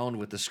around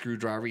with the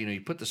screwdriver. You know,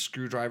 you put the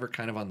screwdriver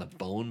kind of on the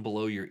bone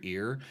below your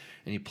ear,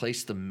 and you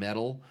place the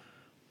metal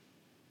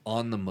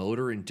on the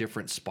motor in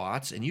different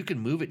spots, and you can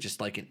move it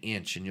just like an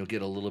inch, and you'll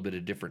get a little bit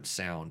of different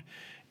sound,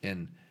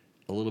 and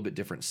a little bit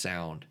different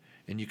sound,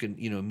 and you can,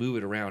 you know, move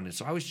it around. And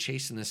so I was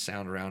chasing this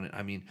sound around, and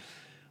I mean,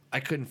 I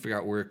couldn't figure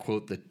out where,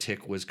 quote, the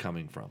tick was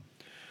coming from.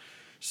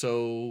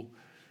 So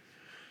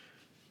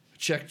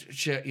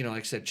checked, you know,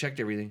 like I said,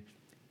 checked everything.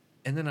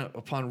 And then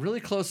upon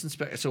really close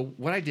inspection, so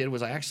what I did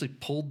was I actually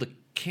pulled the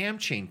cam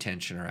chain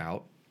tensioner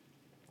out,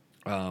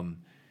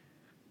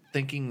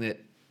 thinking that,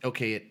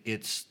 okay,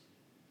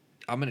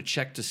 I'm going to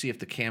check to see if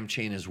the cam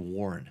chain is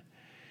worn.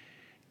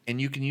 And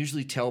you can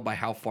usually tell by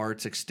how far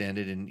it's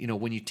extended. And, you know,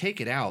 when you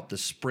take it out, the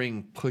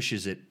spring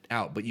pushes it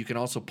out. But you can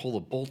also pull the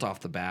bolt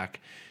off the back,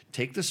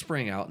 take the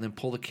spring out, and then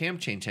pull the cam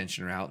chain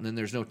tensioner out. And then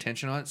there's no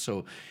tension on it,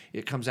 so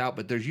it comes out.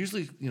 But there's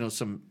usually, you know,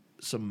 some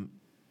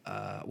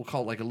we'll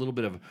call it like a little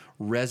bit of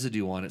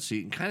residue on it, so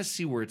you can kind of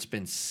see where it's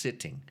been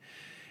sitting.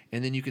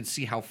 And then you can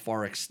see how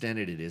far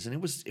extended it is. And it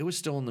was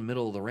still in the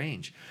middle of the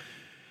range.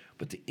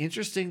 But the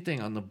interesting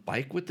thing on the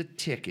bike with the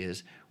tick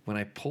is when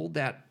I pulled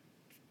that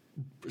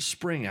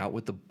spring out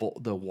with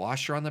the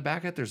washer on the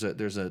back of it,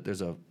 there's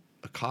a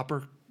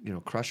copper, you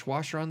know, crush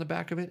washer on the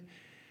back of it.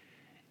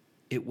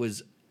 It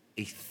was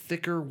a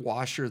thicker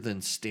washer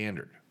than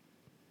standard,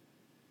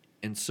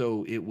 and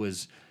so it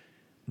was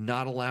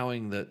not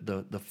allowing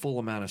the full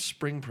amount of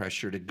spring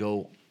pressure to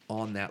go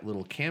on that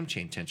little cam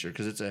chain tensioner,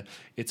 because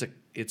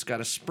it's got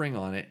a spring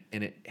on it,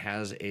 and it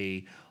has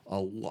a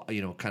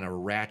you know, kind of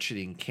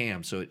ratcheting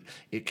cam, so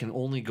it can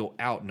only go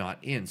out, not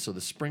in. So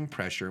the spring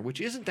pressure, which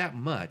isn't that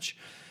much,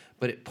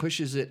 but it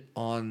pushes it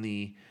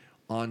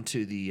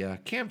onto the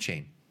cam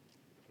chain.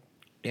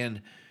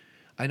 And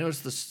I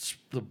noticed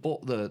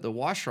the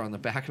washer on the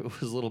back of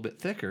it was a little bit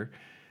thicker.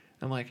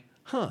 I'm like,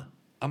 I'm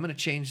going to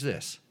change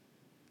this.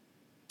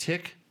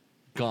 Tick,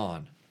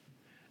 gone.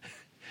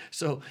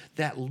 So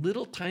that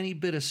little tiny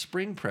bit of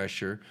spring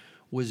pressure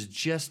was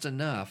just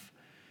enough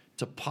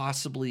to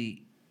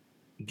possibly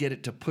get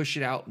it to push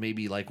it out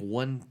maybe like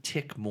one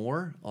tick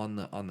more on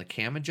the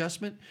cam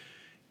adjustment,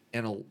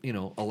 and, you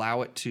know,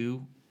 allow it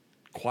to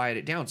quiet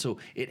it down. So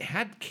it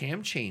had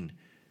cam chain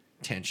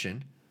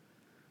tension,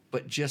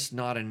 but just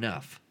not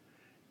enough.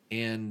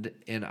 And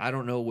I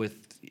don't know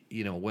with,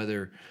 you know,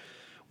 whether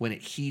when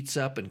it heats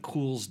up and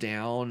cools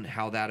down,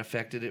 how that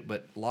affected it,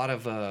 but a lot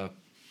of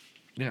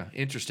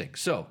interesting.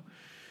 So,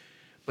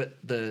 but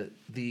the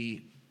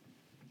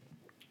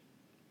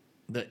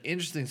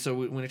interesting, so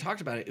when I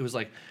talked about it, it was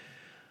like,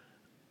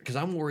 because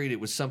I'm worried it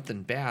was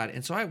something bad.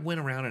 And so I went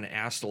around and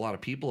asked a lot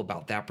of people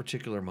about that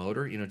particular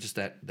motor, you know, just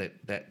that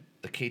the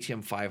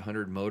KTM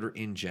 500 motor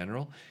in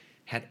general.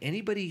 Had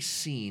anybody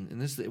seen, and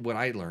this is what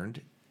I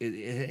learned, had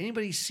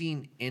anybody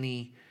seen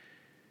any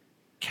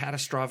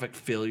catastrophic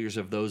failures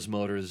of those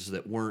motors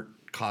that weren't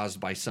caused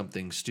by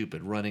something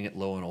stupid, running it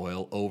low on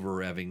oil, over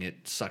revving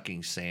it,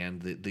 sucking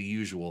sand, the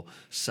usual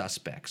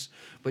suspects,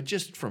 but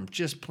just from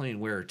just plain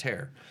wear or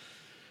tear?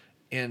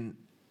 And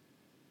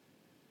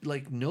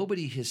like,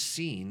 nobody has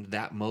seen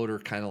that motor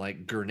kind of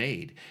like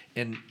grenade.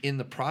 And in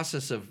the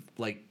process of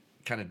like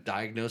kind of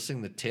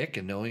diagnosing the tick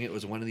and knowing it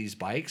was one of these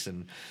bikes,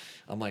 and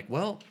I'm like,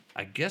 well,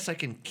 I guess I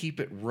can keep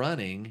it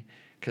running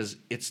because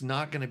it's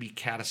not going to be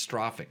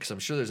catastrophic. Because I'm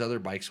sure there's other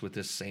bikes with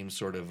this same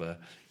sort of a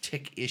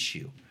tick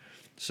issue.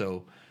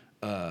 So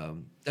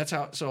that's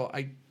how. So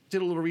I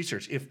did a little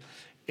research.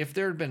 If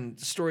there had been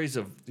stories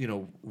of, you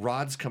know,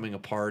 rods coming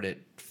apart at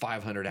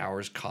 500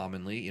 hours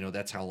commonly, you know,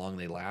 that's how long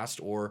they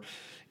last, or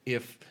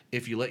if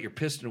you let your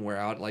piston wear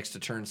out, it likes to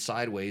turn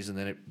sideways and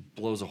then it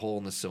blows a hole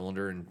in the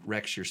cylinder and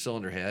wrecks your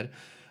cylinder head,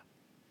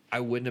 I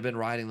wouldn't have been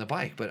riding the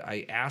bike. But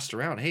I asked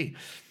around, hey,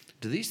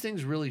 do these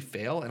things really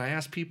fail? And I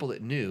asked people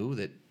that knew,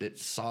 that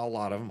saw a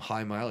lot of them,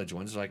 high mileage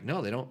ones. Like,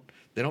 no, they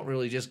don't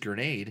really just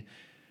grenade.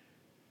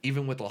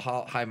 Even with the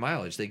high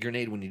mileage, they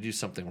grenade when you do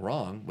something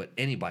wrong, but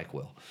any bike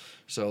will.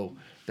 So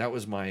that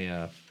was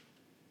my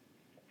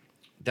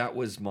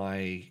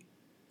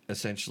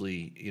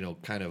essentially, you know,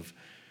 kind of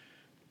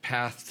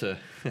path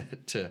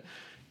to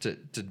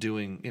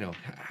doing, you know,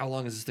 how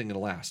long is this thing going to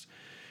last?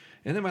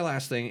 And then my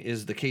last thing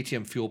is the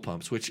KTM fuel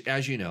pumps, which,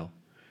 as you know,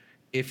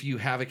 if you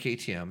have a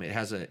KTM, it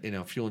has a, you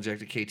know, fuel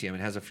injected KTM, it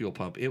has a fuel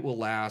pump, it will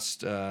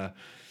last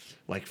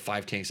like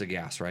 5 tanks of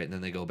gas, right? And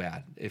then they go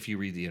bad. If you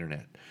read the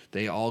internet,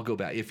 they all go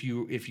bad. If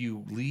you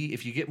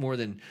get more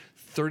than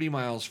 30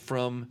 miles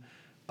from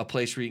a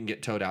place where you can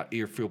get towed out,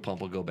 your fuel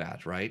pump will go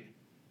bad, right?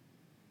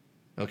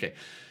 Okay.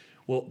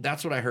 Well,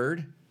 that's what I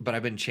heard, but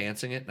I've been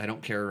chancing it. I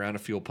don't carry around a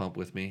fuel pump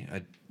with me.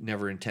 I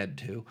never intend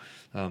to.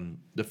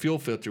 The fuel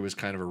filter was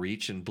kind of a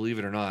reach, and believe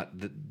it or not,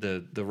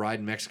 the ride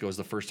in Mexico was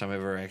the first time I've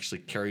ever actually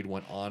carried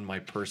one on my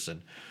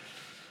person.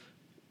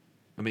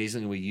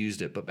 Amazingly, we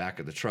used it, but back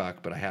at the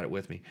truck, but I had it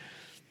with me.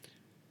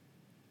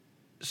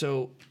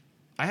 So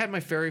I had my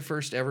very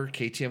first ever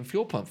KTM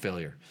fuel pump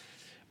failure.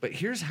 But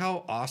here's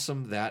how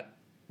awesome that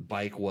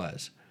bike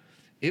was.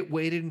 It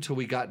waited until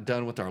we got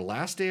done with our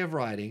last day of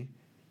riding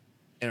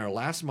and our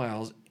last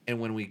miles. And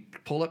when we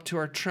pulled up to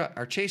our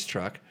chase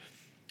truck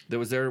that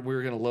was there, we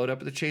were going to load up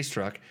at the chase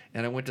truck.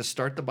 And I went to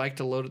start the bike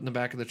to load it in the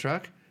back of the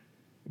truck.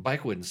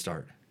 Bike wouldn't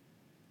start.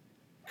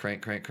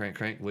 Crank,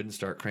 wouldn't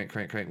start.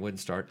 Crank, wouldn't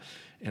start.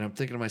 And I'm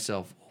thinking to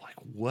myself, like,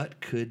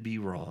 what could be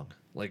wrong?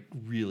 Like,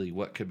 really,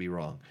 what could be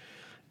wrong?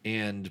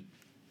 And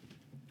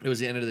it was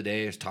the end of the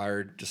day. I was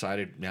tired.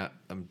 Decided,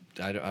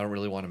 I don't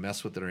really want to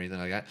mess with it or anything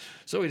like that.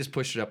 So we just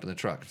pushed it up in the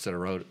truck instead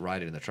of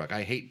riding in the truck.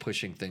 I hate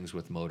pushing things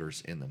with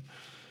motors in them.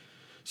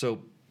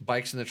 So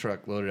bike's in the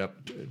truck, loaded up,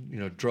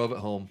 drove it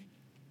home.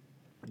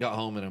 Got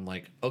home and I'm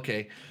like,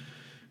 okay.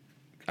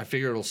 I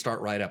figured it'll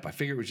start right up. I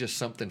figured it was just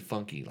something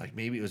funky. Like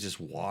maybe it was just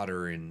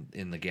water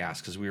in the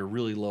gas because we were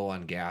really low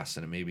on gas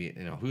and it maybe,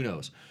 who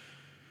knows?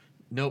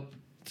 Nope.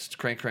 Just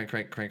crank,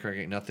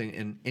 nothing.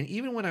 And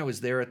even when I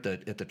was there at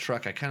the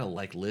truck, I kind of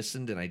like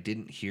listened and I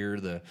didn't hear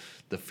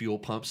the fuel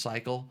pump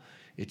cycle.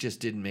 It just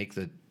didn't make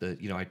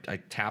I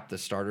tapped the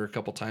starter a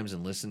couple times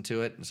and listened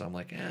to it. And so I'm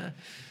like,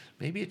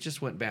 maybe it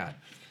just went bad.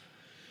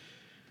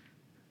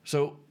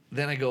 So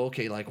then I go,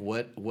 okay, like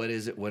what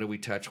is it? What do we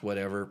touch?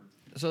 Whatever.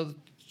 So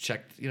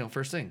checked,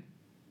 first thing,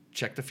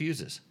 check the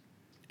fuses.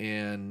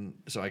 And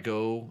so I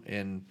go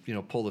and,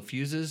 pull the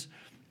fuses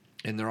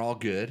and they're all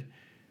good.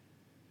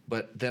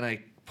 But then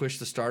I push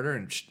the starter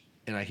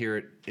and I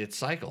hear it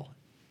cycle.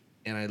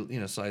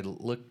 And so I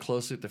look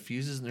closely at the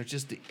fuses and there's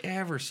just the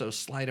ever so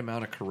slight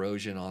amount of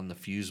corrosion on the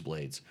fuse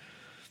blades.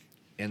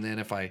 And then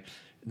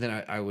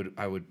I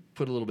would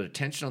put a little bit of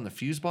tension on the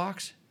fuse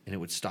box and it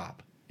would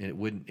stop. And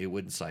it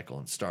wouldn't cycle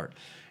and start.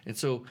 And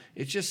so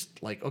it's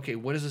just like, okay,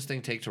 what does this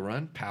thing take to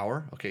run?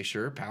 Power. Okay,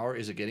 sure. Power.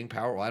 Is it getting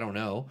power? Well, I don't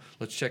know.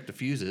 Let's check the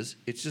fuses.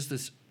 It's just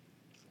this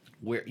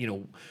where,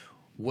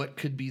 what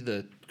could be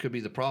the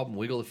problem?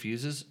 Wiggle the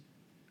fuses.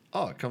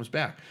 Oh, it comes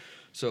back.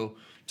 So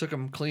took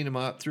them, cleaned them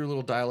up, threw a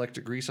little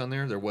dielectric grease on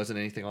there. There wasn't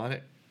anything on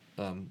it.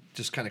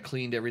 Just kind of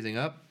cleaned everything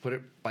up, put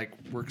it, bike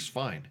works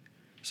fine.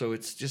 So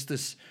it's just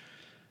this,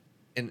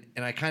 and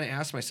I kind of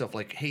asked myself,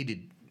 like, hey,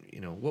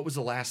 what was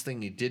the last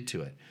thing you did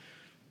to it?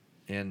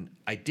 And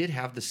I did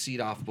have the seat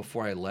off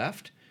before I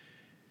left.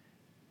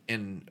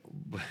 And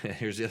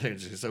here's the other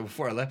thing. So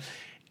before I left,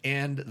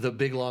 and the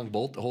big long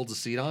bolt that holds the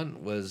seat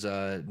on was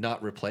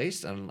not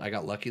replaced. And I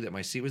got lucky that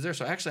my seat was there.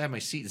 So I actually had my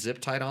seat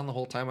zip tied on the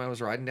whole time I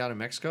was riding down in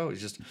Mexico. It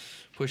was just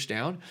pushed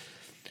down.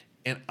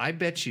 And I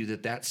bet you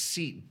that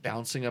seat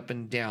bouncing up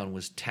and down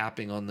was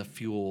tapping on the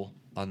fuel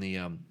on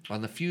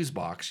the fuse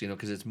box,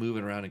 because it's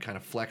moving around and kind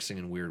of flexing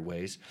in weird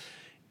ways.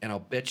 And I'll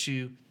bet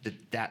you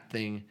that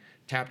thing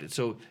tapped it.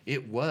 So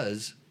it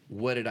was,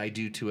 what did I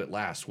do to it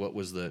last? What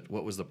was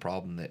the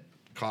problem that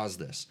caused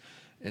this?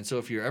 And so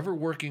if you're ever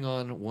working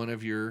on one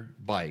of your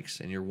bikes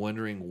and you're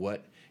wondering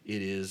what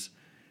it is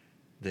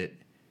that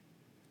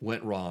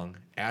went wrong,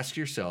 ask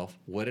yourself,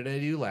 what did I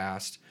do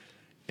last?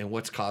 And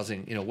what's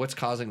causing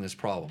this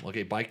problem?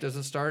 Okay, bike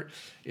doesn't start.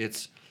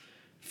 It's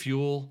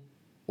fuel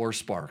or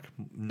spark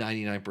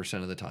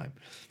 99% of the time.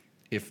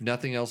 If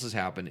nothing else has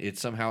happened,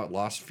 it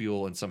lost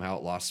fuel and somehow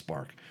it lost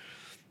spark.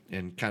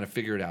 And kind of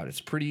figure it out.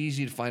 It's pretty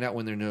easy to find out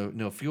when there's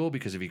no fuel,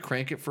 because if you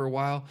crank it for a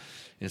while,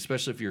 and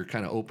especially if you're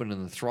kind of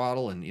opening the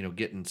throttle and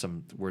getting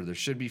some where there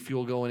should be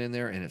fuel going in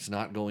there and it's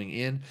not going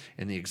in,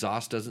 and the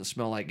exhaust doesn't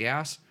smell like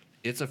gas,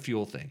 it's a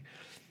fuel thing.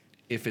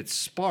 If it's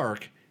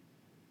spark,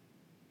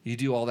 you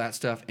do all that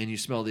stuff and you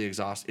smell the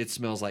exhaust, it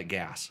smells like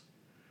gas.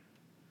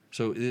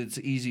 So it's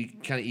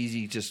kind of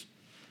easy, just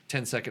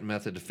 10-second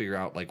method to figure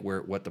out like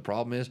what the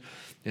problem is,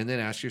 and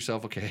then ask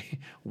yourself, okay,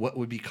 what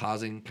would be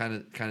causing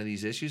kind of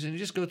these issues, and you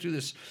just go through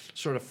this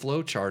sort of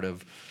flow chart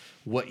of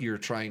what you're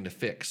trying to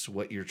fix,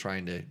 what you're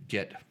trying to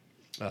get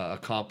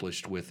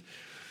accomplished with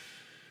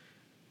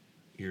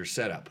your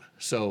setup.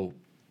 So,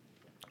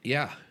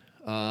 yeah,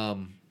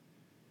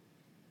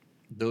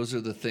 those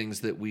are the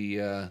things that we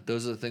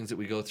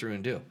go through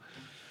and do.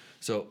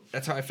 So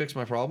that's how I fix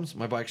my problems.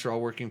 My bikes are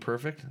all working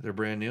perfect. They're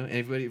brand new.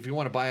 Anybody, if you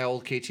want to buy an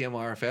old KTM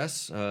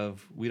RFS,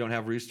 we don't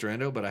have Rooster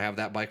Endo, but I have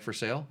that bike for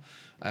sale.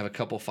 I have a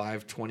couple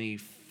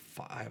 525.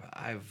 I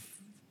have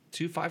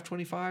two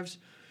 525s.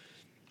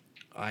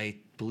 I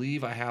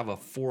believe I have a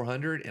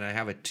 400, and I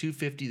have a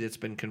 250 that's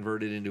been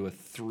converted into a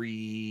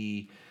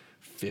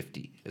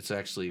 350. It's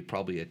actually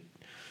probably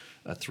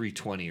a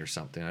 320 or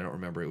something. I don't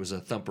remember. It was a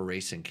Thumper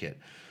Racing kit.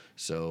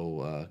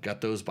 So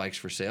got those bikes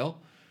for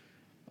sale.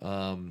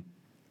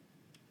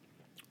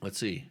 Let's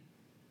see.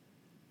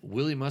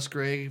 Willie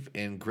Musgrave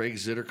and Greg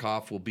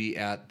Zitterkoff will be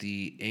at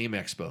the AIM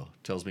Expo,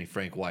 tells me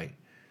Frank White.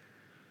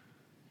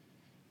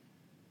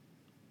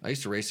 I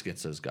used to race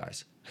against those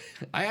guys.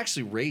 I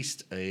actually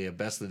raced a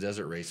Best in the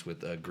Desert race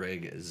with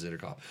Greg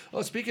Zitterkoff.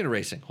 Oh, speaking of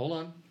racing, hold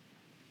on.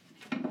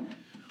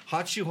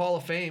 Hot Shoe Hall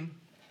of Fame.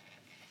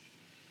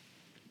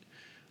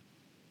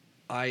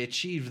 I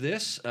achieved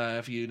this.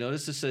 If you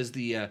notice, this says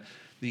the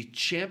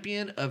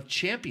Champion of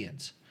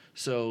Champions.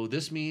 So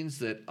this means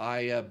that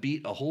I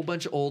beat a whole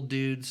bunch of old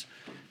dudes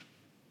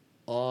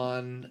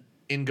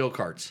in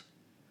go-karts.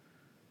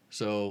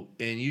 So,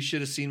 and you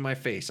should have seen my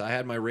face. I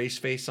had my race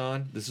face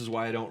on. This is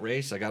why I don't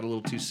race. I got a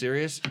little too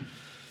serious.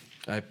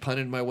 I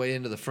punted my way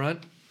into the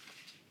front.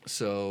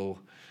 So,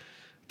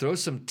 throw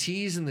some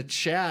T's in the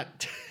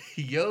chat,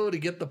 yo, to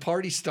get the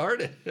party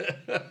started.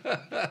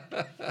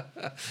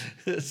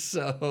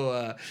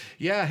 So,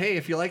 yeah, hey,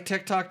 if you like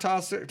Tech Talk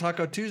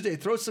Taco Tuesday,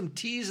 throw some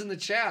T's in the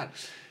chat.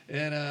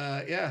 And,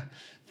 yeah,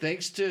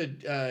 thanks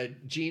to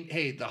Gene.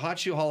 Hey, the Hot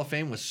Shoe Hall of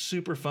Fame was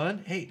super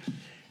fun. Hey,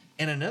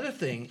 and another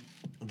thing,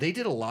 they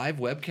did a live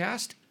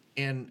webcast,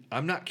 and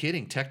I'm not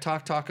kidding. Tech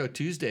Talk Taco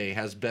Tuesday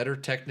has better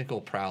technical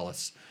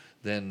prowess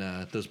than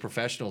those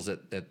professionals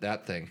at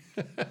that thing.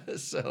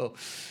 So,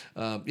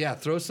 yeah,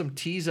 throw some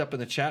T's up in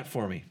the chat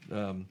for me.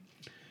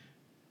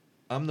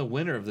 I'm the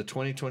winner of the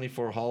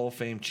 2024 Hall of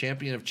Fame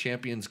Champion of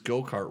Champions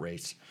go-kart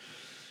race.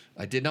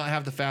 I did not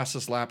have the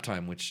fastest lap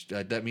time, which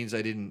that means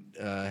I didn't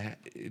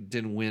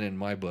win in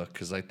my book,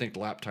 because I think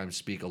lap times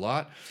speak a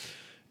lot.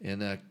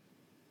 And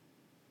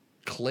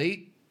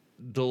Clay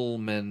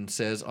Dolman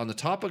says, on the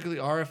topic of the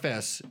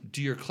RFS,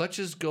 do your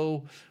clutches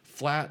go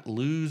flat,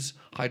 lose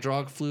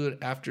hydraulic fluid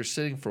after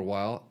sitting for a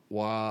while?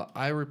 While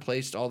I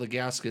replaced all the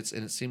gaskets,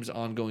 and it seems an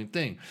ongoing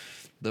thing.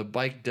 The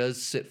bike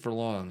does sit for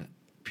long.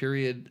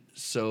 Period.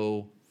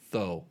 So,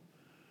 though.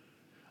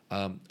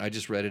 I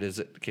just read it as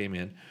it came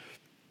in.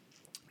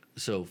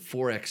 So,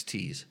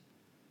 4XTs.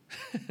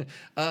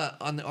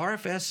 On the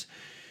RFS,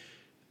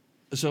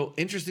 so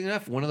interesting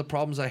enough, one of the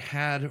problems I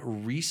had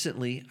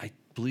recently, I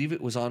believe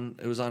it was on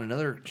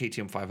another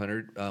KTM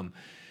 500,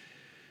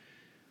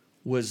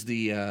 was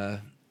the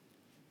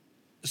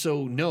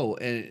so no,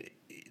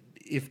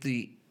 if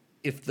the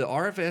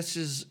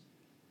RFSs,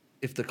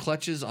 if the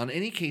clutches on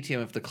any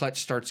KTM, if the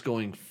clutch starts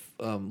going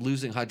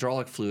losing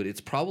hydraulic fluid,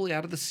 it's probably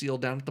out of the seal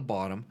down at the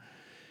bottom,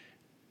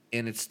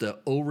 and it's the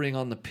O-ring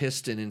on the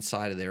piston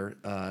inside of there.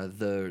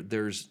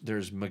 There's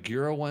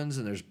Magura ones,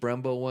 and there's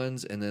Brembo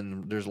ones, and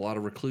then there's a lot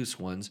of Recluse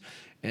ones,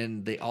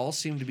 and they all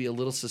seem to be a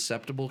little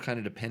susceptible, kind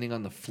of depending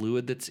on the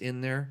fluid that's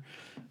in there.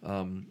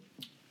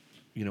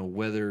 You know,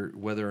 whether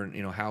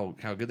you know how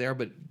good they are,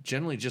 but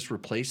generally just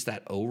replace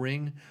that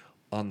O-ring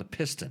on the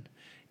piston.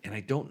 And I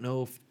don't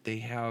know if they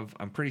have.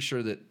 I'm pretty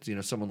sure that, you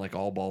know, someone like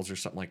All Balls or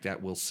something like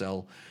that will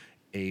sell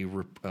a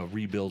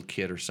rebuild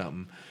kit or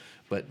something.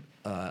 But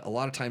a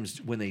lot of times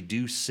when they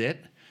do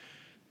sit,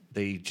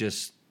 they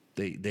just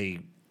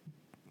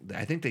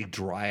I think they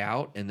dry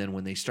out, and then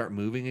when they start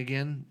moving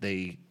again,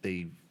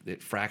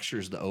 it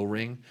fractures the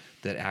O-ring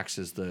that acts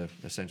as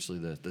essentially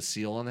the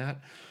seal on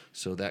that.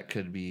 So that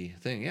could be a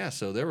thing. Yeah,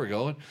 so there we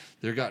go.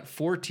 They got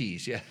 4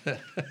 T's. Yeah.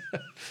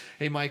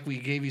 Hey, Mike, we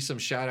gave you some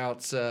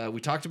shout-outs.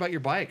 We talked about your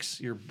bikes,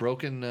 your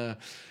broken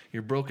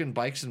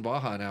bikes in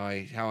Baja,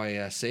 and how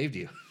I saved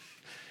you.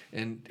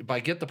 And by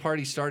get the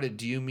party started,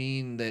 do you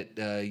mean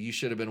that you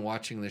should have been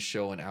watching this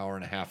show an hour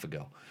and a half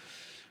ago,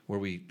 where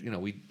we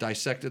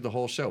dissected the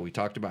whole show. We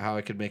talked about how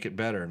I could make it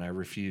better, and I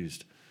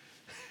refused,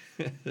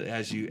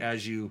 as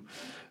you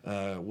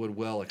would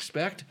well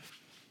expect.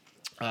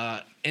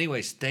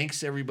 Anyways,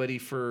 thanks everybody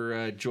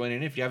for joining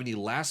in. If you have any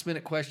last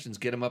minute questions,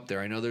 get them up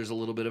there. I know there's a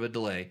little bit of a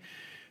delay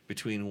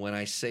between when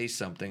I say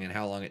something and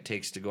how long it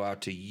takes to go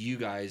out to you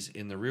guys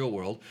in the real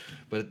world,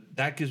 but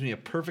that gives me a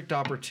perfect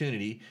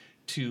opportunity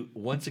to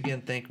once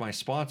again thank my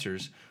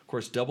sponsors. Of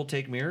course, Double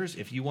Take Mirrors.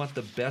 If you want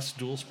the best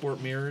dual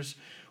sport mirrors,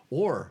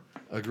 or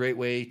a great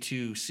way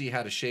to see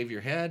how to shave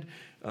your head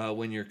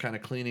when you're kind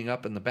of cleaning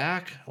up in the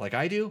back like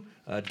I do,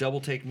 Double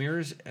Take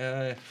Mirrors.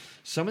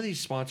 Some of these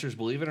sponsors,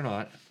 believe it or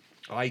not,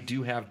 I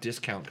do have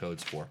discount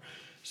codes for.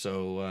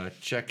 So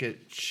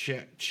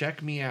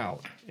check me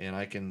out, and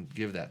I can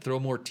give that. Throw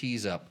more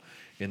T's up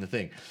in the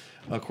thing.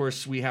 Of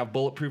course, we have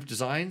Bulletproof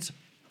Designs.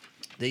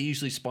 They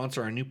usually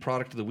sponsor our new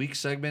product of the week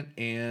segment,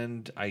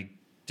 and I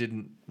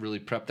didn't really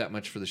prep that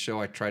much for the show.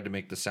 I tried to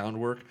make the sound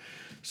work,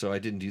 so I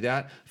didn't do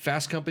that.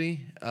 Fast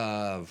Company,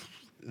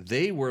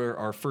 they were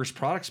our first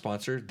product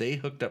sponsor. They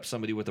hooked up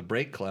somebody with a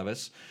brake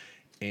clevis,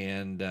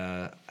 and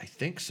I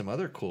think some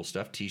other cool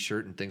stuff,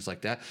 T-shirt and things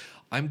like that.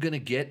 I'm going to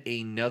get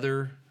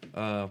another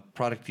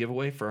product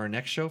giveaway for our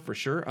next show for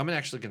sure. I'm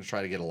actually going to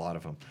try to get a lot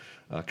of them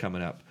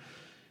coming up.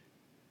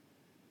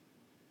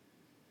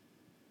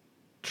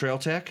 Trail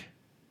Tech,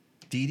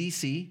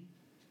 DDC.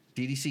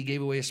 DDC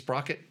gave away a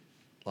sprocket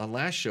on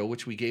last show,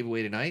 which we gave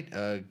away tonight.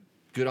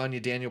 Good on you,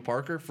 Daniel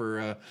Parker,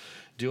 for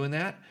doing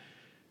that.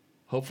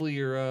 Hopefully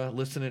you're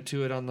listening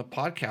to it on the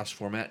podcast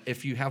format.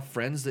 If you have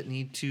friends that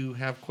need to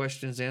have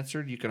questions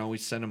answered, you can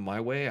always send them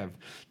my way. I have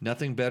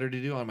nothing better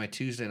to do on my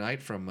Tuesday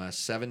night from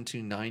 7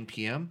 to 9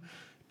 p.m.,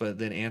 but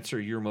then answer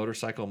your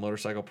motorcycle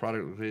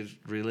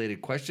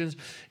product-related questions.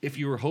 If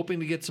you were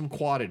hoping to get some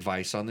quad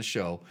advice on the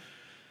show,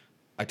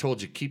 I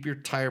told you, keep your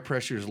tire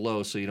pressures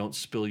low so you don't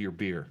spill your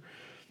beer.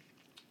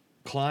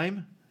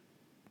 Climb,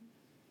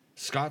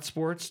 Scott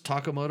Sports,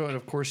 Takamoto, and,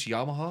 of course,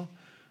 Yamaha.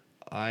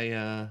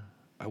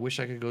 I wish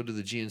I could go to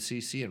the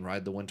GNCC and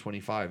ride the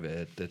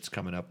 125 that's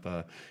coming up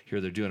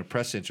here. They're doing a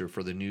press center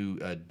for the new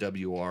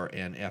WR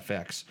and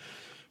FX,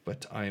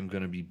 but I am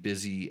going to be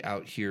busy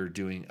out here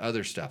doing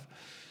other stuff.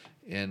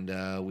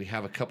 And we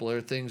have a couple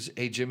other things.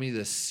 Hey, Jimmy,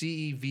 the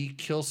CEV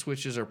kill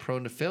switches are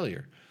prone to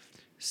failure.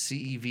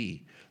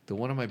 CEV. The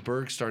one on my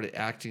Berg started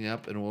acting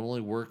up and will only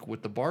work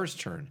with the bars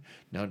turned.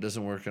 Now it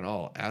doesn't work at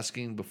all.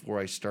 Asking before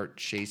I start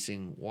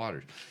chasing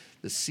water.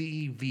 The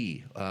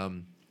CEV.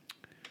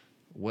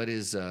 What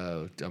is?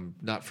 I'm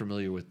not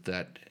familiar with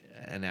that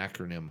an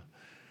acronym.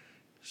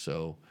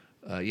 So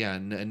yeah,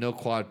 no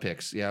quad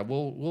picks. Yeah,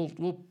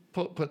 we'll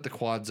put the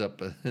quads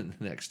up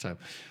next time.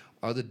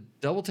 Are the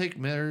double take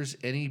mirrors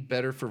any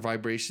better for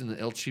vibration than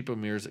El Cheapo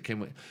mirrors that came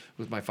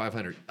with my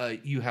 500?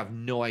 You have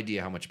no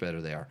idea how much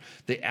better they are.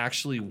 They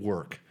actually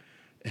work,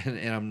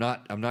 and I'm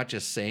not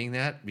just saying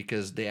that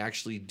because they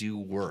actually do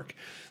work.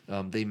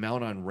 They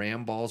mount on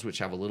ram balls, which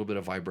have a little bit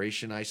of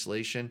vibration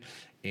isolation,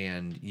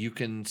 and you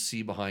can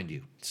see behind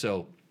you.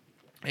 So,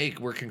 hey,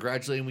 we're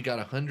congratulating. We got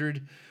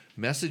 100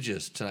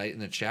 messages tonight in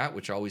the chat,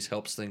 which always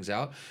helps things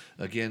out.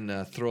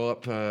 Again, throw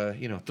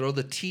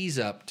the teas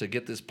up to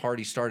get this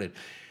party started.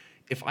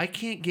 If I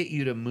can't get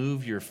you to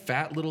move your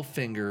fat little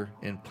finger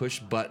and push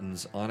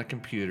buttons on a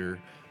computer,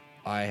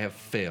 I have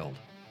failed.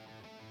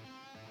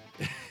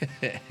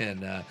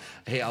 And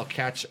hey, I'll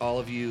catch all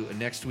of you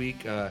next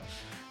week.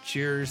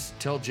 Cheers.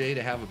 Tell Jay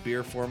to have a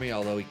beer for me,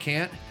 although he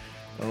can't,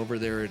 over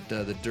there at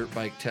the Dirt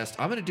Bike Test.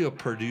 I'm going to do a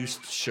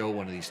produced show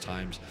one of these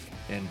times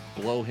and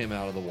blow him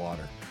out of the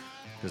water.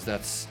 Because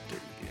that's...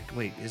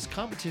 Wait, is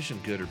competition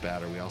good or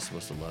bad? Are we all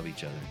supposed to love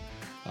each other?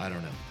 I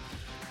don't know.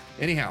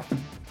 Anyhow...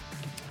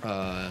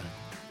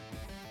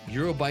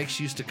 Eurobikes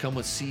used to come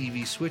with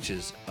CEV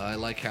switches. I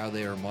like how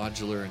they are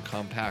modular and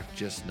compact,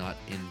 just not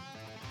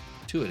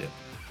intuitive.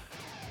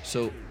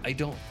 So I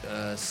don't.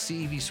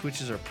 CEV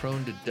switches are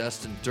prone to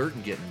dust and dirt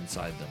and getting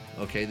inside them.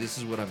 Okay, this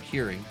is what I'm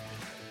hearing.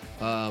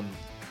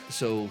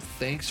 So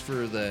thanks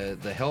for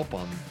the help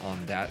on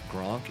that,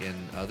 Gronk and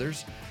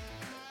others.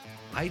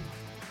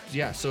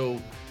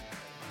 So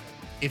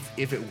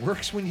if it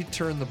works when you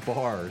turn the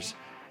bars,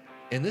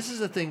 and this is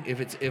the thing,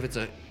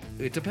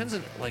 it depends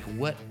on like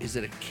what is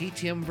it, a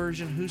KTM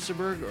version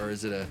Husaberg or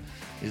is it a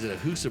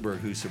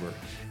Husaberg?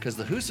 Because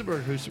the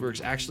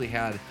Husabergs actually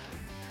had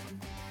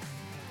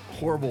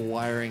horrible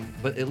wiring,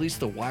 but at least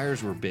the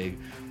wires were big.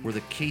 Were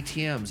the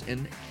KTMs,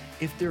 and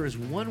if there is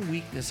one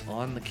weakness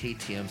on the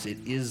KTMs, it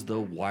is the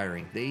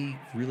wiring. They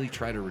really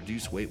try to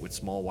reduce weight with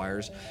small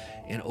wires,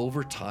 and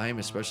over time,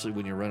 especially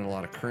when you're running a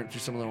lot of current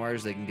through some of the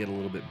wires, they can get a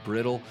little bit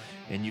brittle,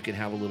 and you can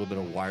have a little bit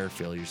of wire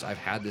failures. I've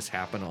had this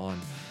happen on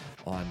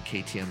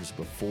KTMs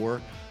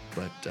before,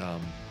 but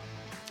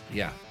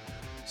yeah.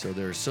 So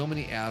there are so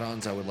many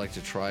add-ons I would like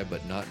to try,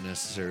 but not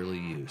necessarily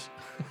use.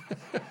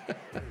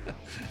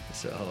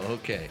 So,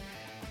 okay.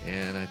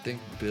 And I think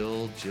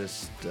Bill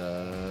just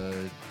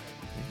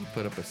he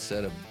put up a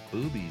set of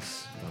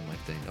boobies on my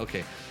thing.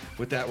 Okay.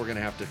 With that, we're going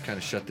to have to kind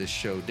of shut this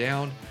show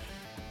down.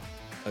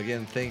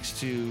 Again, thanks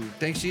to you.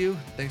 Thanks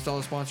to all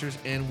the sponsors.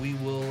 And we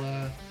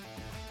will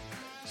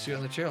see you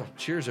on the trail.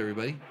 Cheers,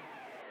 everybody.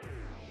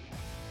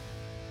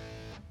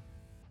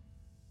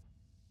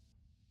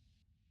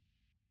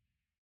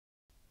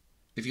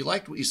 If you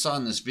liked what you saw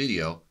in this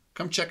video,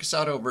 come check us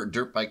out over at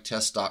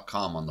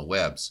dirtbiketest.com on the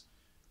webs.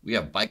 We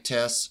have bike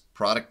tests,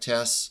 product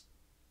tests,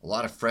 a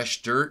lot of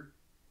fresh dirt,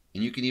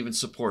 and you can even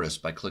support us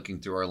by clicking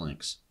through our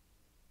links.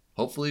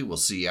 Hopefully, we'll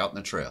see you out in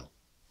the trail.